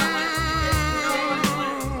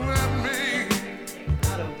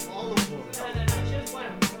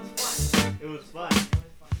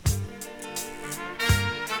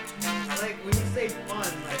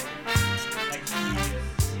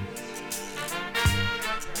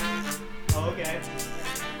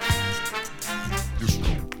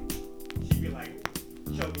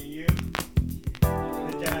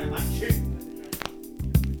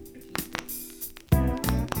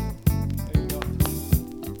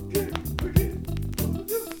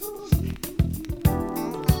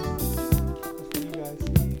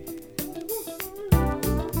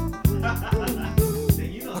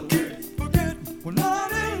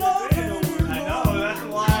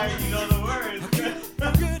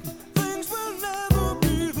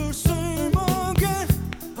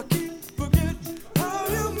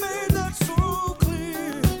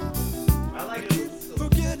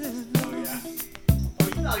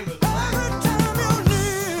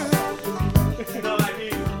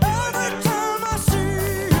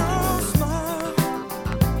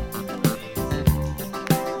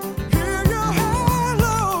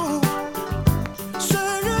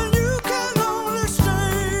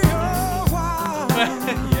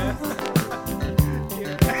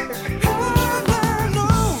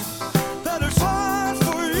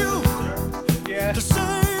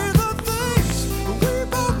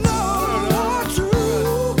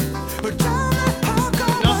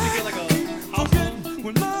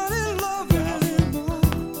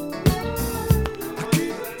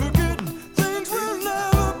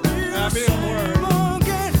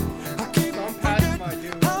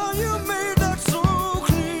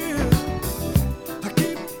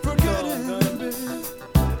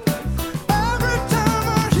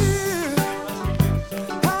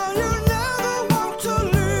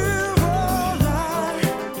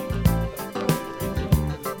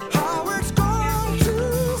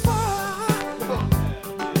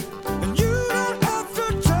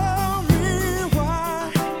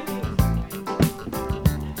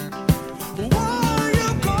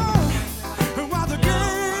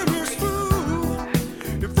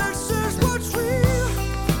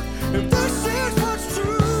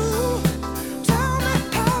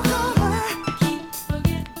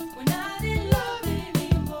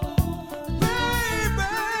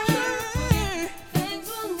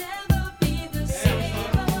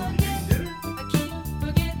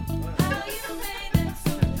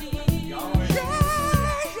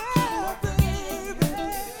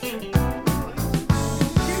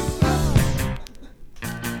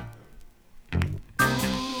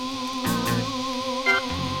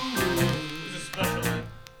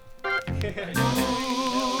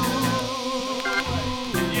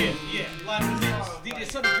 Yeah, live with DJ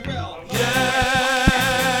Son of Jarel.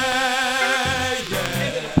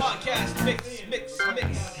 Into the podcast, mix.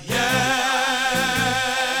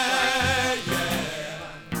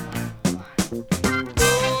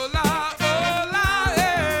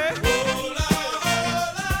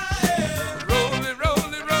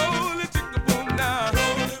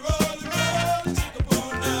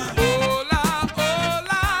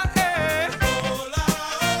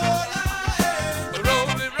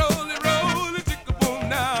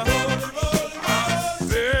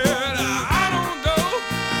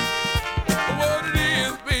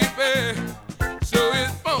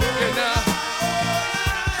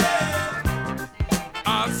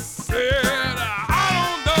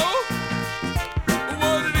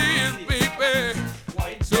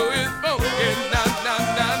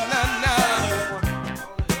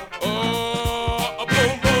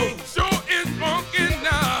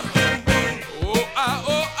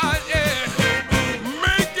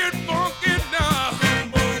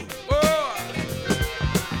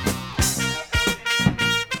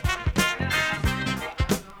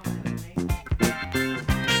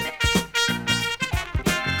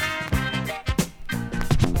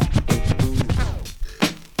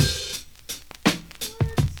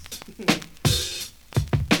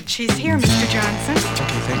 She's here, Mr. Johnson.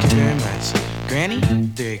 Okay, thank you very much. Granny,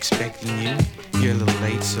 they're expecting you. You're a little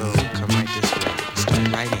late, so come right this way. Start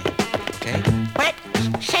right in, okay? What?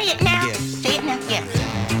 Say it now. Yes. Say it now. Yeah.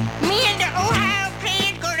 Me and the Ohio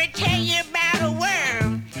player's gonna tell you about a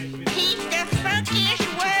worm. He's the funkiest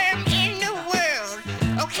worm in the world.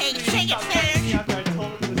 Okay, say it first.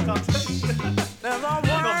 There's a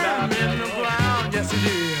worm in the ground, yes it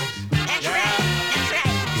is. That's right.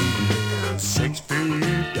 6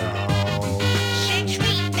 feet down. 6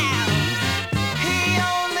 feet down. He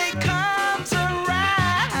only comes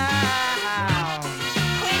around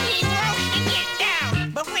when he wants to get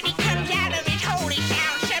down, but when he comes out of his hole, he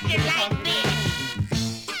sounds something like this.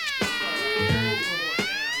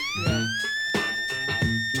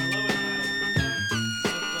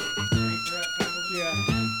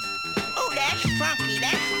 Oh, that's funky.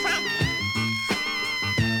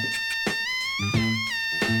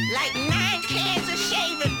 Like 9 cans of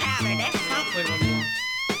shaving powder. That's funky.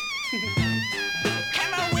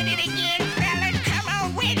 Come on with it again, fellas. Come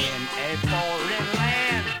on with it. A foreign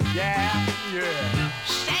land, yeah.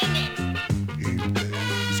 Sing it.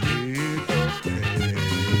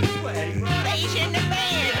 Bass in the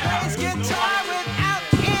band. Bass guitar without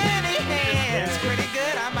any hands. Pretty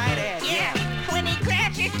good, I might add. Yeah. When he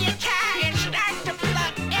grabs his guitar and starts to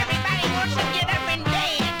pluck, everybody wants to get up and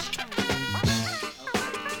dance.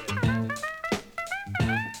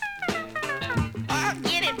 Oh,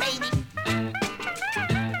 get it, baby.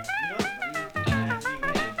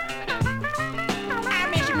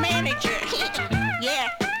 I'm his manager. Yeah.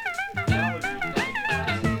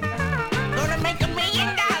 Gonna make $1 million.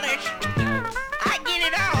 I get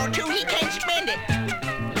it all too. He can't spend it.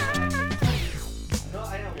 No,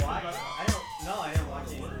 I didn't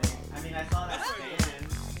watch anything. I mean, I saw that band.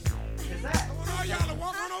 Is that? I want all y'all to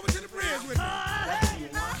walk on over to the bridge with me. That's what he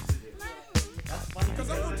wants to do. That's funny. Because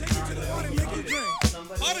I'm going to take you to the party and make you drink.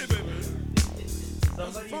 Party, baby.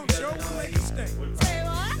 That's a funk show. We'll make you stay. Say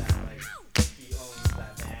what?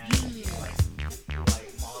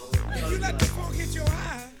 If you let the funk hit your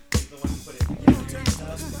eye, you don't turn it to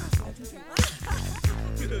the spot.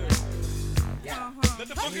 Let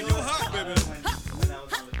the funk in your heart, baby.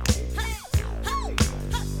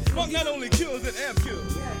 Funk not only kills, it amp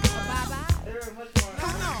kills. No.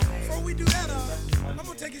 Before we do that, I'm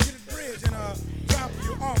going to take you to the bridge and drop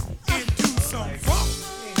you off into some funk.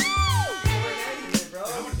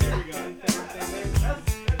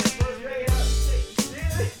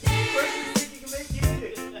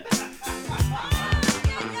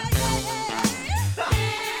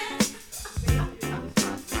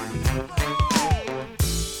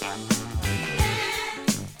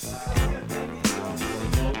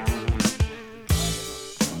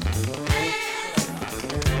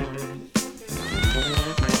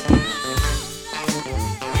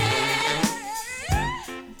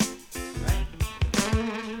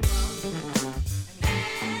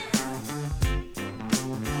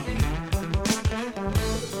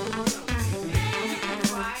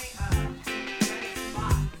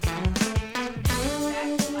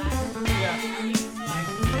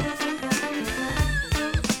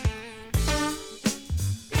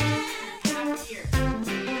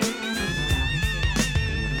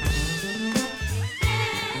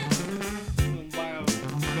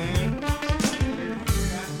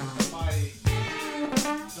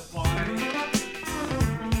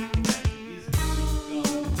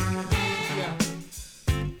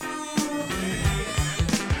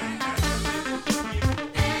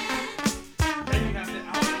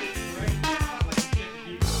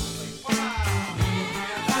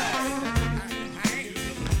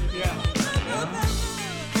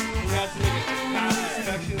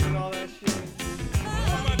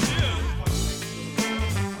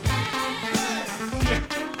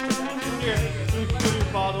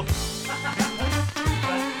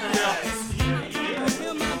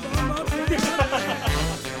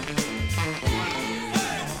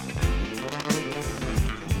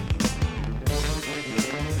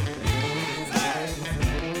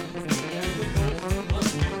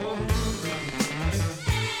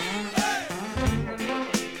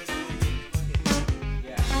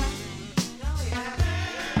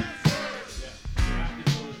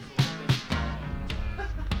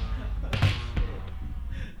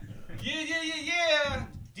 Yeah.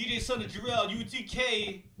 DJ Son of Jarel,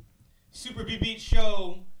 UTK, Super BBeat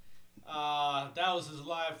Show. That was his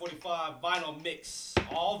live 45 vinyl mix.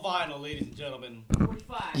 All vinyl, ladies and gentlemen.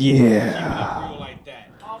 45. Yeah. Keep it up real like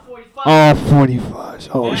that. All 45. All 45.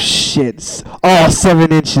 Oh, shit. All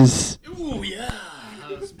 7 inches. Ooh, yeah.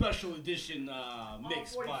 Special edition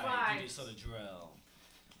mix by DJ Son of Jarel.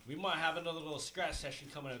 We might have another little scratch session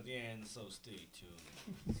coming at the end, so stay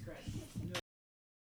tuned.